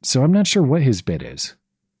it. So I'm not sure what his bit is.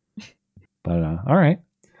 But all right.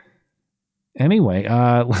 Anyway,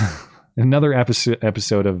 another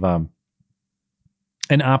episode of an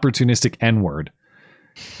opportunistic N-word.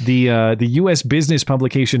 The U.S. business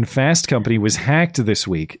publication Fast Company was hacked this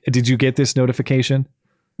week. Did you get this notification?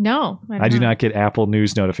 No, I do not get Apple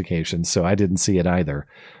News notifications, so I didn't see it either.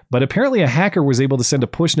 But apparently a hacker was able to send a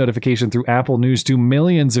push notification through Apple News to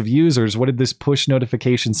millions of users. What did this push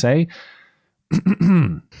notification say?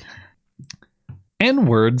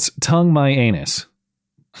 N-words, tongue my anus.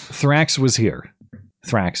 Thrax was here.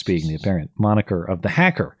 Thrax being the apparent moniker of the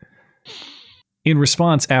hacker. In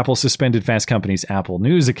response, Apple suspended Fast Company's Apple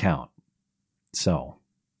News account. So,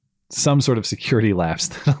 some sort of security lapse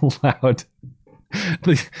that allowed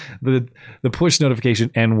the push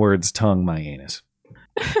notification N-words, tongue my anus.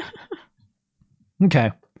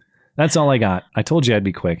 Okay. That's all I got. I told you I'd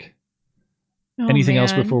be quick. Anything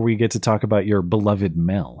else before we get to talk about your beloved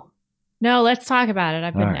Mel? No, let's talk about it.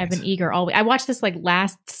 I've been eager all week. I watched this like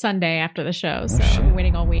last Sunday after the show, so I've been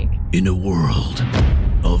waiting all week. In a world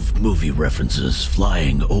of movie references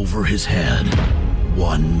flying over his head,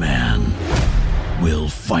 one man will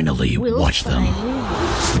finally watch them.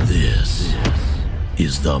 This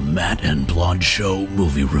is the Matt and Blonde Show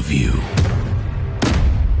movie review.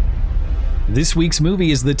 This week's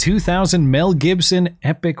movie is the 2000 Mel Gibson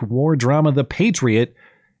epic war drama The Patriot,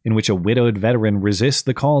 in which a widowed veteran resists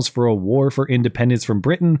the calls for a war for independence from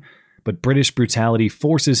Britain, but British brutality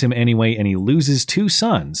forces him anyway, and he loses 2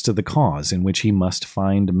 sons to the cause in which he must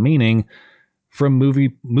find meaning. From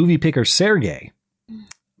movie picker Sergey.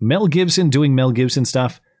 Mel Gibson doing Mel Gibson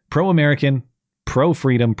stuff, pro-American,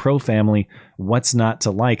 pro-freedom, pro-family, what's not to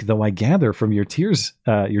like? Though I gather from your tease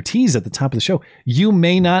at the top of the show, you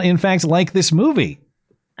may not in fact like this movie.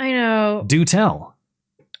 I know. Do tell.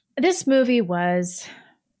 This movie was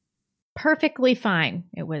perfectly fine.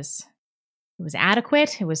 It was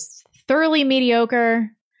adequate. It was thoroughly mediocre.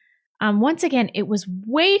 Once again, it was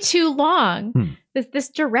way too long. This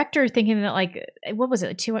director thinking that like, what was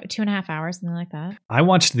it? 2.5 hours, something like that. I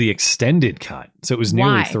watched the extended cut, so it was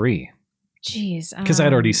nearly 3. Jeez. Because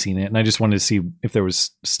I'd already seen it, and I just wanted to see if there was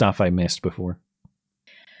stuff I missed before.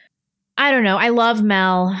 I don't know. I love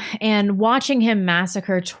Mel, and watching him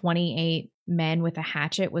massacre 28 men with a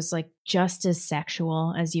hatchet was like just as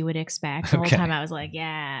sexual as you would expect. The whole time I was like,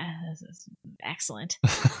 yeah, this is excellent.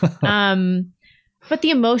 But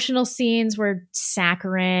the emotional scenes were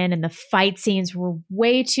saccharine, and the fight scenes were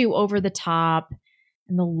way too over the top,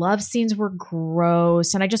 and the love scenes were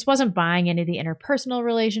gross, and I just wasn't buying any of the interpersonal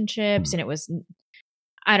relationships, and it was,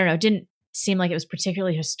 I don't know, didn't seem like it was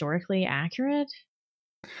particularly historically accurate.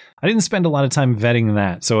 I didn't spend a lot of time vetting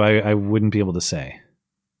that, so I wouldn't be able to say.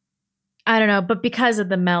 I don't know, but because of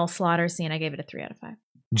the Mel slaughter scene, I gave it a 3 out of 5.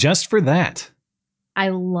 Just for that? I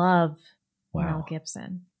love Mel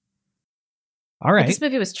Gibson. All right. But this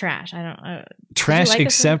movie was trash. I don't. Trash like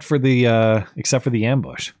except for the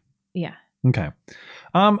ambush. Yeah. Okay.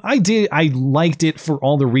 I liked it for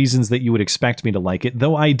all the reasons that you would expect me to like it,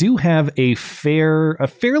 though I do have a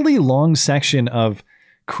fairly long section of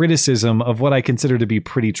criticism of what I consider to be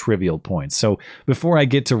pretty trivial points. So before I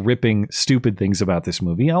get to ripping stupid things about this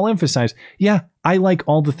movie, I'll emphasize, yeah, I like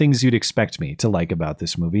all the things you'd expect me to like about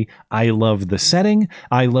this movie. I love the setting.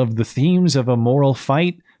 I love the themes of a moral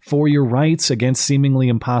fight for your rights against seemingly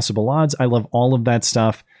impossible odds. I love all of that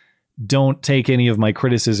stuff. Don't take any of my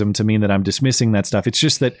criticism to mean that I'm dismissing that stuff. It's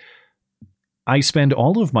just that I spend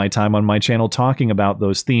all of my time on my channel talking about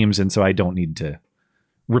those themes, and so I don't need to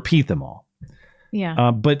repeat them all.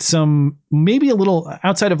 Yeah. But some, maybe a little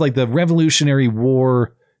outside of like the Revolutionary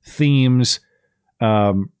War themes,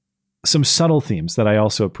 some subtle themes that I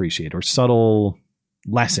also appreciate, or subtle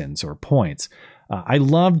lessons or points. I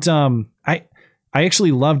loved, I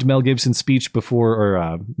actually loved Mel Gibson's speech before,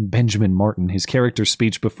 or Benjamin Martin, his character's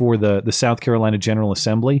speech before the South Carolina General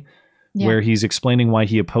Assembly, where he's explaining why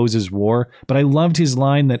he opposes war. But I loved his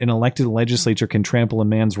line that an elected legislature can trample a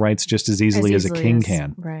man's rights just as easily as a king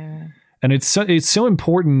can. Right. And it's so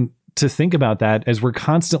important to think about that as we're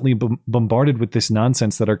constantly bombarded with this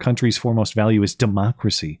nonsense that our country's foremost value is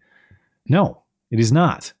democracy. No, it is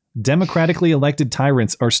not. Democratically elected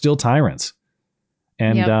tyrants are still tyrants.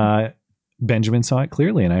 And Benjamin saw it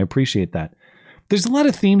clearly, and I appreciate that. There's a lot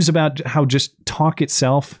of themes about how just talk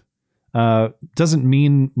itself doesn't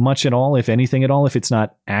mean much at all, if anything at all, if it's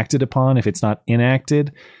not acted upon, if it's not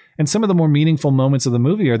enacted. And some of the more meaningful moments of the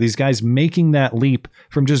movie are these guys making that leap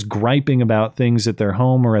from just griping about things at their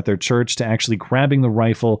home or at their church to actually grabbing the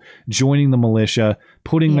rifle, joining the militia,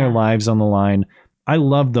 putting their lives on the line. I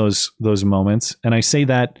love those moments. And I say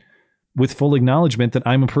that with full acknowledgement that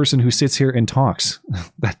I'm a person who sits here and talks.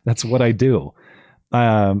 That's what I do.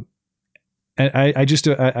 I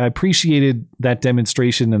appreciated that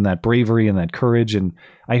demonstration and that bravery and that courage. And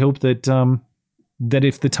I hope that that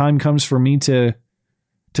if the time comes for me to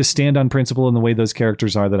stand on principle in the way those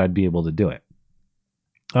characters are, that I'd be able to do it.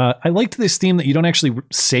 I liked this theme that you don't actually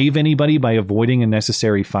save anybody by avoiding a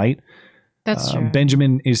necessary fight. That's true.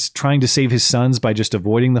 Benjamin is trying to save his sons by just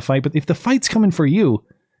avoiding the fight. But if the fight's coming for you,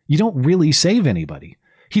 you don't really save anybody.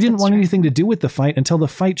 He didn't want anything to do with the fight until the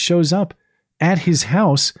fight shows up at his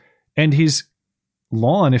house, and his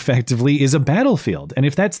lawn effectively is a battlefield. And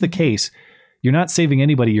if that's the case, you're not saving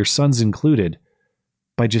anybody, your sons included,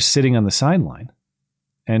 by just sitting on the sideline.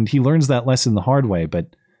 And he learns that lesson the hard way,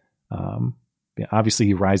 but obviously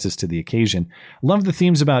he rises to the occasion. Love the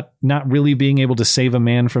themes about not really being able to save a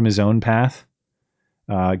man from his own path.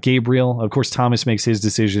 Gabriel, of course, Thomas makes his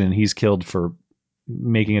decision and he's killed for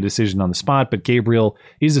making a decision on the spot, but Gabriel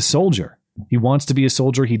is a soldier. He wants to be a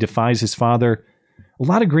soldier. He defies his father. A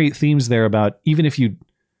lot of great themes there about even if you're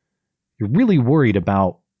really worried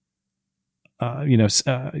about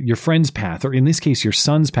your friend's path, or in this case, your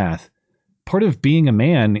son's path. Part of being a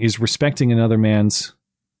man is respecting another man's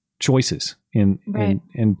choices. And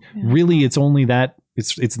really it's only that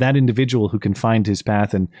it's that individual who can find his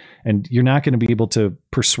path, and you're not going to be able to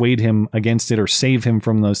persuade him against it or save him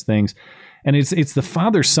from those things. And it's the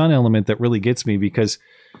father-son element that really gets me, because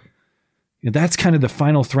that's kind of the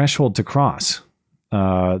final threshold to cross.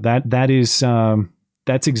 That's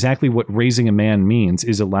exactly what raising a man means,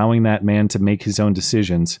 is allowing that man to make his own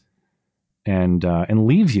decisions and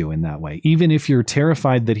leave you in that way. Even if you're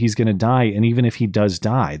terrified that he's going to die, and even if he does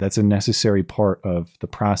die, that's a necessary part of the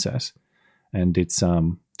process. And it's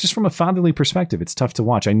just from a fatherly perspective, it's tough to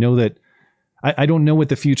watch. I know that I don't know what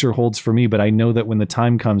the future holds for me, but I know that when the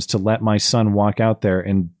time comes to let my son walk out there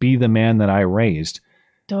and be the man that I raised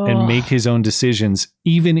and make his own decisions,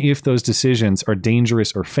 even if those decisions are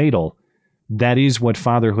dangerous or fatal, that is what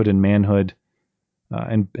fatherhood and manhood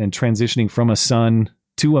and transitioning from a son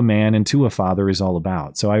to a man and to a father is all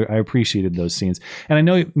about. So I appreciated those scenes. And I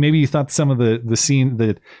know maybe you thought some of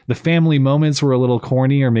the family moments were a little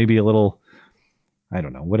corny, or maybe a little, I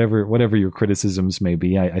don't know, whatever your criticisms may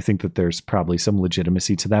be. I think that there's probably some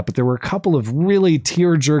legitimacy to that, but there were a couple of really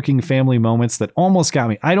tear-jerking family moments that almost got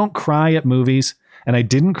me. I don't cry at movies, and I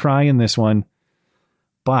didn't cry in this one,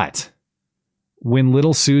 but when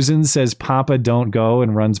little Susan says, "Papa, don't go,"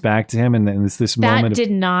 and runs back to him, and then it's this moment. That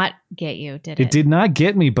did not get you, did it? It did not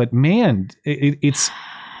get me, but man, it's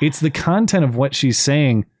the content of what she's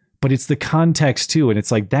saying, but it's the context too. And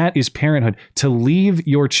it's like, that is parenthood. To leave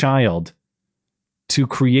your child to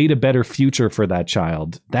create a better future for that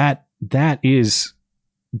child, that is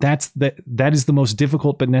the most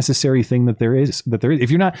difficult but necessary thing that there is. If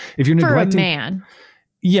you're neglecting for a man.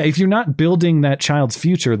 Yeah, if you're not building that child's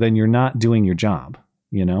future, then you're not doing your job,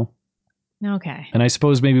 Okay. And I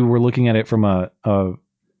suppose maybe we're looking at it from a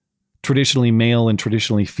traditionally male and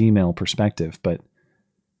traditionally female perspective, but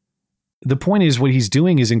the point is, what he's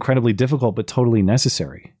doing is incredibly difficult but totally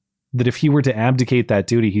necessary. That if he were to abdicate that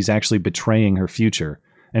duty, he's actually betraying her future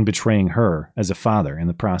and betraying her as a father in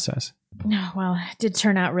the process. No, well, it did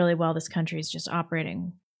turn out really well. This country is just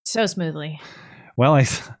operating so smoothly. Well,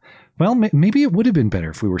 maybe it would have been better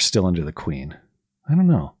if we were still under the Queen. I don't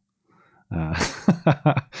know.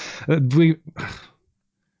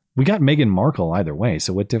 We got Meghan Markle either way,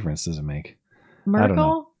 so what difference does it make?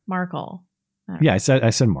 Markle? Yeah, I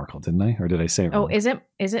said Markle, didn't I? Or did I say it wrong? Oh, is it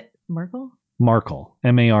Merkel? Markle,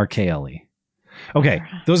 Markle. Okay,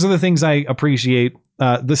 those are the things I appreciate.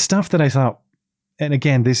 The stuff that I thought, and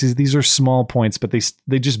again, these are small points, but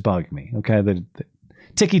they just bug me. Okay, the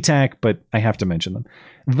ticky tack, but I have to mention them.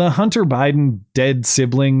 The Hunter Biden dead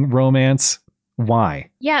sibling romance.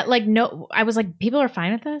 Why? Yeah, no, I was like, people are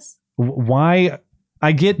fine with this. Why?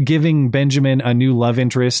 I get giving Benjamin a new love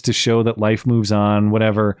interest to show that life moves on,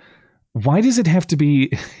 whatever. Why does it have to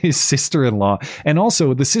be his sister-in-law? And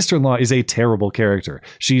also, the sister-in-law is a terrible character.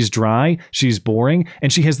 She's dry, she's boring,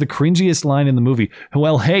 and she has the cringiest line in the movie.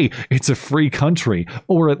 Well, hey, it's a free country,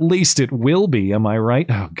 or at least it will be. Am I right?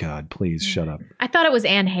 Oh, God, please shut up. I thought it was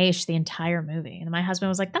Anne Heche the entire movie. And my husband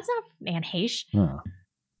was like, that's not Anne Heche. Oh.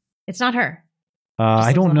 It's not her.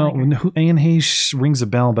 I don't know. Who Anne Heche rings a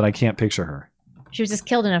bell, but I can't picture her. She was just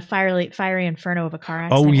killed in a fiery inferno of a car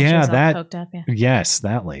accident. Oh, yeah, that. Poked up, yeah. Yes,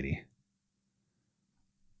 that lady.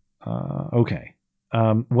 Okay.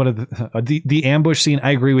 What are the ambush scene?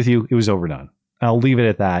 I agree with you. It was overdone. I'll leave it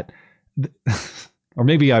at that. Or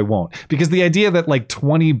maybe I won't, because the idea that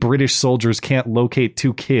 20 British soldiers can't locate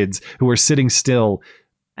two kids who are sitting still,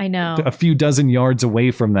 I know, a few dozen yards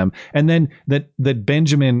away from them, and then that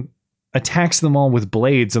Benjamin attacks them all with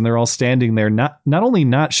blades, and they're all standing there, not only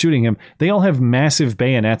not shooting him, they all have massive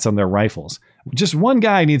bayonets on their rifles. Just one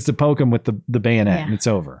guy needs to poke him with the bayonet, and it's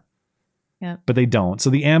over. Yeah. But they don't. So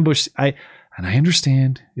the ambush, I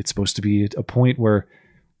understand it's supposed to be a point where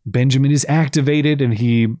Benjamin is activated and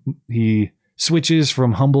he switches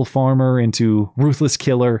from humble farmer into ruthless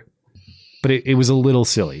killer. But it was a little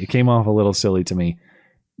silly. It came off a little silly to me.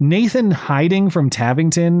 Nathan hiding from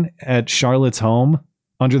Tavington at Charlotte's home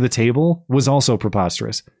under the table was also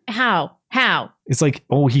preposterous. How? It's like,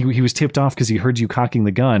 oh, he was tipped off because he heard you cocking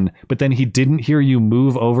the gun, but then he didn't hear you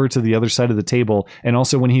move over to the other side of the table. And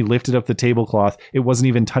also when he lifted up the tablecloth, it wasn't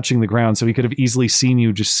even touching the ground. So he could have easily seen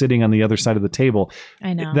you just sitting on the other side of the table.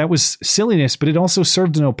 I know. That was silliness, but it also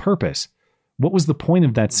served no purpose. What was the point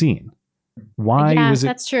of that scene? Why was it?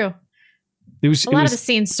 That's true. It was a lot of the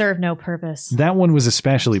scenes serve no purpose. That one was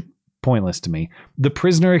especially pointless to me. The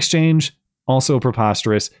prisoner exchange, also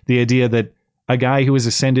preposterous. The idea that a guy who has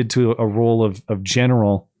ascended to a role of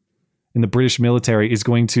general in the British military is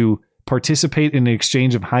going to participate in an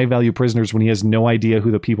exchange of high value prisoners when he has no idea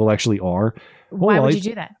who the people actually are. Why would you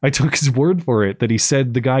do that? I took his word for it that he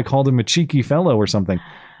said the guy called him a cheeky fellow or something.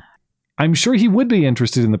 I'm sure he would be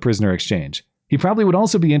interested in the prisoner exchange. He probably would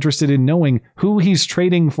also be interested in knowing who he's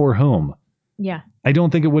trading for whom. Yeah. I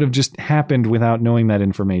don't think it would have just happened without knowing that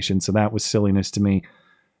information. So that was silliness to me.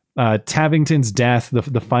 Tavington's death,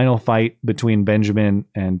 the final fight between Benjamin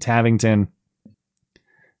and Tavington.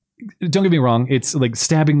 Don't get me wrong. It's like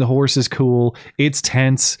stabbing the horse is cool. It's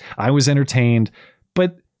tense. I was entertained.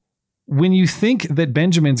 But when you think that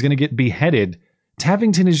Benjamin's going to get beheaded,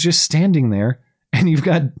 Tavington is just standing there. And you've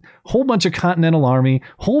got a whole bunch of Continental Army,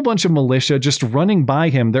 whole bunch of militia just running by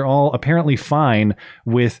him. They're all apparently fine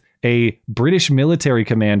with a British military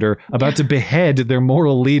commander about to behead their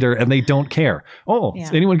moral leader, and they don't care. Oh,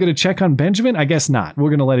 is anyone going to check on Benjamin? I guess not. We're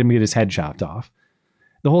going to let him get his head chopped off.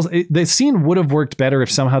 The scene would have worked better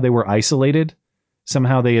if somehow they were isolated.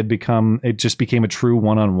 Somehow it just became a true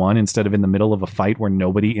one-on-one instead of in the middle of a fight where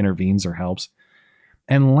nobody intervenes or helps.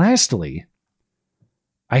 And lastly,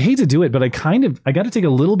 I hate to do it, but I got to take a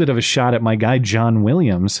little bit of a shot at my guy, John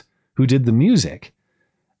Williams, who did the music.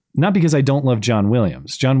 Not because I don't love John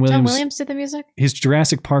Williams. John Williams did the music? His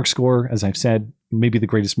Jurassic Park score, as I've said, maybe the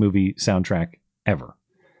greatest movie soundtrack ever.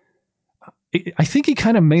 I think he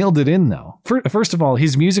kind of mailed it in, though. First of all,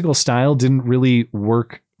 his musical style didn't really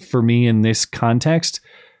work for me in this context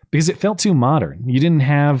because it felt too modern. You didn't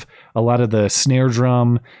have a lot of the snare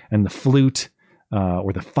drum and the flute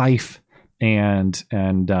or the fife and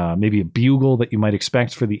maybe a bugle that you might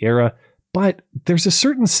expect for the era. But there's a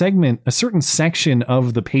certain section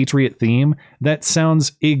of the Patriot theme that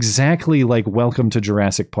sounds exactly like Welcome to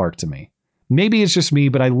Jurassic Park to me. Maybe it's just me,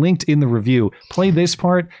 but I linked in the review, play this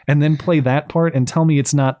part and then play that part and tell me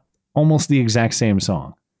it's not almost the exact same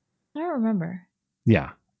song. I don't remember.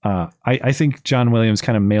 Yeah. I think John Williams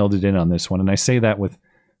kind of mailed it in on this one. And I say that with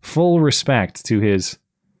full respect to his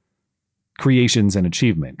creations and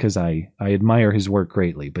achievement because I admire his work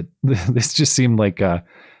greatly. But this just seemed like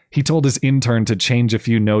he told his intern to change a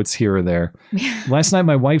few notes here or there. Last night,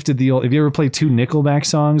 my wife did the old, have you ever played two Nickelback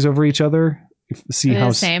songs over each other? See how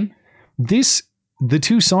the same. The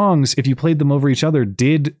two songs, if you played them over each other,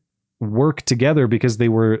 did work together because they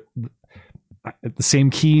were the same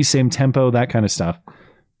key, same tempo, that kind of stuff.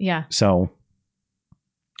 Yeah. So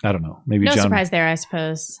I don't know. Maybe no John, surprise there, I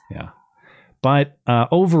suppose. Yeah. But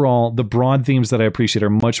overall, the broad themes that I appreciate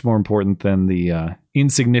are much more important than the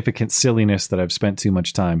insignificant silliness that I've spent too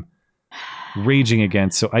much time raging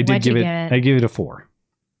against. So I did give it a 4.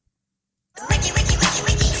 Pretty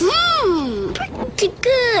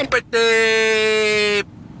good.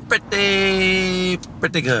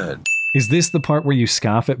 Pretty good. Is this the part where you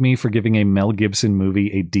scoff at me for giving a Mel Gibson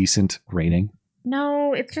movie a decent rating?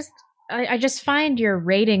 No, it's just I just find your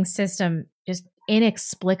rating system just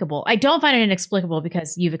inexplicable. I don't find it inexplicable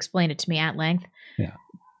because you've explained it to me at length. Yeah.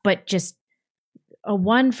 But just a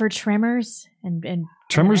 1 for Tremors and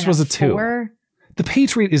Tremors was a 2. 4. The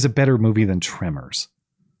Patriot is a better movie than Tremors.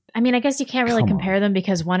 I mean, I guess you can't really compare them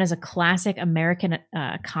because one is a classic American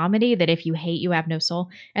comedy that if you hate, you have no soul.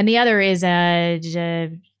 And the other is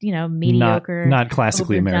mediocre. Not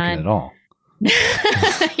classically American at all.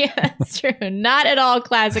 Yeah, that's true. Not at all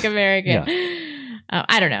classic American. Yeah.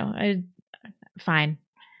 I don't know. Fine.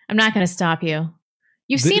 I'm not going to stop you.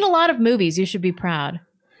 You've seen a lot of movies. You should be proud.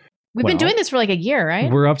 We've been doing this for like a year,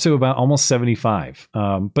 right? We're up to about almost 75.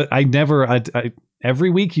 But I never, every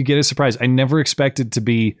week you get a surprise. I never expected to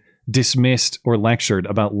be dismissed or lectured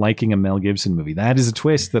about liking a Mel Gibson movie. That is a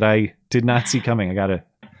twist that I did not see coming.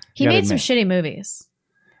 He made some shitty movies.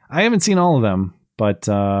 I haven't seen all of them, but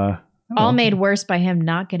all made worse by him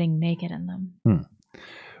not getting naked in them.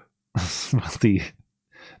 Well,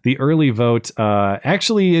 the early vote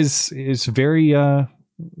actually is very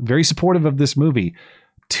very supportive of this movie.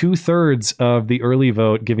 2/3 of the early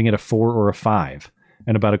vote giving it a 4 or a 5.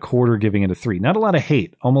 and about a quarter giving it a 3. Not a lot of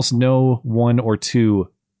hate. Almost no 1 or 2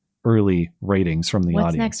 early ratings from the audience.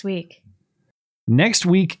 What's next week? Next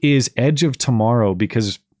week is Edge of Tomorrow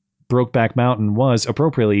because Brokeback Mountain was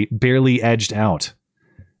appropriately barely edged out.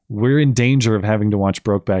 We're in danger of having to watch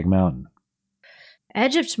Brokeback Mountain.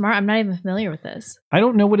 Edge of Tomorrow. I'm not even familiar with this. I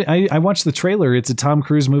don't know what I watched the trailer. It's a Tom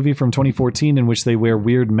Cruise movie from 2014 in which they wear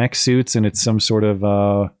weird mech suits, and it's some sort of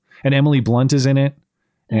and Emily Blunt is in it,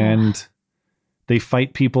 and they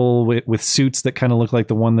fight people with suits that kind of look like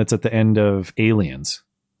the one that's at the end of Aliens.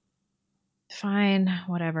 Fine,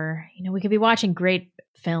 whatever. You know, we could be watching great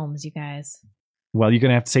films, you guys. Well, you're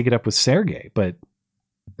gonna have to take it up with Sergey, but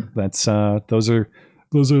that's those are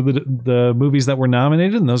the movies that were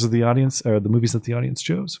nominated, and those are the movies that the audience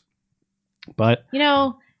chose. But you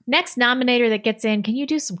know, next nominator that gets in, can you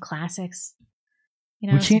do some classics?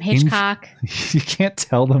 You know, some Hitchcock. You can't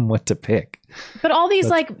tell them what to pick. But all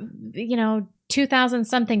these 2000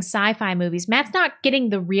 something sci-fi movies, Matt's not getting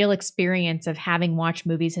the real experience of having watched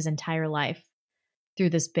movies his entire life through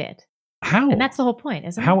this bit. How? And that's the whole point,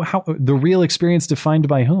 isn't it? How the real experience defined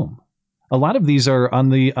by whom? A lot of these are on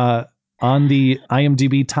the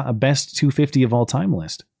IMDb best 250 of all time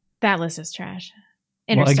list. That list is trash.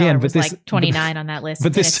 Well, Interstellar again, was like 29 on that list.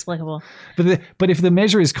 But Inexplicable. But if the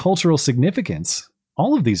measure is cultural significance,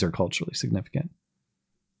 all of these are culturally significant.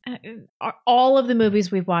 All of the movies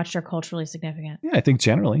we've watched are culturally significant. Yeah, I think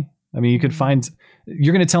generally. I mean, you could find.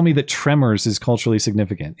 You're going to tell me that Tremors is culturally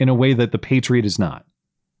significant in a way that The Patriot is not.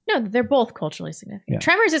 No, they're both culturally significant. Yeah.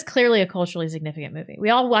 Tremors is clearly a culturally significant movie. We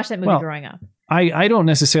all watched that movie growing up. I don't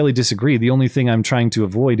necessarily disagree. The only thing I'm trying to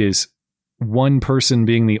avoid is one person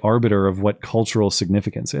being the arbiter of what cultural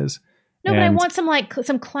significance is. No, but I want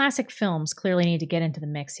some classic films clearly need to get into the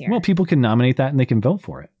mix here. Well, people can nominate that and they can vote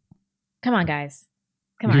for it. Come on, guys.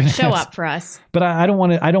 Come on, show up for us. But I don't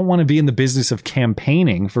want to be in the business of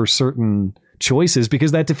campaigning for certain choices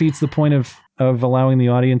because that defeats the point of allowing the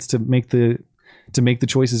audience to make the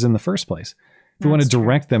choices in the first place. If you want to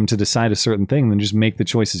direct them to decide a certain thing, then just make the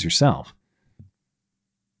choices yourself.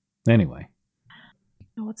 Anyway.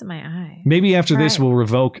 Oh, what's in my eye? Maybe after this we'll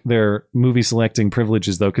revoke their movie selecting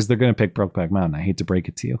privileges though, because they're going to pick Brokeback Mountain. I hate to break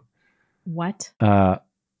it to you. What? The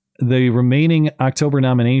remaining October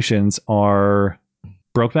nominations are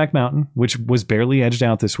Brokeback Mountain, which was barely edged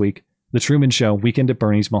out this week, The Truman Show, Weekend at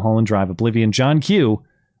Bernie's, Mulholland Drive, Oblivion, John Q,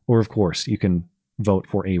 or of course, you can vote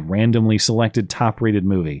for a randomly selected top-rated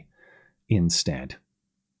movie instead.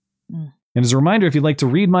 And as a reminder, if you'd like to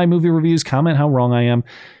read my movie reviews, comment how wrong I am,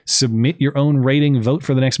 submit your own rating, vote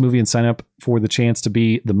for the next movie, and sign up for the chance to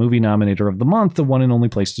be the movie nominator of the month, the one and only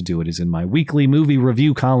place to do it is in my weekly movie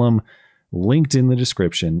review column, linked in the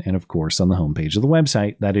description, and of course on the homepage of the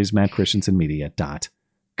website. That is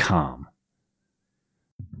mattchristiansenmedia.com.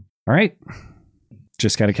 All right.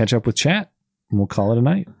 Just got to catch up with chat, and we'll call it a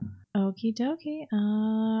night. Okie dokie.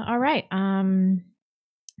 All right.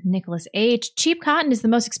 Nicholas H. Cheap cotton is the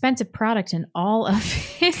most expensive product in all of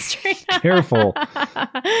history. Careful.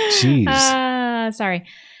 Jeez. Sorry.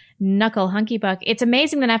 Knuckle Hunky Buck. It's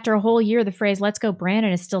amazing that after a whole year, the phrase "Let's go,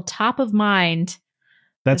 Brandon" is still top of mind.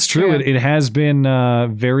 That's true. It has been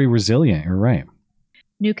very resilient. You're right.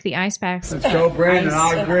 Nuke the ice packs. Let's go, Brandon.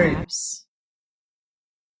 I agree.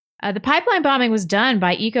 The pipeline bombing was done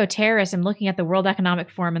by eco-terrorists and looking at the World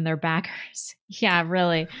Economic Forum and their backers. Yeah,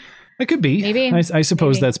 really. It could be. Maybe. I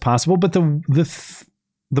suppose that's possible. But I don't know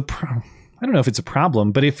if it's a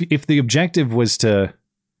problem. But if the objective was to,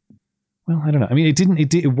 well, I don't know. I mean,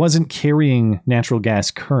 it wasn't carrying natural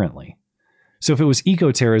gas currently. So if it was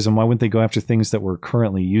eco-terrorism, why wouldn't they go after things that were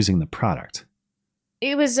currently using the product?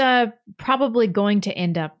 It was probably going to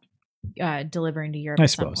end up delivering to Europe I at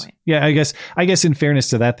suppose. some point. Yeah, I guess in fairness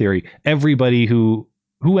to that theory, everybody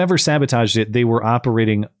whoever sabotaged it, they were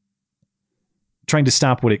operating, trying to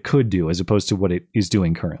stop what it could do as opposed to what it is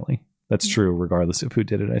doing currently. That's true regardless of who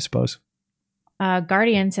did it, I suppose.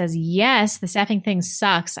 Guardian says, yes, this effing thing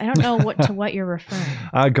sucks. I don't know what you're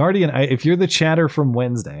referring. Guardian, if you're the chatter from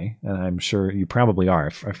Wednesday, and I'm sure you probably are,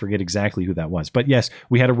 I forget exactly who that was. But yes,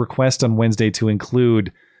 we had a request on Wednesday to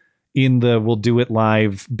include in the We'll Do It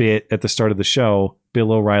Live bit at the start of the show,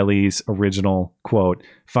 Bill O'Reilly's original quote,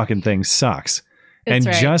 "Fucking thing sucks." That's and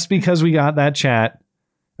right. just because we got that chat,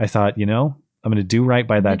 I thought, I'm going to do right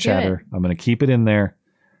by that chatter. I'm going to keep it in there.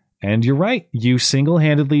 And you're right. You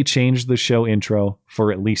single-handedly changed the show intro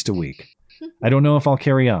for at least a week. I don't know if I'll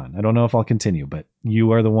carry on. I don't know if I'll continue, but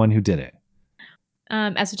you are the one who did it.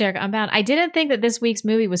 Esoteric Unbound. I didn't think that this week's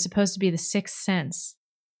movie was supposed to be The Sixth Sense.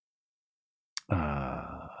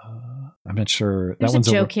 I'm not sure. There's a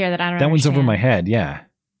joke here that I don't That one's over understand. my head. Yeah.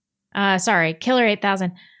 Sorry. Killer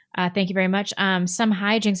 8000. Thank you very much. Some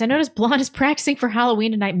hijinks. I noticed Blonde is practicing for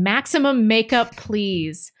Halloween tonight. Maximum makeup,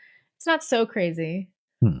 please. It's not so crazy.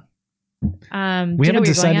 We do you know haven't what you're going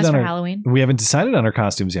decided as on for our Halloween? We haven't decided on our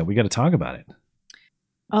costumes yet. We got to talk about it.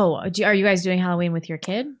 Oh, are you guys doing Halloween with your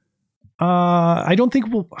kid? I don't think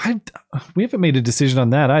we haven't made a decision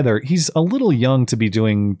on that either. He's a little young to be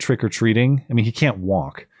doing trick or treating. I mean, he can't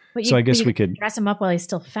walk, so I guess we could dress him up while he's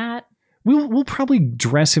still fat. We'll probably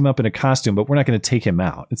dress him up in a costume, but we're not going to take him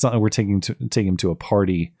out. It's not like we're take him to a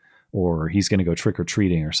party or he's going to go trick or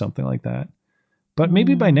treating or something like that. But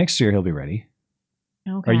maybe by next year he'll be ready.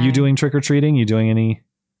 Okay. Are you doing trick or treating? You doing any?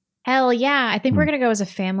 Hell yeah. I think we're going to go as a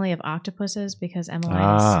family of octopuses because Emily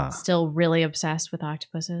is still really obsessed with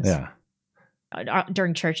octopuses. Yeah.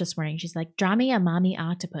 During church this morning, she's like, draw me a mommy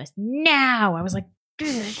octopus now. I was like,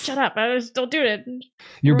 shut up. I was still doing it.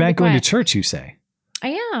 You're back going to church, you say?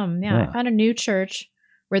 I am. Yeah. I found a new church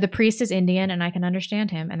where the priest is Indian and I can understand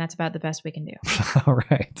him. And that's about the best we can do. All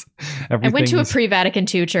right. I went to a pre-Vatican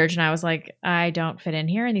II church and I was like, I don't fit in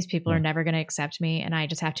here. And these people are never going to accept me. And I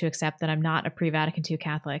just have to accept that I'm not a pre-Vatican II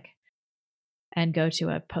Catholic and go to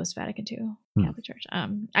a post-Vatican II Catholic church.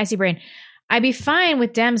 I see brain. I'd be fine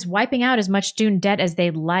with Dems wiping out as much student debt as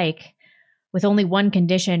they'd like, with only one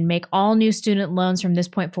condition: make all new student loans from this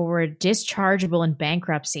point forward dischargeable in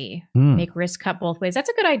bankruptcy. Make risk cut both ways. That's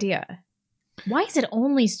a good idea. Why is it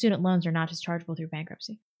only student loans are not dischargeable through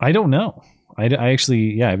bankruptcy? I don't know. I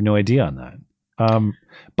actually, I have no idea on that.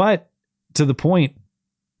 But to the point,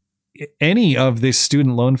 any of this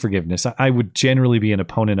student loan forgiveness, I would generally be an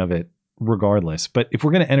opponent of it regardless. But if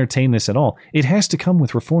we're going to entertain this at all, it has to come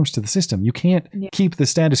with reforms to the system. You can't keep the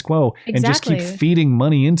status quo and just keep feeding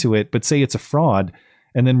money into it, but say it's a fraud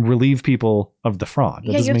and then relieve people of the fraud.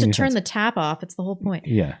 That you have to turn the tap off. It's the whole point.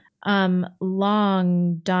 Yeah.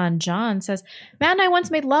 Long Don John says, Matt and I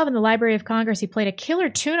once made love in the Library of Congress. He played a killer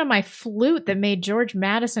tune on my flute that made George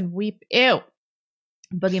Madison weep. Ew.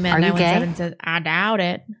 Boogeyman 917 says, I doubt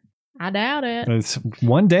it. It's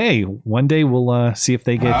one day we'll see if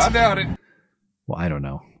they get. I doubt it. Well, I don't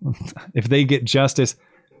know if they get justice.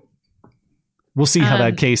 We'll see how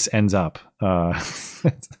that case ends up.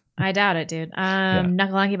 I doubt it, dude.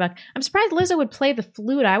 Knuckle Buck. I'm surprised Lizzo would play the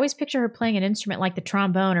flute. I always picture her playing an instrument like the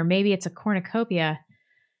trombone, or maybe it's a cornucopia.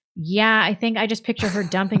 Yeah, I think I just picture her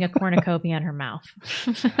dumping a cornucopia in her mouth.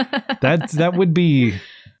 that would be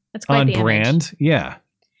on brand. Yeah.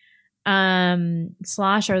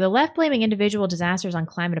 Slosher, the left blaming individual disasters on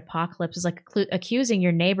climate apocalypse is like accusing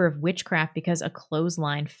your neighbor of witchcraft because a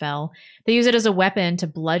clothesline fell. They use it as a weapon to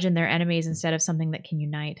bludgeon their enemies instead of something that can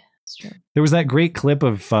unite. It's true. There was that great clip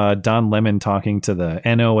of Don Lemon talking to the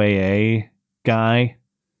NOAA guy,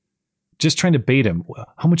 just trying to bait him.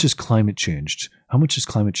 How much has climate changed? How much has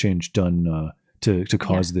climate change done to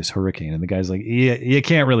cause this hurricane? And the guy's like, yeah, you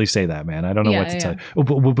can't really say that, man. I don't know what to tell you.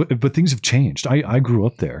 Oh, but things have changed. I grew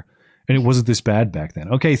up there. And it wasn't this bad back then.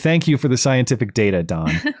 Okay, thank you for the scientific data,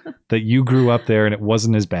 Don, that you grew up there and it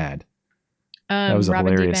wasn't as bad. That was a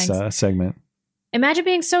hilarious segment. Imagine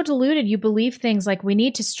being so deluded you believe things like we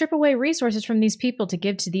need to strip away resources from these people to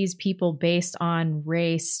give to these people based on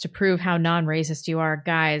race to prove how non-racist you are.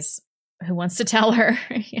 Guys, who wants to tell her?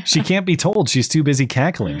 Yeah. She can't be told. She's too busy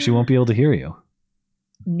cackling. She won't be able to hear you.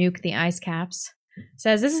 Nuke the ice caps.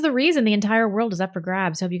 Says, this is the reason the entire world is up for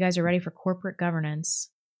grabs. Hope you guys are ready for corporate governance.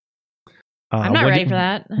 I'm not ready for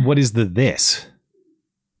that. What is this?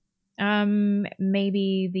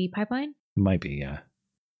 Maybe the pipeline? Might be, yeah.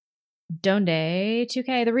 Donde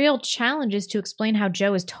 2K. The real challenge is to explain how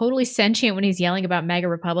Joe is totally sentient when he's yelling about MAGA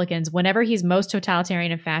Republicans. Whenever he's most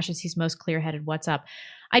totalitarian and fascist, he's most clear-headed. What's up?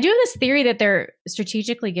 I do have this theory that they're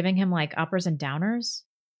strategically giving him like uppers and downers.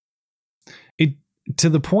 To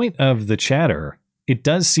the point of the chatter, it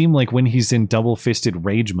does seem like when he's in double-fisted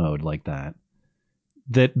rage mode like that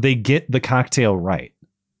they get the cocktail right.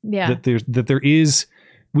 Yeah. That there is,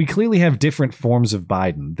 we clearly have different forms of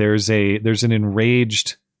Biden. There's an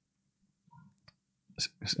enraged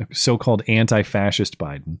so-called anti-fascist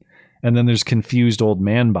Biden, and then there's confused old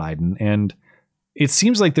man Biden. And it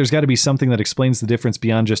seems like there's got to be something that explains the difference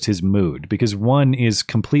beyond just his mood, because one is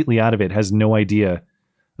completely out of it, has no idea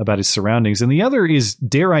about his surroundings, and the other is,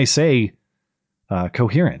 dare I say,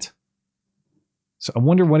 coherent. So I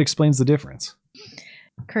wonder what explains the difference.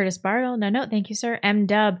 Curtis Bartle, no, thank you, sir. M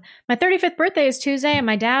Dub, my 35th birthday is Tuesday, and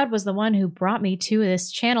my dad was the one who brought me to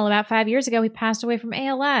this channel about 5 years ago. He passed away from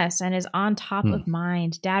ALS and is on top of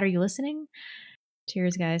mind. Dad, are you listening?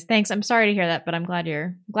 Cheers, guys. Thanks. I'm sorry to hear that, but I'm glad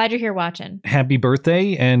you're here watching. Happy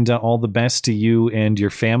birthday, and all the best to you and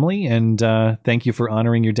your family, and thank you for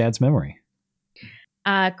honoring your dad's memory.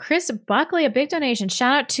 Chris Buckley, a big donation.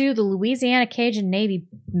 Shout out to the Louisiana Cajun Navy.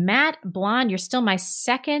 Matt Blonde, you're still my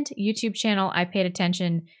second YouTube channel. I paid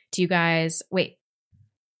attention to you guys. Wait.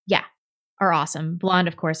 Yeah. Are awesome. Blonde,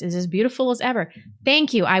 of course, is as beautiful as ever.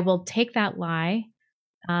 Thank you. I will take that lie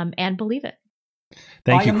and believe it.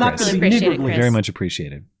 Thank you, Not Chris. appreciate it, Chris. Very much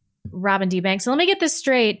appreciated. Robin D. Banks. So let me get this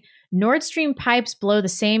straight. Nord Stream pipes blow the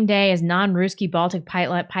same day as non-Ruski Baltic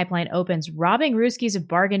pipeline opens, robbing Ruskies of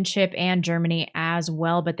bargain chip and Germany as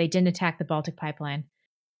well, but they didn't attack the Baltic pipeline,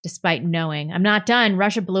 despite knowing. I'm not done.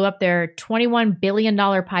 Russia blew up their $21 billion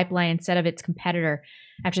pipeline instead of its competitor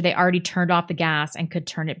after they already turned off the gas and could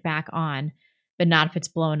turn it back on, but not if it's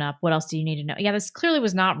blown up. What else do you need to know? Yeah, this clearly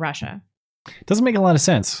was not Russia. Doesn't make a lot of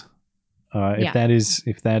sense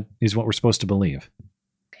if that is what we're supposed to believe.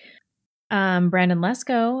 Brandon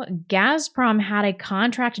Lesko, Gazprom had a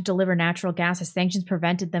contract to deliver natural gas as sanctions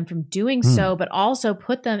prevented them from doing so, but also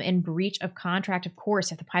put them in breach of contract, of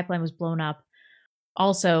course, if the pipeline was blown up.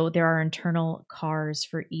 Also, there are internal cars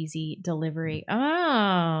for easy delivery.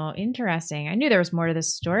 Oh, interesting. I knew there was more to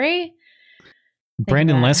this story.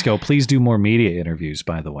 Brandon Lesko, please do more media interviews,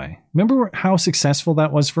 by the way. Remember how successful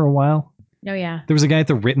that was for a while? Oh, yeah. There was a guy at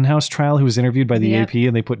the Rittenhouse trial who was interviewed by the AP,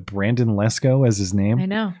 and they put Brandon Lesko as his name. I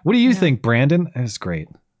know. What do you think, Brandon? That's great.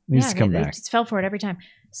 Needs to come back. They just fell for it every time.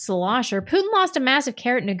 Slosher. Putin lost a massive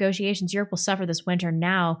carrot in negotiations. Europe will suffer this winter.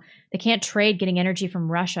 Now they can't trade getting energy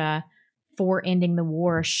from Russia for ending the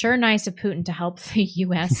war. Sure, nice of Putin to help the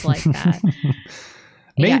U.S. like that.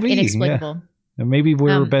 Maybe. Inexplicable. Yeah. Maybe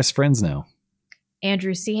we're best friends now.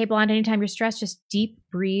 Andrew C. Hey, Blonde, anytime you're stressed, just deep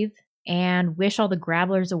breathe and wish all the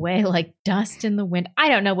grabblers away like dust in the wind. I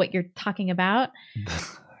don't know what you're talking about.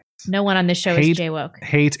 No one on this show is J-woke.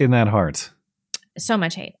 Hate in that heart. So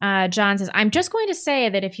much hate. John says, I'm just going to say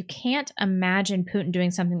that if you can't imagine Putin doing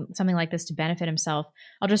something like this to benefit himself,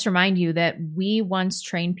 I'll just remind you that we once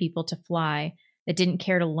trained people to fly that didn't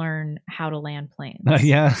care to learn how to land planes.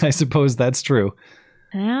 Yeah, I suppose that's true.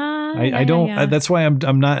 I don't. Yeah. That's why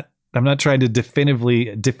I'm not trying to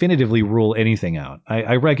definitively rule anything out.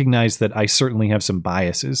 I recognize that I certainly have some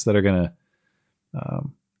biases that are gonna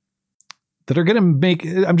make.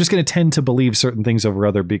 I'm just gonna tend to believe certain things over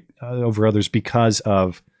others because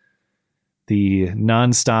of the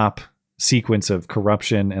nonstop sequence of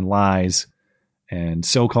corruption and lies and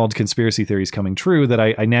so-called conspiracy theories coming true that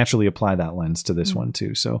I naturally apply that lens to this one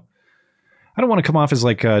too. So I don't want to come off as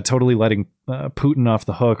like totally letting Putin off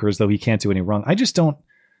the hook or as though he can't do any wrong. I just don't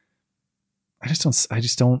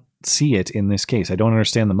see it in this case. I don't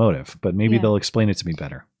understand the motive, but maybe they'll explain it to me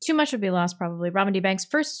better. Too much would be lost, probably. Robin D. Banks,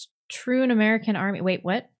 first true American army. Wait,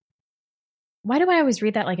 what? Why do I always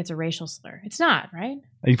read that like it's a racial slur? It's not, right?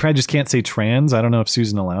 You probably just can't say trans. I don't know if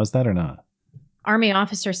Susan allows that or not. Army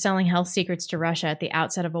officer selling health secrets to Russia at the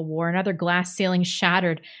outset of a war. Another glass ceiling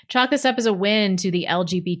shattered. Chalk this up as a win to the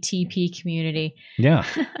LGBTP community. Yeah.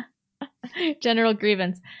 General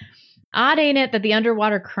grievance. Odd, ain't it, that the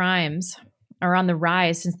underwater crimes are on the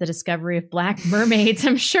rise since the discovery of black mermaids?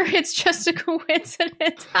 I'm sure it's just a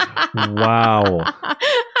coincidence. Wow.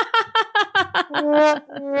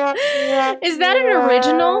 Is that an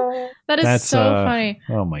original? That's so funny.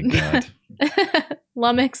 Oh my God.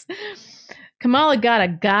 Lummox. Kamala got a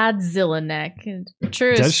Godzilla neck.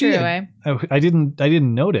 True is true, eh? Oh, I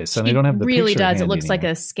didn't notice, and I don't have the really picture. Does. It looks like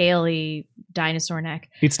a scaly dinosaur neck.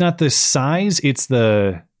 It's not the size, it's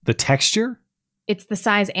the texture. It's the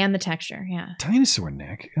size and the texture, yeah. Dinosaur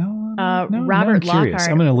neck. Oh, Robert Lockhart.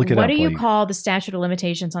 I'm going to look it up. What do you call the statute of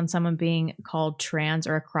limitations on someone being called trans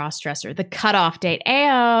or a cross-dresser? The cutoff date.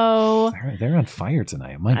 Ayo. They're on fire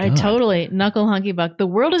tonight. My God. Totally. Knuckle hunky buck. The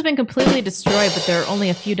world has been completely destroyed, but there are only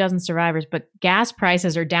a few dozen survivors. But gas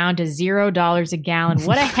prices are down to $0 a gallon.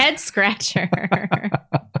 What a head scratcher.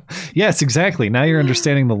 Yes, exactly. Now you're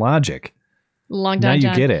understanding the logic. Long now done, you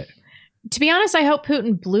John. get it. To be honest, I hope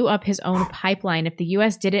Putin blew up his own pipeline. If the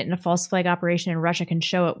U.S. did it in a false flag operation and Russia can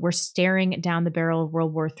show it, we're staring down the barrel of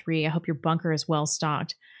World War III. I hope your bunker is well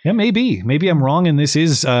stocked. Yeah, maybe. Maybe I'm wrong, and this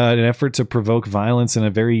is an effort to provoke violence in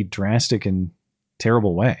a very drastic and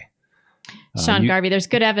terrible way. Sean Garvey, there's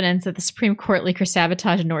good evidence that the Supreme Court leaker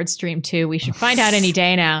sabotaged Nord Stream 2. We should find out any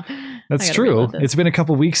day now. That's true. It's been a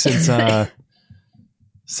couple weeks since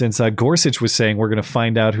Gorsuch was saying we're going to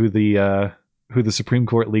find out who the Supreme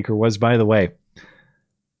Court leaker was. By the way,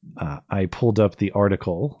 I pulled up the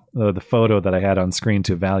article, the photo that I had on screen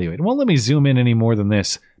to evaluate. It won't let me zoom in any more than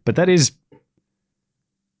this, but that is,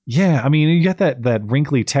 yeah, I mean, you got that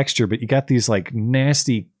wrinkly texture, but you got these like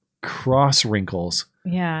nasty cross wrinkles.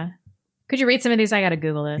 Yeah. Could you read some of these? I got to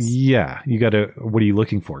Google this. Yeah. You got to, what are you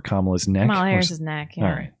looking for? Kamala's neck? Kamala Harris's neck. Yeah.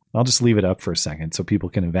 All right. I'll just leave it up for a second so people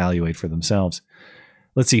can evaluate for themselves.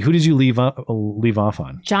 Let's see. Who did you leave off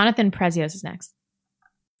on? Jonathan Prezios is next.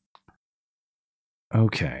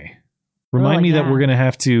 Okay. Remind me that we're going to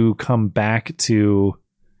have to come back to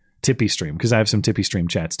Tippy Stream because I have some Tippy Stream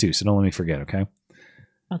chats too. So don't let me forget. Okay.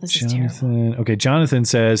 Oh, this is terrible. Okay. Jonathan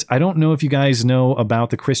says, I don't know if you guys know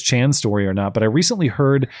about the Chris Chan story or not, but I recently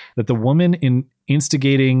heard that the woman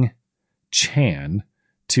instigating Chan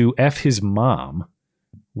to F his mom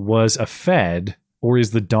was a Fed or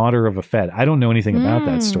is the daughter of a Fed. I don't know anything about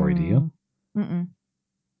that story. Do you?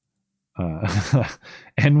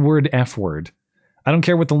 N-word, F-word. I don't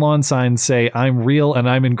care what the lawn signs say. I'm real and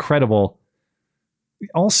I'm incredible.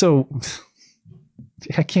 Also,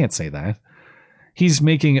 I can't say that. He's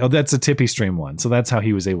making... Oh, that's a Tippy Stream one. So that's how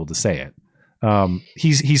he was able to say it.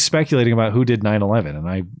 He's speculating about who did 9/11, and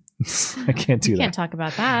I can't do that. Can't talk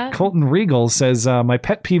about that. Colton Regal says, my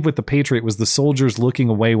pet peeve with the Patriot was the soldiers looking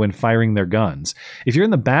away when firing their guns. If you're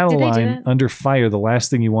in the battle line under fire, the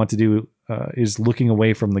last thing you want to do is looking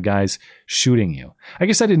away from the guys shooting you. I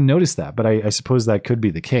guess I didn't notice that, but I suppose that could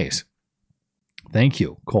be the case. Thank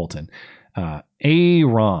you, Colton.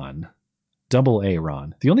 Aaron. Double A,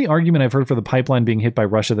 Ron. The only argument I've heard for the pipeline being hit by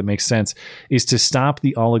Russia that makes sense is to stop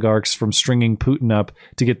the oligarchs from stringing Putin up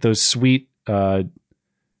to get those sweet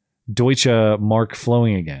Deutsche Mark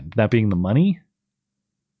flowing again. That being the money?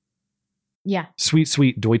 Yeah.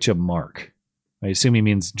 Sweet Deutsche Mark. I assume he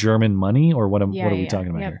means German money, or what are we talking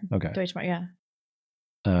about here? Okay. Deutsche Mark, yeah.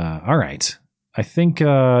 All right. I think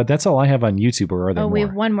that's all I have on YouTube, or are there more? We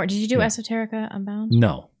have one more. Did you do Esoterica Unbound?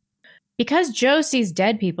 No. Because Joe sees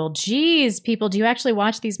dead people. Geez, people, do you actually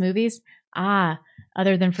watch these movies? Other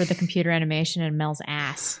than for the computer animation and Mel's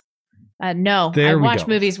ass. No, I watch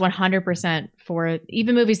movies 100% for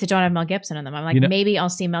even movies that don't have Mel Gibson in them. I'm like, maybe I'll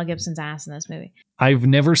see Mel Gibson's ass in this movie. I've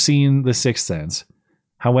never seen The Sixth Sense.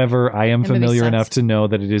 However, I am familiar enough to know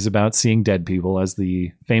that it is about seeing dead people, as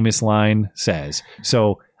the famous line says.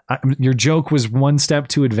 So your joke was one step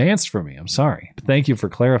too advanced for me. I'm sorry. But thank you for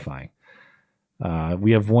clarifying.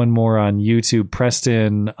 We have one more on YouTube.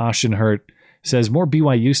 Preston Oceanhurt says, more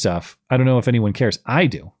BYU stuff. I don't know if anyone cares. I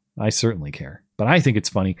do. I certainly care. But I think it's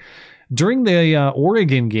funny. During the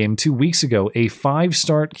Oregon game 2 weeks ago, a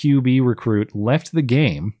 5-star QB recruit left the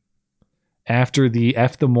game after the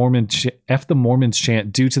F the Mormons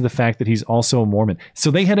chant due to the fact that he's also a Mormon. So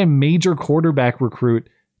they had a major quarterback recruit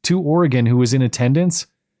to Oregon who was in attendance.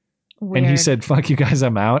 Weird. And he said, fuck you guys,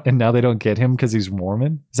 I'm out. And now they don't get him because he's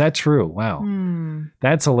Mormon. Is that true? Wow.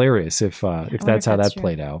 That's hilarious if that's how that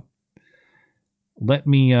played out. Let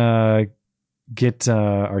me get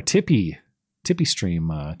our Tippy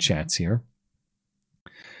Stream chats here.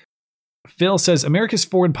 Phil says, America's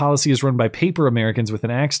foreign policy is run by paper Americans with an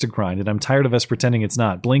axe to grind, and I'm tired of us pretending it's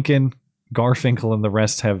not. Blinken, Garfinkel, and the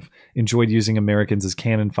rest have enjoyed using Americans as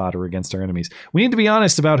cannon fodder against our enemies. We need to be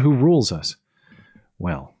honest about who rules us.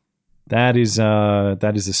 Well, that is a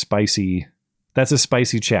spicy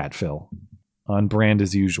chat, Phil. On brand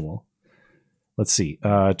as usual. Let's see.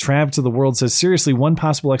 Trav to the World says, seriously, one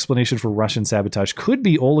possible explanation for Russian sabotage could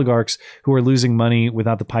be oligarchs who are losing money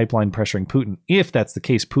without the pipeline pressuring Putin. If that's the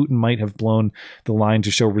case, Putin might have blown the line to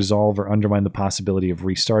show resolve or undermine the possibility of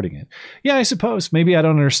restarting it. Yeah, I suppose. Maybe I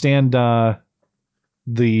don't understand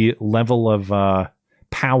the level of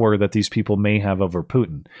power that these people may have over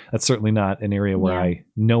Putin. That's certainly not an area where I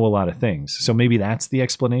know a lot of things. So maybe that's the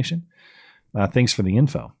explanation. Thanks for the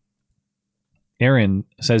info. Aaron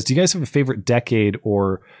says, do you guys have a favorite decade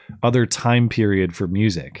or other time period for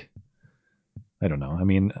music? I don't know. I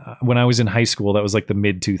mean, when I was in high school, that was like the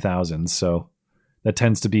mid 2000s. So that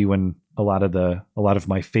tends to be when a lot of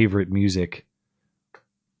my favorite music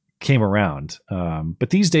came around. But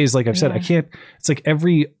these days, like I've said, I can't, it's like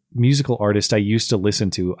every musical artist I used to listen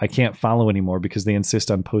to, I can't follow anymore because they insist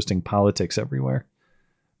on posting politics everywhere.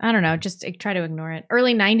 I don't know. Just try to ignore it.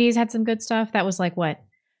 Early 90s had some good stuff. That was like what?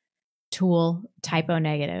 Tool, Typo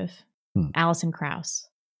Negative, Alison Krauss.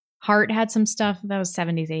 Heart had some stuff. That was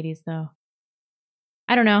 70s, 80s though.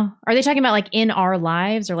 I don't know. Are they talking about like in our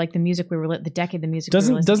lives or like the music we were the decade the music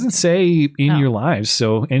doesn't say in your lives,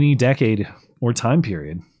 so any decade or time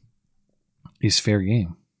period is fair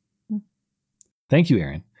game. Thank you,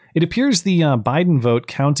 Aaron. It appears the Biden vote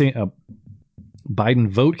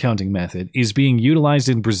counting method is being utilized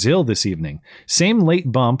in Brazil this evening. Same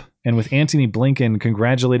late bump, and with Antony Blinken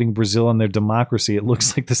congratulating Brazil on their democracy, it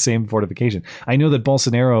looks like the same fortification. I know that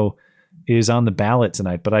Bolsonaro is on the ballot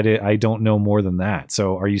tonight, but I don't know more than that.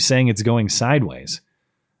 So are you saying it's going sideways?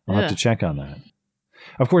 I'll have to check on that.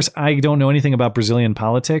 Of course, I don't know anything about Brazilian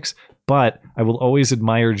politics, but I will always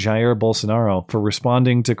admire Jair Bolsonaro for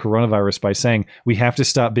responding to coronavirus by saying, we have to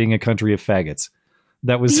stop being a country of faggots.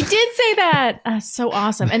 That was He did say that. So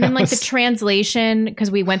awesome. And then like the translation, because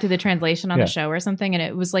we went through the translation on the show or something, and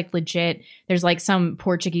it was like legit. There's like some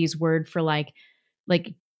Portuguese word for like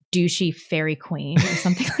douchey fairy queen or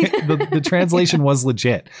something like that. the translation was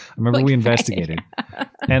legit. I remember we investigated.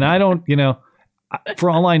 And I don't, for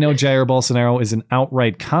all I know, Jair Bolsonaro is an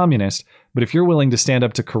outright communist. But if you're willing to stand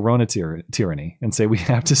up to Corona tyranny and say we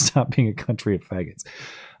have to stop being a country of faggots,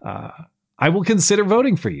 I will consider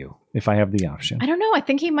voting for you if I have the option. I don't know. I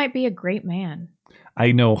think he might be a great man.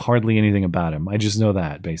 I know hardly anything about him. I just know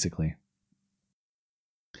that, basically.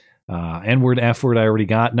 N-word, F-word, I already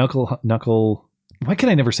got. Knuckle. Why can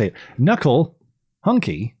I never say it? Knuckle,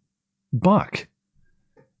 hunky, buck.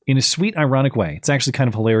 In a sweet, ironic way. It's actually kind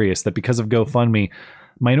of hilarious that because of GoFundMe,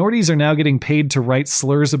 minorities are now getting paid to write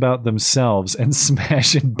slurs about themselves and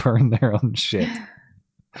smash and burn their own shit.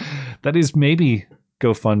 That is maybe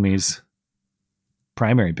GoFundMe's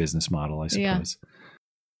primary business model, I suppose. Yeah.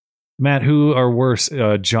 Matt, who are worse,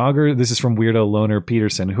 jogger? This is from Weirdo Loner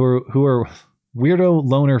Peterson. Who are Weirdo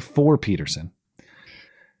Loner for Peterson?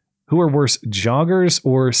 Who are worse, joggers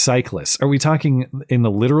or cyclists? Are we talking in the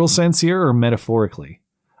literal sense here or metaphorically?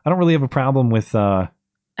 I don't really have a problem with. I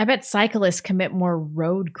bet cyclists commit more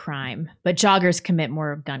road crime, but joggers commit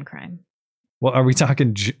more gun crime. Well, are we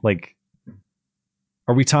talking like?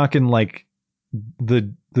 Are we talking like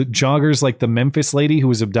the joggers like the Memphis lady who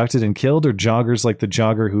was abducted and killed, or joggers like the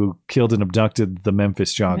jogger who killed and abducted the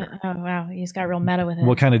Memphis jogger? Oh, wow. He's got real meta with it.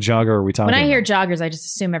 What kind of jogger are we talking about? When I hear joggers, I just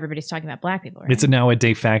assume everybody's talking about black people, right? It's now a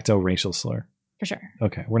de facto racial slur. For sure.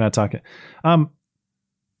 Okay. We're not talking.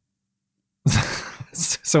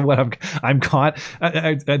 So what I'm caught.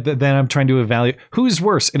 Then I'm trying to evaluate who's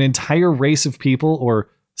worse, an entire race of people or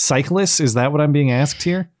cyclists. Is that what I'm being asked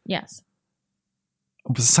here? Yes.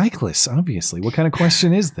 Cyclists, obviously. What kind of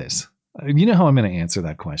question is this? You know how I'm going to answer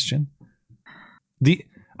that question.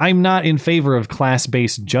 I'm not in favor of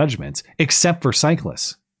class-based judgments, except for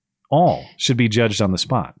cyclists. All should be judged on the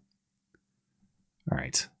spot. All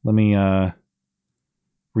right, let me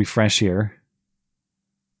refresh here.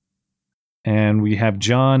 And we have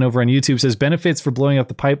John over on YouTube says benefits for blowing up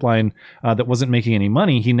the pipeline that wasn't making any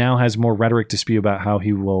money. He now has more rhetoric to spew about how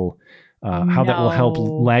he will. How that will help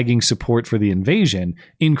lagging support for the invasion.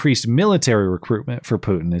 Increased military recruitment for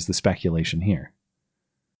Putin is the speculation here.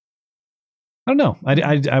 I don't know.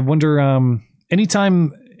 I wonder,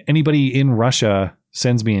 anytime anybody in Russia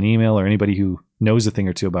sends me an email or anybody who knows a thing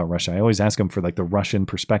or two about Russia, I always ask them for like the Russian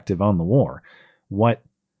perspective on the war. What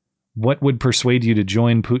would persuade you to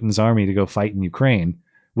join Putin's army to go fight in Ukraine?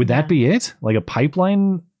 Would that be it? Like a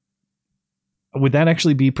pipeline? Would that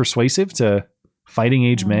actually be persuasive to fighting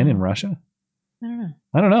age men in Russia? I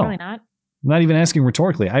don't know. Probably not. I'm not even asking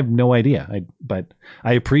rhetorically. I have no idea. But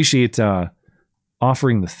I appreciate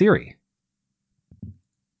offering the theory.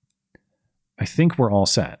 I think we're all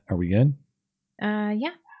set. Are we good?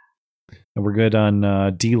 Yeah. And we're good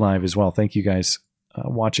on D Live as well. Thank you guys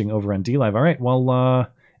watching over on D Live. All right. Well,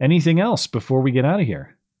 anything else before we get out of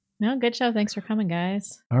here? No, good show. Thanks for coming,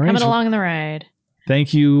 guys. All right. Coming along in the ride.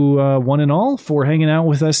 Thank you, one and all, for hanging out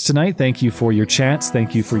with us tonight. Thank you for your chats.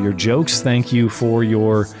 Thank you for your jokes. Thank you for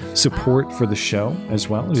your support for the show as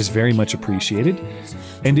well. It is very much appreciated.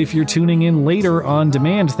 And if you're tuning in later on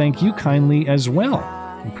demand, thank you kindly as well.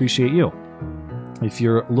 I appreciate you. If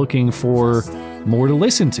you're looking for more to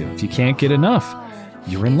listen to, if you can't get enough,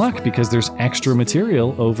 you're in luck because there's extra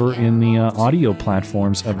material over in the audio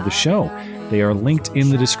platforms of the show. They are linked in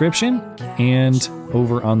the description and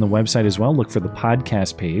over on the website as well. Look for the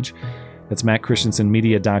podcast page. That's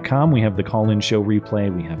mattchristiansenmedia.com. We have the call-in show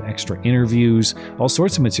replay. We have extra interviews, all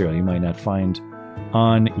sorts of material you might not find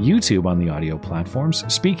on YouTube on the audio platforms.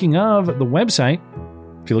 Speaking of the website,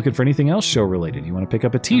 if you're looking for anything else show-related, you want to pick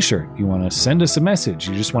up a t-shirt, you want to send us a message,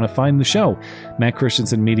 you just want to find the show,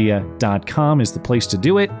 mattchristiansenmedia.com is the place to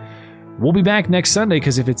do it. We'll be back next Sunday,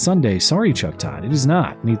 because if it's Sunday, sorry, Chuck Todd, it is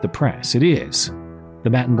not Meet the Press. It is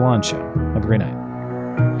The Matt and Blonde Show. Have a great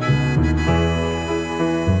night.